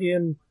are up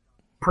in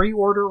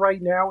pre-order right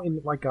now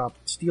in like a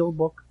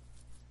Steelbook.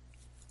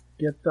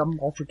 Get them.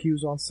 Ultra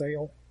Q's on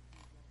sale.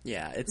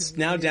 Yeah, it's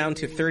now down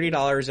to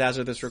 $30 as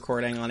of this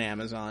recording on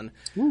Amazon.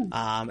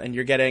 And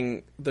you're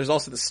getting, there's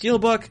also the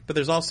Steelbook, but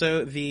there's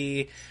also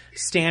the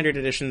standard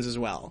editions as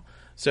well.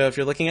 So if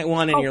you're looking at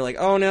one and you're like,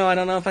 oh no, I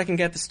don't know if I can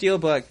get the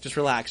Steelbook, just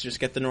relax, just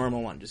get the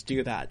normal one. Just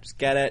do that. Just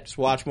get it. Just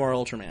watch more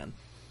Ultraman.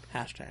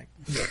 Hashtag.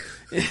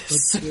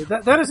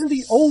 That isn't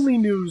the only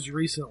news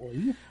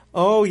recently.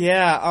 Oh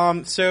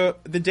yeah. So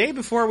the day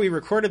before we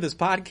recorded this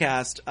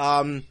podcast,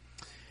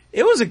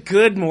 it was a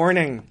good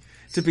morning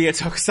to be a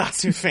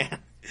Tokusatsu fan.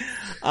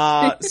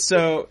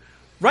 So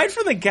right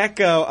from the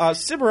get-go,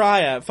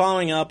 Tsuburaya,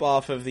 following up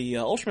off of the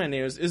Ultraman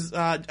news, is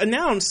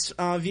announced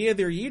via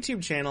their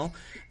YouTube channel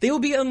they will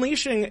be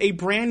unleashing a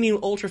brand new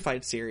Ultra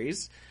Fight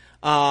series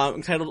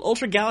entitled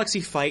Ultra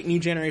Galaxy Fight New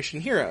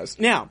Generation Heroes.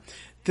 Now,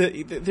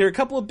 there are a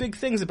couple of big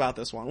things about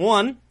this one.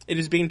 One, it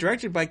is being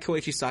directed by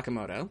Koichi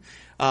Sakamoto,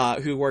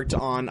 who worked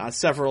on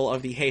several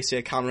of the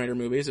Heisei Kamen Rider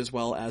movies as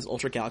well as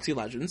Ultra Galaxy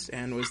Legends,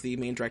 and was the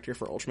main director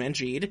for Ultraman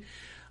Geed,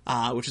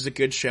 which is a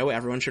good show.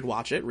 Everyone should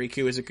watch it.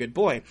 Riku is a good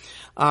boy.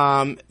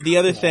 The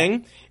other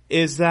thing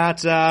is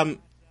that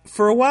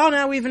for a while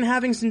now we've been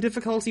having some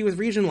difficulty with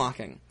region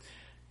locking.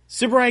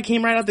 Tsuburaya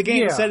came right out the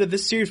gate and said that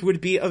this series would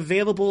be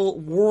available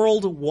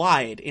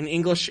worldwide in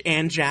English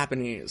and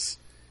Japanese.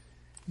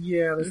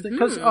 Yeah,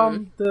 because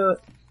the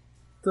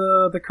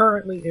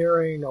currently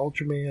airing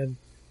Ultraman,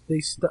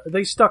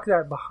 they stuck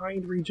that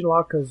behind region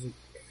lock because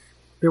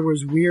there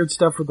was weird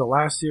stuff with the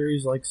last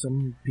series, like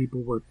some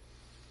people were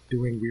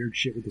doing weird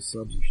shit with the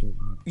subs or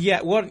something.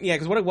 Yeah,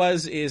 because what it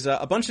was is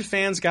a bunch of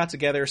fans got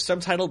together,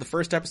 subtitled the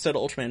first episode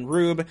of Ultraman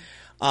Rube.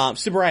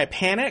 Tsuburaya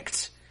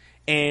panicked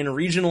and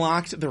region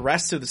locked the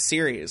rest of the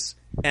series,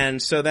 and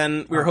so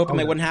then we were hoping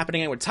that wouldn't happen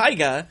again with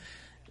Taiga.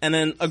 And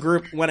then a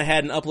group went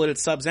ahead and uploaded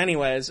subs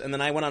anyways, and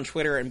then I went on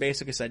Twitter and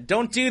basically said,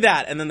 don't do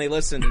that! And then they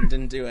listened and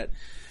didn't do it.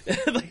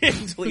 They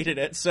deleted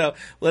it, so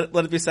let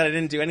it be said I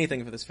didn't do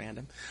anything for this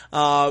fandom.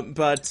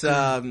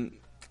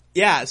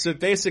 Yeah, so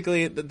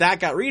basically that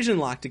got region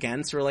locked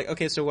again, so we're like,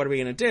 okay, so what are we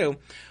gonna do?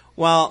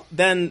 Well,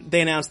 then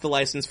they announced the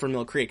license for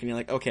Mill Creek, and you're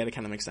like, okay, that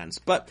kind of makes sense.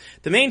 But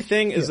the main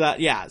thing is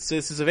that, so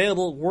this is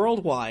available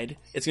worldwide.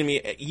 It's going to be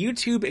a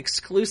YouTube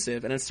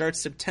exclusive, and it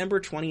starts September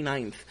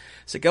 29th.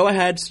 So go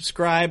ahead,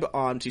 subscribe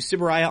to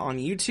Tsuburaya on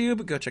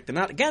YouTube. Go check them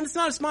out. Again, it's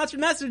not a sponsored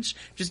message.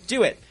 Just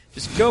do it.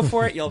 Just go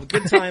for it. You'll have a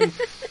good time.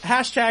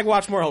 Hashtag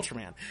watch more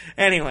Ultraman.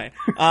 Anyway,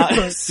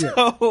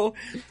 so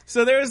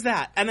there's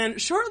that. And then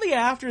shortly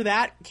after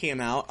that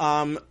came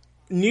out,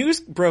 news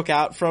broke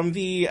out from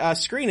the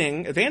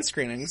advanced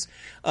screenings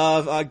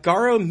of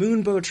Garo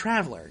Moonbow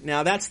Traveler.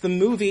 Now, that's the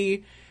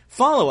movie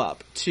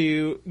follow-up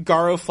to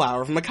Garo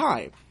Flower of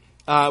Makai,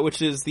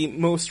 which is the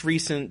most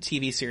recent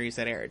TV series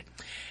that aired.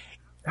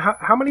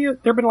 How many? There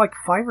have been like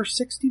 5 or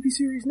 6 TV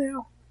series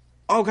now?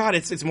 Oh god,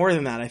 it's more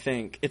than that, I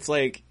think. It's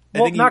like...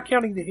 not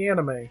counting the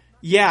anime.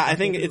 Yeah, I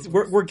think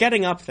we're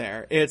getting up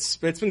there. It's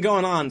been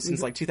going on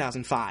since like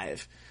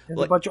 2005. And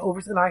a bunch of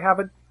overs, and I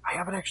haven't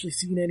actually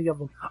seen any of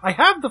them. I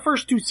have the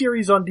first 2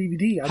 series on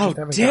DVD. How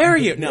dare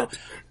you? No.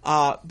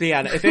 But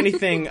yeah, if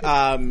anything,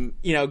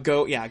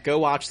 go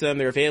watch them.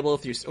 They're available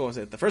through,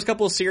 the first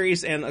couple of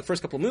series and the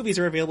first couple of movies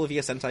are available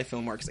via Sentai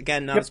Filmworks.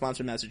 Again, not a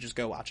sponsored message, just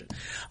go watch it.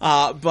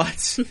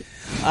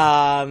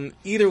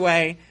 Either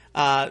way,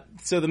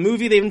 so the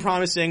movie they've been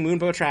promising,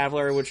 Moonbow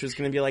Traveler, which was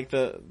going to be like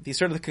the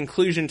sort of the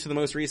conclusion to the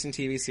most recent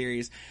TV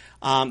series,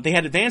 they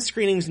had advanced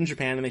screenings in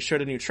Japan and they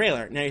showed a new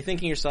trailer. Now you're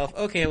thinking to yourself,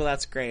 okay, well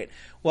that's great.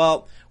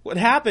 Well, what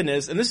happened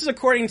is, and this is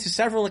according to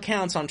several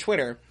accounts on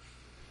Twitter,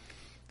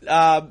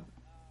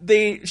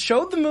 they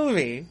showed the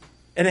movie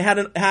and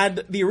it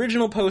had the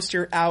original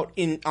poster out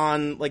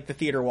on like the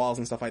theater walls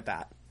and stuff like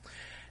that.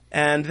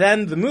 And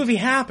then the movie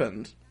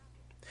happened.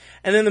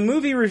 And then the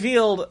movie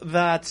revealed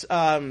that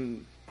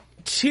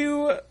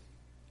two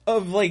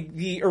of like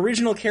the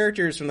original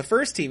characters from the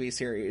first TV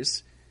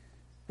series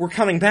were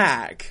coming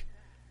back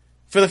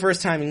for the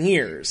first time in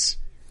years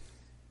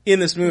in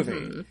this movie.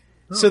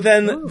 Mm-hmm. So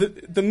then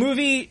the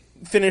movie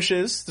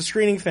finishes, the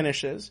screening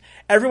finishes,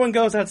 everyone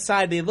goes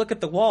outside, they look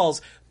at the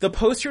walls, the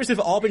posters have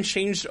all been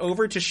changed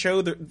over to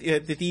show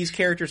that these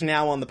characters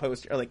now on the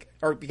poster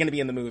are going to be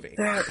in the movie.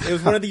 It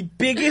was one of the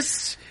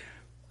biggest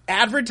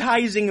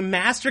advertising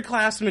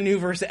masterclass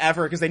maneuvers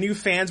ever, because they knew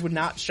fans would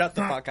not shut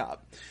the fuck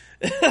up.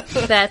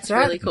 That's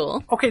really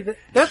cool. Okay,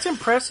 that's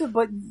impressive,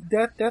 but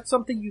that's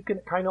something you can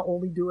kind of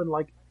only do in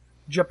like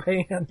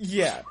Japan.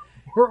 Yeah.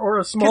 Or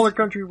a smaller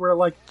country where,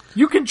 like,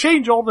 you can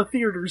change all the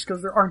theaters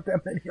because there aren't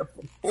that many of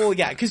them. Well,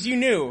 yeah, because you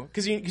know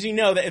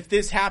that if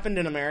this happened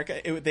in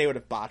America, they would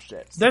have botched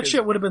it. That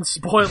shit would have been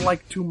spoiled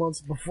like 2 months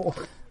before.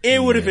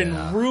 It would have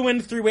been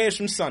ruined 3 ways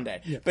from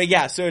Sunday. Yeah. But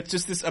yeah, so it's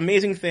just this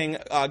amazing thing.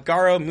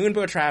 Garo,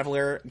 Moonbow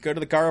Traveler, go to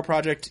the Garo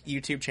Project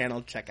YouTube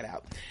channel, check it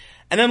out.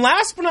 And then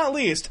last but not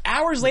least,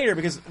 hours later,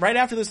 because right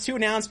after those two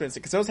announcements,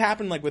 because those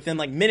happened like within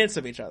like minutes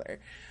of each other,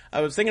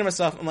 I was thinking to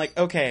myself, I'm like,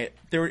 okay,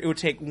 it would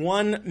take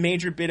one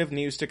major bit of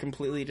news to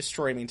completely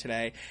destroy me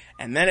today.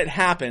 And then it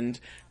happened.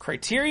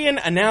 Criterion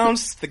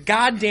announced the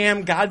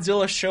goddamn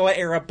Godzilla Showa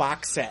era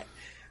box set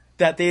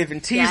that they have been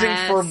teasing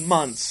for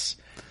months.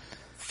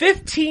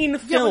 15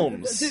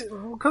 films.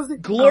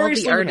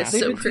 Gloriously the art is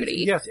so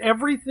pretty. Yes,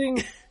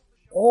 everything,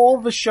 all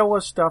the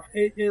Showa stuff,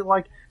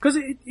 because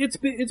it's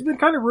been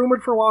kind of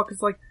rumored for a while,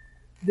 because like,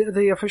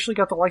 they officially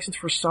got the license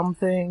for some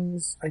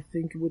things, I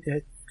think, with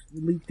it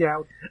leaked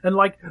out, and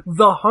like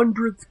the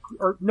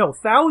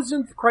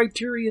 1000th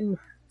Criterion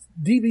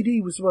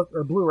DVD was supposed,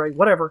 or Blu-ray,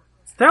 whatever,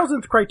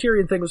 1000th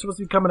Criterion thing was supposed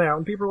to be coming out,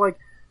 and people were like,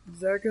 is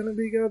that gonna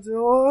be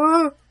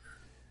Godzilla?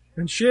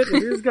 And shit,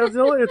 it is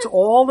Godzilla, it's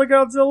all the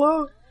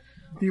Godzilla,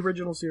 the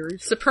original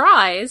series.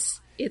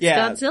 Surprise! It's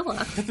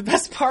Godzilla. The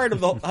best part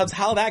of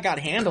how that got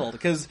handled,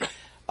 because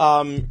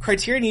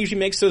Criterion usually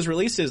makes those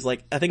releases,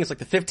 like, I think it's like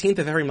the 15th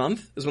of every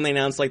month is when they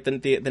announce like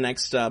the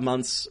next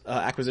month's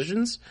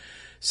acquisitions.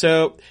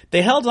 So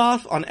they held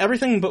off on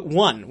everything but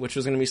one, which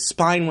was going to be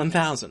Spine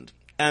 1000.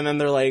 And then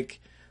they're like,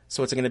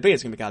 so what's it going to be?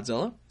 It's going to be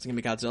Godzilla? It's going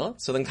to be Godzilla?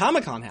 So then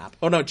Comic-Con happens.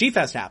 Oh no,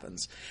 G-Fest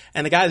happens.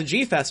 And the guys at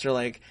G-Fest are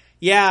like,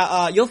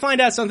 you'll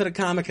find out something at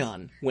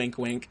Comic-Con. Wink,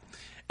 wink.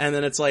 And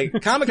then it's like,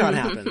 Comic-Con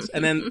happens.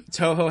 And then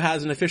Toho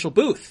has an official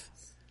booth,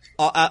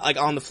 like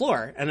on the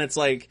floor. And it's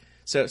like,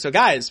 so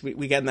guys,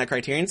 we get in that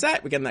Criterion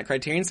set? We get in that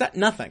Criterion set?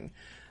 Nothing.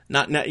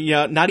 Not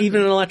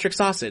even an electric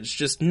sausage.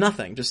 Just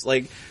nothing. Just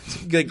like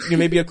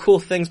maybe a cool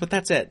things, but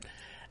that's it.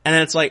 And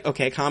then it's like,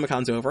 okay,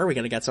 Comic-Con's over. Are we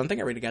gonna get something?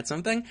 Are we gonna get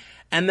something?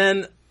 And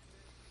then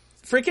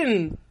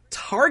freaking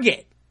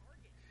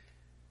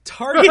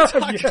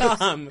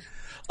Target.com,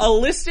 a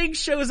listing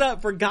shows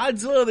up for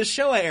Godzilla the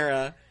Showa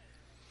era,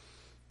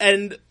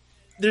 and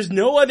there's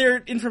no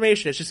other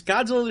information. It's just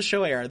Godzilla the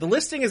Showa era. The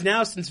listing has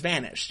now since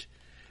vanished.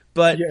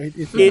 But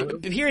it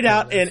appeared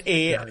out, and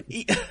an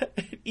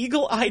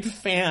eagle-eyed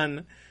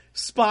fan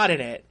spotted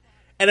it,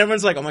 and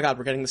everyone's like, oh my god,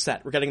 we're getting the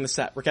set.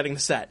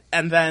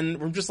 And then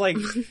we're just like,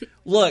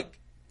 look,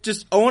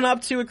 just own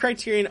up to a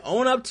Criterion,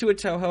 own up to a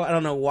Toho. I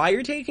don't know why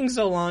you're taking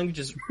so long.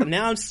 Just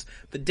announce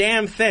the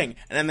damn thing.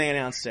 And then they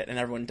announced it, and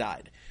everyone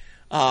died.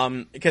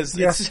 Because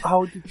it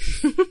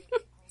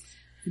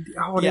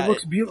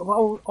looks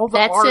beautiful. All the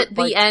That's art, it.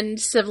 The end.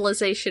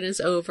 Civilization is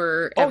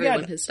over.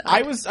 Everyone has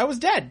died. I was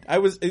dead.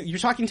 You're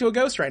talking to a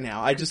ghost right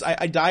now. I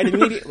died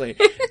immediately.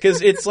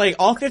 Because it's like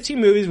all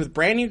 15 movies with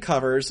brand new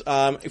covers,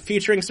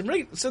 featuring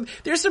so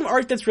there's some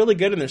art that's really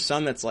good and there's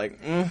some that's like,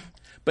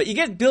 but you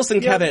get Bill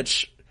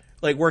Sienkiewicz,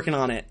 like, working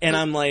on it. And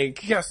I'm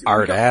like,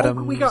 Art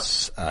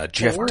Adams,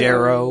 Jeff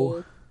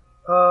Darrow,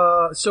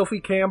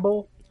 Sophie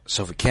Campbell.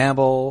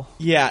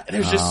 Yeah,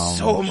 there's just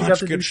so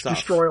much good stuff.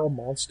 Destroy all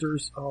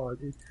monsters.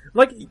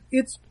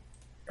 It's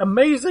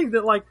amazing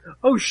that, like,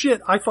 oh shit,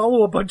 I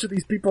follow a bunch of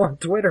these people on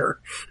Twitter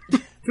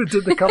who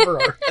did the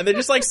cover art. And they're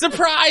just like,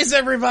 surprise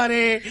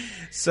everybody!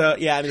 So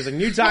yeah, there's like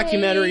new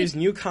documentaries,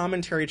 new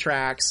commentary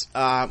tracks,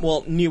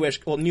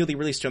 newly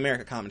released to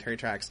America commentary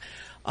tracks,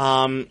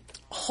 a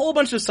whole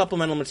bunch of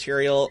supplemental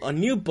material, a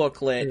new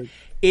booklet.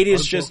 It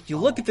is just, you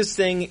look at this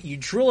thing, you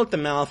drool at the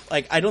mouth.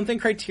 Like, I don't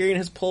think Criterion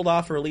has pulled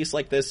off a release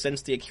like this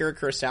since the Akira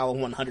Kurosawa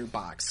 100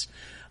 box.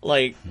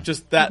 Like,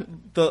 just that,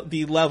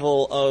 the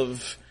level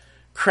of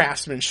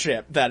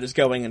craftsmanship that is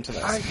going into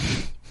this.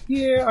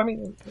 I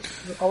mean,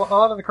 a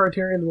lot of the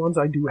Criterion ones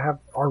I do have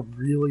are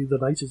really the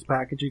nicest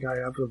packaging I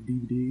have of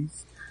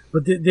DVDs.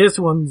 But this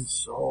one's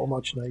so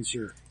much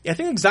nicer. Yeah, I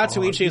think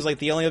Zatuichi is like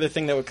the only other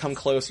thing that would come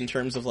close in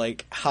terms of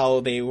like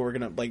how they were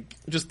gonna, like,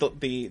 just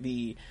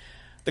the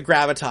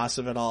gravitas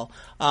of it all.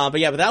 But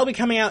that'll be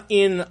coming out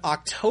in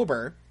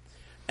October.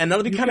 And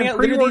that'll be coming out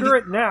literally... pre-order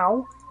it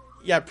now.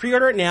 Yeah,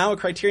 pre-order it now at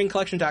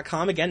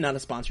CriterionCollection.com. Again, not a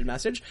sponsored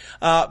message.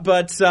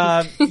 But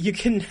you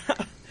can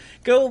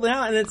go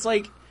now, and it's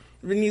like,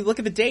 when you look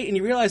at the date and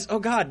you realize, oh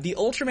god, the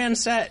Ultraman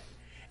set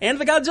and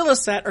the Godzilla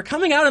set are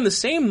coming out in the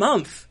same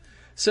month.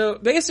 So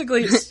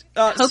basically,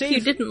 Hope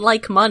you didn't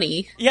like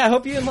money. Yeah, I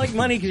hope you didn't like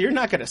money because you're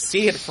not going to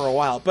see it for a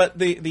while. But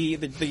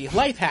the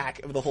life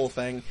hack of the whole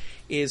thing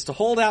is to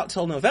hold out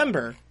till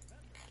November,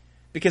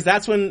 because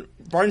that's when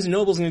Barnes &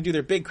 Noble's going to do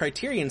their big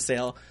Criterion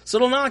sale. So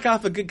it'll knock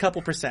off a good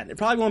couple percent. It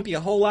probably won't be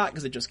a whole lot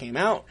because it just came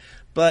out,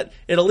 but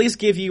it'll at least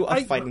give you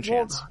a fighting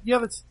chance. Yeah,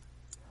 that's.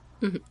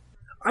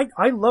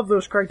 I love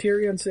those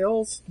Criterion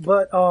sales,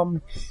 but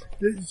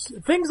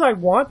things I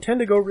want tend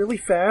to go really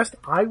fast.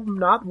 I'm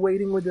not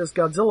waiting with this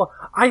Godzilla.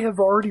 I have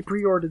already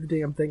pre-ordered the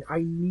damn thing.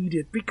 I need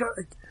it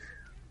because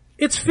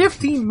it's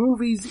 15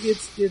 movies.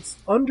 It's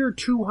under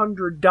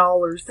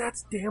 $200.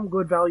 That's damn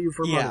good value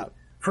for money.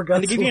 For Godzilla.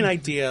 And to give you an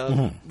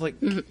idea, like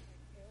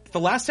the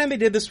last time they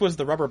did this was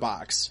the rubber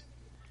box.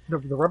 The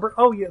rubber?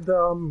 Oh yeah,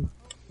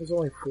 there's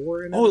only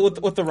 4 in it. Oh,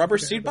 with the rubber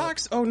suit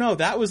box? Oh no,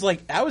 that was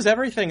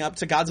everything up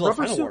to Godzilla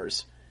Rubber Final suit?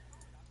 Wars.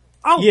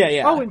 Oh,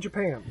 Yeah. Oh, in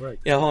Japan, right.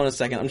 Yeah, hold on a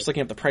second. I'm just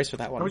looking up the price for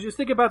that one. I was just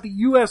thinking about the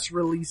U.S.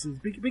 releases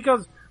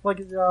because, like,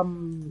 I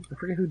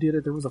forget who did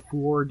it. There was a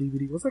 4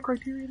 DVD. Was that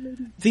Criterion,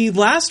 maybe? The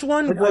last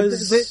one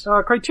was...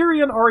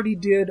 Criterion already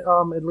did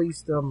at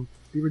least the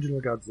original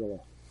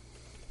Godzilla.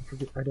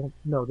 I don't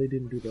know. They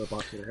didn't do the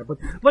box set, but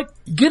like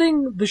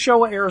getting the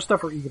Showa era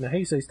stuff or even the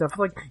Heisei stuff,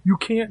 like you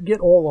can't get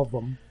all of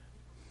them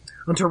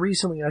until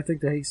recently. I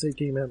think the Heisei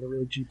came out in a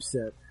really cheap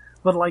set,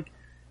 but like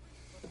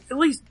at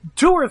least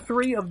 2 or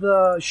 3 of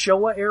the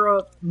Showa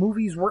era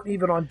movies weren't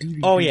even on DVD.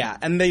 Oh yeah,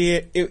 and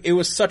it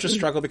was such a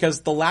struggle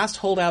because the last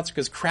holdouts,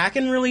 because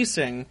Kraken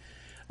releasing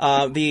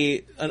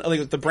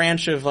the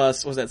branch of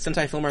was that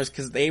Sentai Filmars,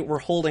 because they were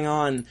holding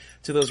on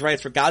to those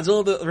rights for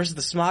Godzilla versus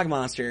the Smog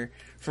Monster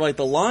for like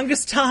the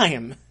longest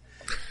time.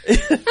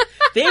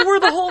 They were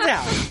the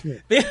holdout.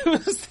 It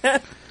was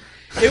them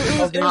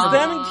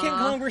and King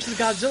Kong versus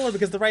Godzilla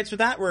because the rights for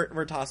that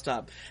were tossed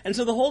up. And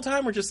so the whole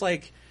time we're just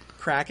like,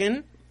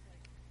 Kraken,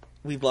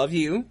 we love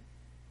you.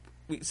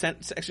 We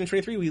sent Section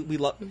 23. We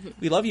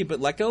love you, but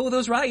let go of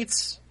those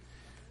rights.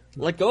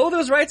 Let go of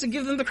those rights and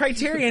give them the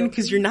Criterion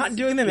because you're not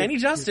doing them any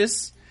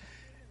justice.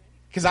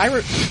 Because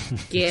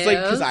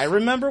I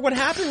remember what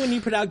happened when you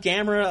put out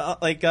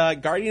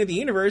Gamera, Guardian of the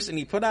Universe, and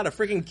you put out a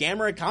freaking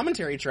Gamera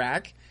commentary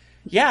track.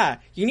 Yeah,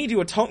 you need to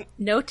atone.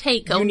 No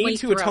take, you only need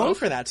to throw. atone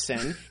for that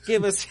sin.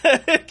 Give us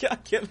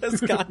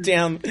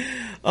goddamn.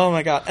 Oh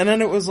my god! And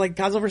then it was like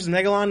Godzilla vs.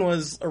 Megalon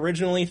was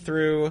originally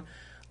through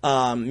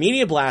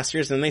Media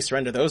Blasters, and they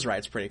surrendered those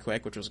rights pretty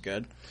quick, which was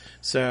good.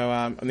 So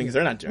I mean, because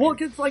they're not doing. Well,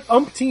 it's like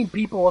umpteen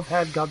people have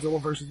had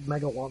Godzilla vs.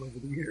 Megalon over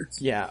the years.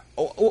 Yeah.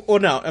 Oh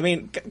no, I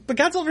mean, but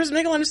Godzilla vs.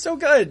 Megalon is so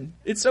good.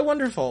 It's so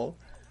wonderful.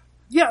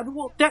 Yeah,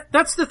 well,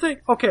 that's the thing.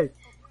 Okay,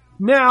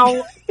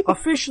 now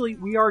officially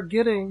we are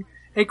getting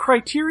a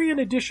Criterion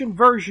Edition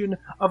version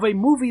of a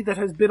movie that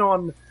has been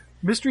on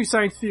Mystery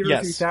Science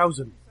Theater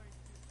 3000.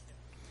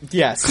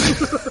 Yes.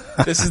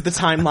 This is the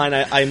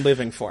timeline I'm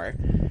living for.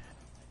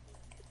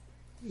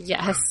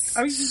 Yes.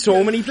 I mean,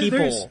 so many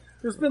people.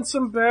 There's been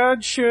some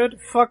bad shit.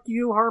 Fuck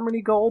you,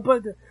 Harmony Gold,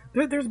 but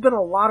there's been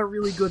a lot of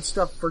really good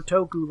stuff for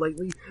Toku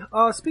lately.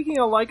 Speaking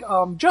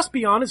of Just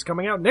Beyond is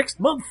coming out next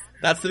month.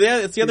 It's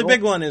the other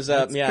big one is,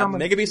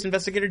 Mega Beast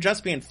Investigator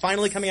Just Beyond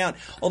finally coming out.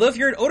 Although if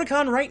you're at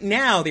Otakon right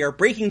now, they are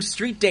breaking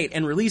street date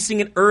and releasing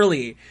it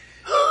early.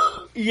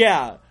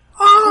 Yeah.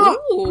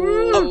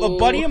 Oh! A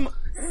buddy of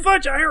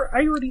Fudge,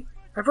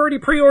 I've already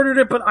pre-ordered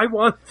it, but I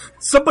want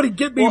somebody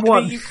get me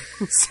one.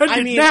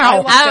 Send it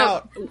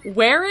now.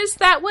 Where is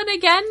that one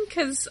again?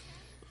 Because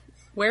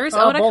where is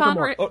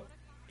Otakon?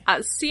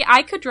 See,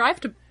 I could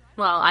drive to.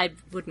 Well, I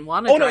wouldn't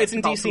want to. Oh no, drive it's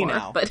in DC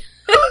now. But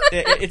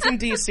it's in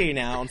DC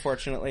now.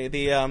 Unfortunately,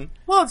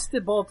 well, it's the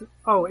Baltimore.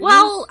 Oh,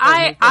 well,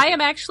 I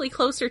am actually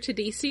closer to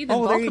DC than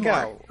Baltimore. There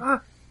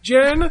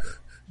you go.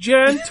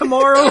 Jen,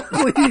 tomorrow,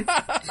 please.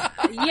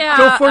 Yeah,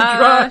 go for a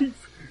drive.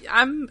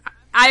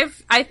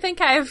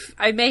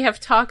 I may have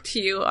talked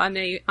to you on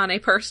a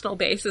personal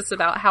basis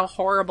about how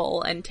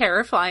horrible and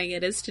terrifying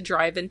it is to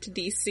drive into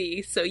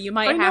DC, so you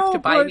might have to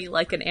buy me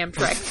like an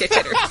Amtrak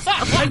ticket or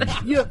something.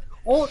 Yeah,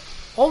 all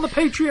the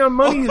Patreon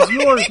money is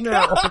yours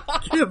now.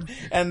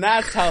 And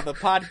that's how the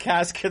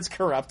podcast gets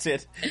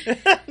corrupted.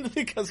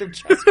 Because of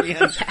Just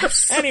Beyond.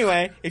 Yes.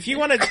 Anyway, if you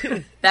want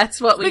to...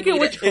 That's what we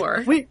need it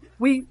for.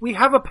 We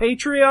have a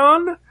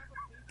Patreon.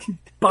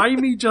 Buy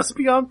me Just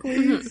Beyond,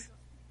 please.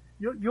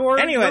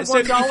 Anyway, so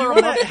if you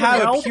want to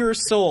have a pure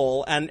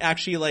soul and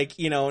actually,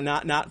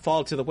 not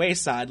fall to the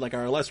wayside like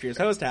our illustrious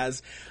host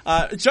has,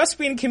 Just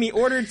Beyond can be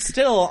ordered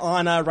still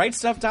on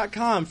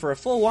rightstuff.com for a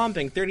full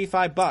whomping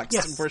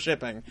 $35 for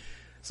shipping.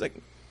 It's like,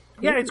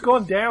 yeah, it's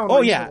gone down.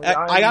 Oh recently.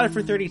 Yeah, I got it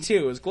for $32.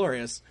 It was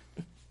glorious.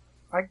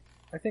 I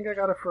think I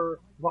got it for.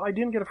 Well, I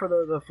didn't get it for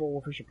the full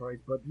official price,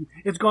 but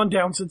it's gone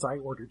down since I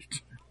ordered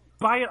it.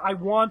 Buy it. I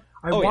want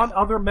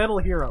other Metal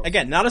Heroes.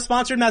 Again, not a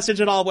sponsored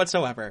message at all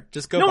whatsoever.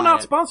 Just go buy it. No,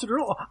 not sponsored at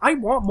all. I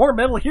want more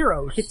Metal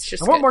Heroes. It's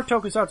just I want more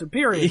Tokusatsu,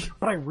 period.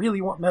 But I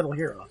really want Metal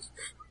Heroes.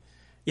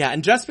 Yeah,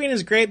 and Just Beyond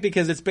is great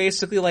because it's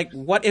basically like,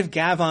 what if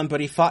Gavon, but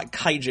he fought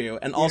kaiju,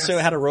 and also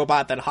had a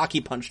robot that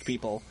hockey punched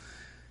people.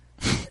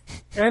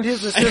 And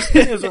his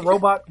assistant is a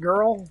robot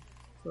girl.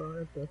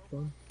 so that's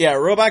fun. Yeah,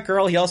 Robot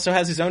Girl. He also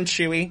has his own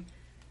Chewie,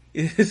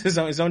 his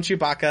own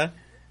Chewbacca.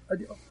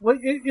 What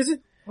is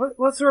it?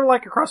 What's sort of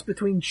like a cross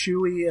between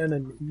Chewie and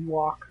an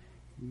Ewok?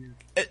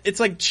 It's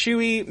like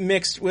Chewie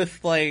mixed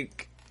with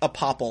like a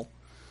Popple.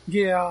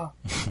 Yeah.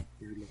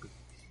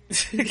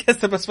 I guess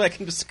the best way I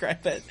can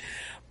describe it.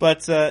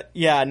 But,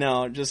 yeah,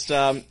 no, just,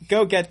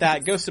 go get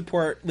that. Go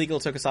support Legal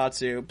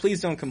Tokusatsu.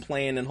 Please don't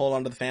complain and hold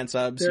on to the fan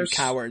subs, you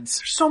cowards.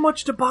 There's so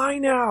much to buy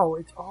now.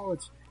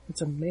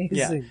 It's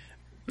amazing.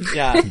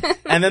 Yeah.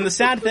 And then the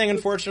sad thing,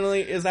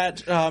 unfortunately, is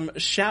that,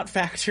 Shout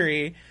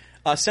Factory,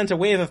 sent a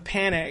wave of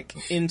panic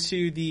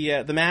into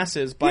the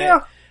masses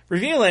by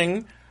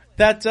revealing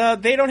that,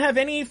 they don't have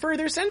any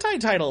further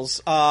Sentai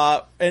titles,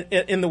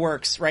 in the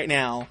works right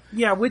now.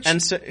 Yeah, which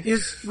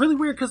is really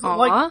weird because,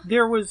 like,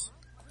 there was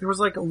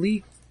like a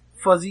leaked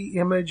fuzzy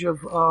image of,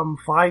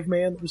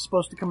 5-Man that was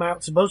supposed to come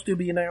out, supposed to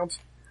be announced,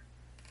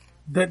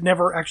 that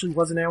never actually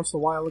was announced a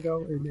while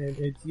ago.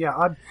 And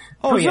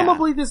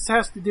presumably this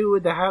has to do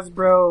with the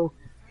Hasbro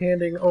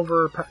handing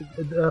over,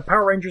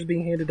 Power Rangers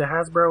being handed to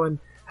Hasbro, and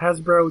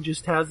Hasbro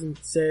just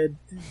hasn't said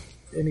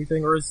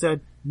anything or has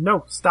said,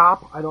 no,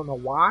 stop. I don't know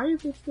why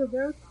they said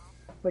that.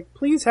 Like,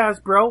 please,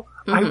 Hasbro,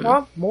 I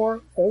want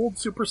more old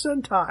Super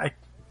Sentai.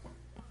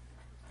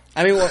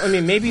 I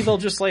mean, maybe they'll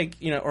just like,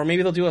 or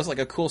maybe they'll do us like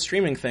a cool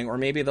streaming thing, or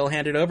maybe they'll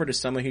hand it over to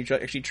someone who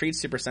actually treats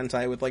Super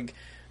Sentai with like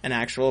an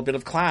actual bit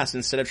of class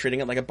instead of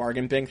treating it like a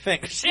bargain bin thing.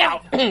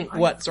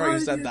 What? Sorry, you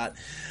said that.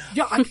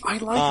 Yeah, I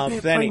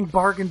like playing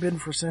bargain bin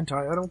for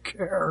Sentai. I don't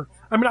care.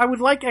 I mean, I would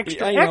like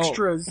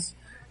extras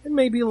and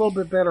maybe a little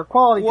bit better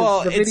quality.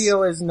 Well, the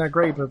video isn't that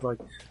great, but like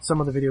some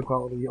of the video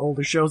quality, the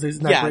older shows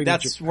isn't that great. Yeah,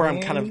 that's where I'm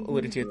kind of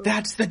alluding to.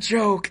 That's the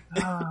joke.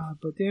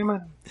 But damn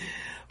it.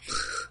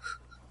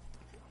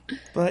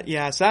 But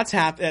yeah, so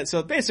that's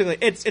so basically,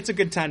 it's a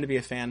good time to be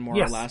a fan, more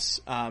or less.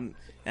 And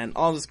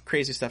all this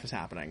crazy stuff is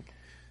happening.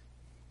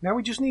 Now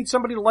we just need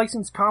somebody to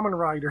license Kamen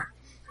Rider,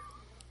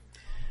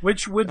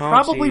 which would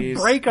probably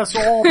break us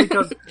all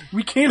because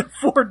we can't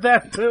afford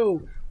that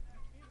too.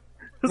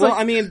 Well,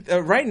 I mean,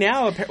 right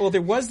now, there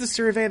was the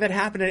survey that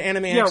happened at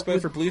Anime Expo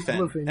for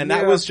Bluefin, and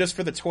that was just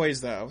for the toys,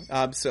 though.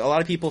 So a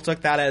lot of people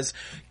took that as,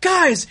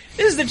 guys,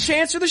 this is the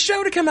chance for the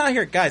show to come out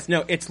here. Guys,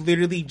 no, it's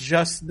literally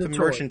just the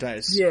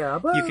merchandise. Yeah,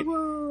 but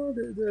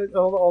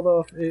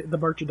although if the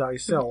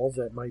merchandise sells,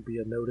 that might be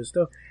a notice.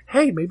 Though,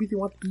 hey, maybe they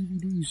want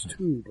DVDs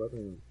too,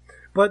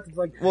 but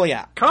like, well,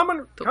 yeah.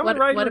 Kamen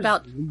Rider.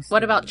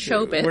 What about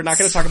Chobits? We're not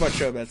going to talk about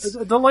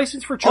Chobits. The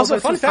license for Chobits. Also,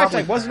 fun fact,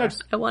 I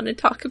wasn't. I want to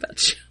talk about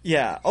Chobits.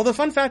 Yeah. Although,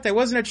 fun fact, I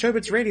wasn't a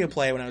Chobits radio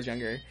play when I was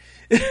younger.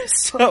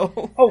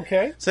 So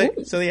okay.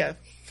 So yeah,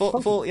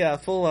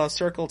 full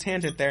circle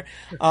tangent there.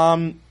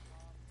 But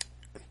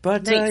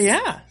nice.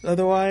 Yeah.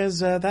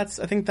 Otherwise, I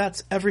think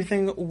that's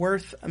everything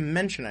worth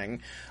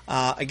mentioning.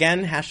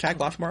 Again,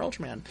 #watch more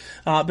Ultraman.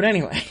 But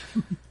anyway.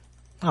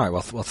 All right.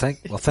 Well,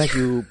 thank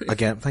you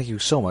again. Thank you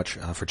so much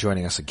for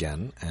joining us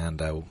again,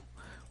 and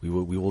we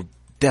will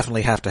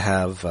definitely have to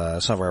have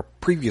some of our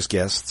previous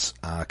guests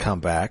come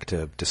back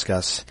to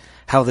discuss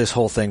how this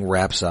whole thing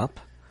wraps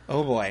up.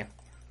 Oh boy!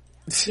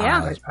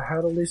 Yeah, I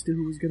had a list of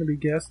who was going to be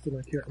guests, and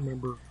I can't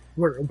remember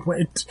where it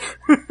went.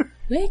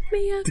 Wake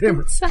me up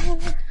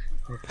inside.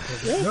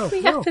 Wake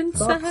me up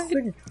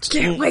inside.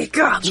 Can't wake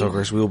up. So, of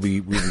course, we'll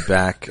be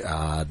back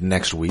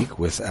next week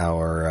with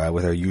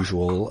our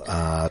usual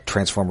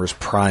Transformers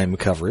Prime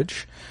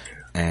coverage,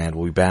 and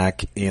we'll be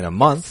back in a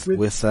month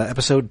with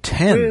episode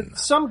 10 with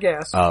some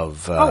guests. I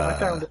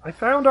found it. I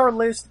found our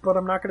list, but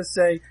I'm not going to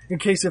say in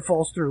case it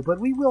falls through. But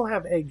we will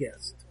have a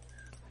guest.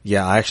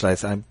 Yeah, actually,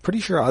 I'm pretty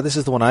sure this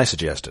is the one I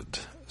suggested.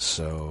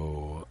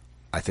 So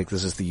I think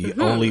this is the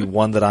only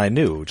one that I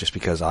knew, just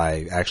because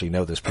I actually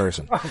know this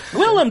person.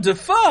 Willem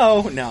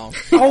Dafoe? No.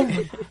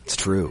 Oh, it's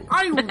true.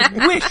 I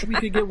wish we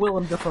could get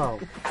Willem Dafoe.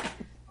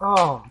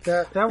 Oh,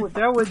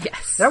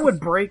 that would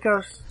break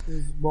us.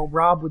 Well,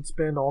 Rob would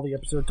spend all the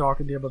episode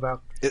talking to him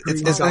about.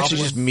 It's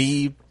actually just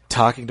me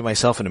talking to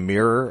myself in a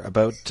mirror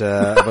about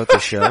the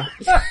show.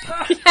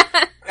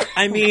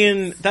 I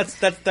mean, that's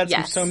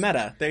so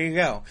meta. There you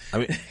go. I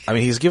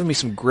mean, he's given me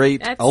some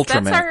great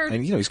Ultraman,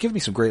 and he's given me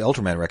some great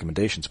Ultraman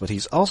recommendations, but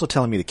he's also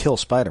telling me to kill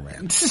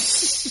Spider-Man.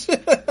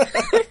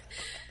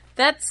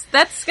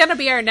 That's gonna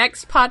be our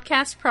next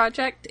podcast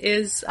project.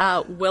 Is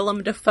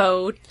Willem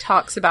Dafoe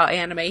talks about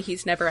anime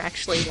he's never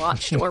actually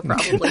watched or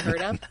probably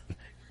heard of,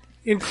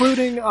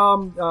 including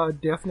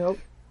Death Note.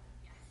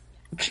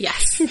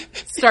 Yes,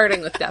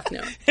 starting with Death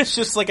Note. It's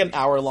just like an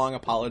hour-long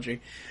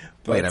apology.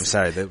 But wait, I'm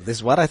sorry. This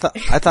is what I thought.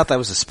 I thought that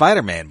was a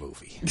Spider-Man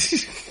movie.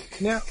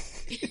 Now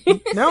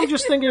I'm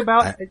just thinking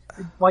about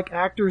like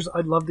actors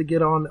I'd love to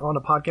get on a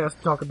podcast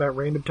to talk about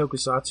random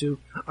tokusatsu.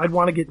 I'd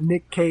want to get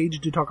Nick Cage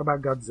to talk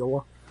about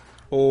Godzilla.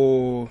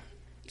 Oh.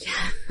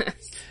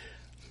 Yes.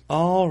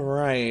 All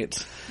right.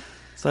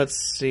 So let's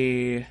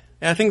see.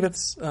 I think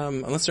that's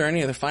unless there are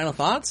any other final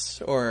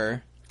thoughts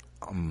or.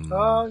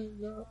 Not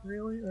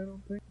really. I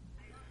don't think.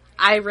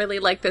 I really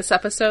like this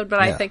episode,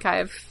 but I think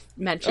I've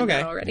mentioned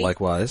it already.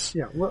 Likewise.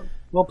 Yeah. Well,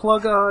 Well,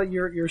 plug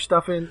your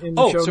stuff in the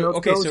show notes.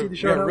 Okay, Go so see the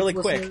show notes, really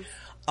listeners. quick.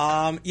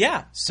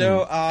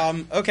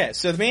 Okay,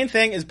 so the main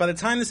thing is by the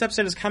time this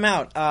episode has come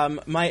out,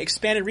 my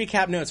expanded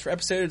recap notes for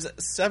episodes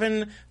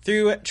 7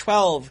 through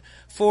 12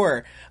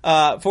 for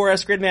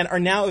us Gridman are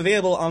now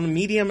available on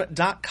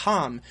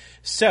medium.com.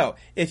 So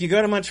if you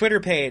go to my Twitter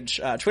page,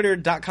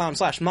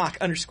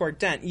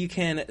 twitter.com/mock_dent, you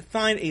can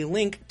find a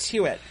link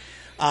to it.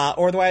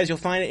 Or otherwise, you'll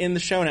find it in the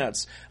show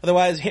notes.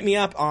 Otherwise, hit me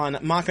up on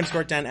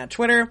mock_dent at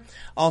Twitter.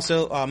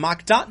 Also,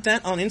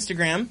 mock.dent on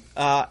Instagram,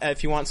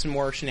 if you want some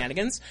more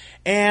shenanigans.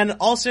 And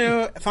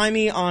also, find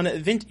me on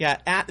at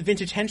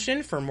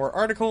Vintagehension for more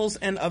articles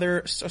and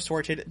other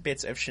assorted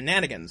bits of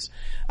shenanigans.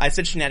 I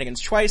said shenanigans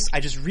twice. I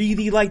just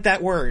really like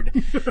that word.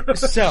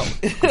 So.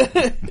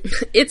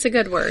 It's a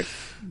good word.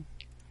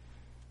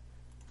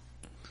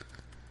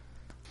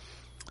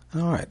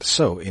 Alright,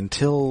 so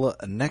until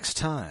next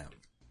time,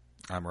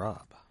 I'm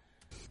Rob.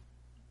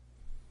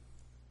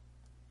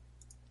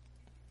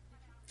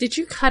 Did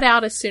you cut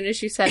out as soon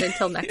as you said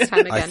until next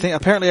time again?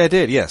 Apparently I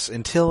did, yes.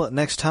 Until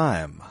next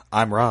time,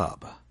 I'm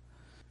Rob.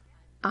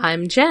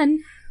 I'm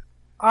Jen.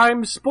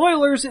 I'm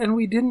Spoilers, and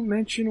we didn't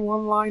mention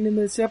one line in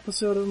this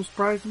episode. I'm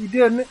surprised we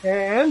didn't.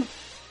 And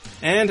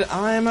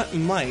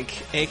I'm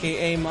Mike,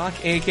 aka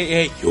Mock,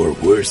 aka your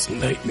worst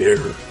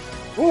nightmare.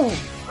 ooh,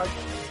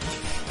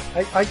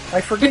 I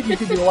forget you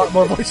can do a lot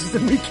more voices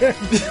than we can.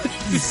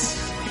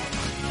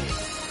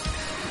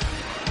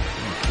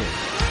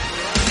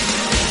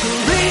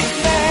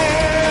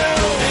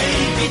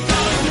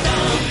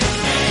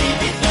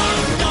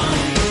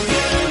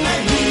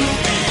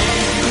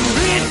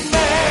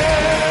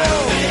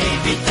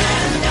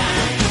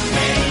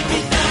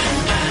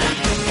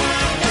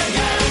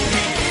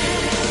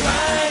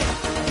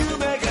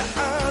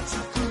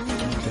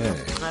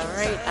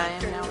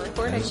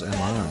 As am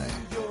I.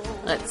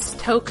 Let's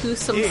toku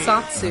some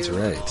satsu. That's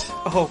right.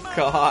 Oh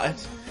God.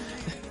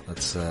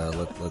 Let's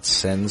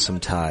send some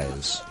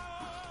ties.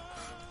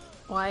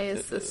 Why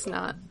is this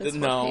not? This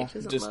No, page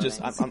isn't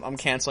just loading. I'm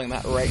canceling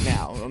that right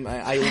now.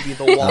 I will be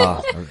the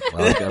wall.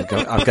 Well,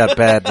 I've got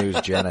bad news,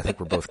 Jen. I think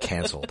we're both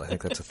canceled. I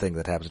think that's a thing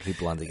that happens to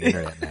people on the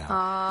internet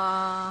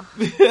now.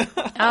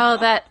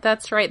 Oh,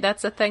 that's right.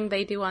 That's a thing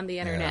they do on the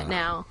internet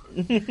now.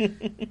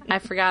 I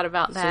forgot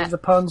about that. Save the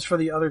puns for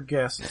the other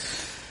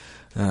guests.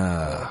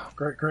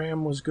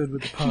 Graham was good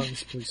with the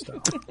puns. Please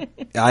stop.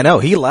 I know,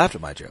 he laughed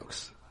at my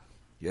jokes.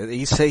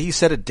 He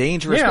set a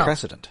dangerous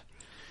precedent.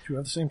 You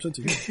have the same sense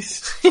of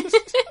humor.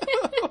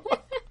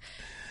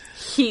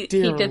 He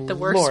did the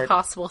worst Lord.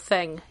 possible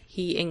thing.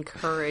 He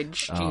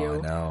encouraged you.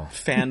 I know.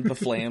 Fanned the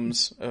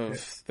flames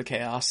of the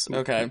chaos.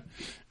 Okay.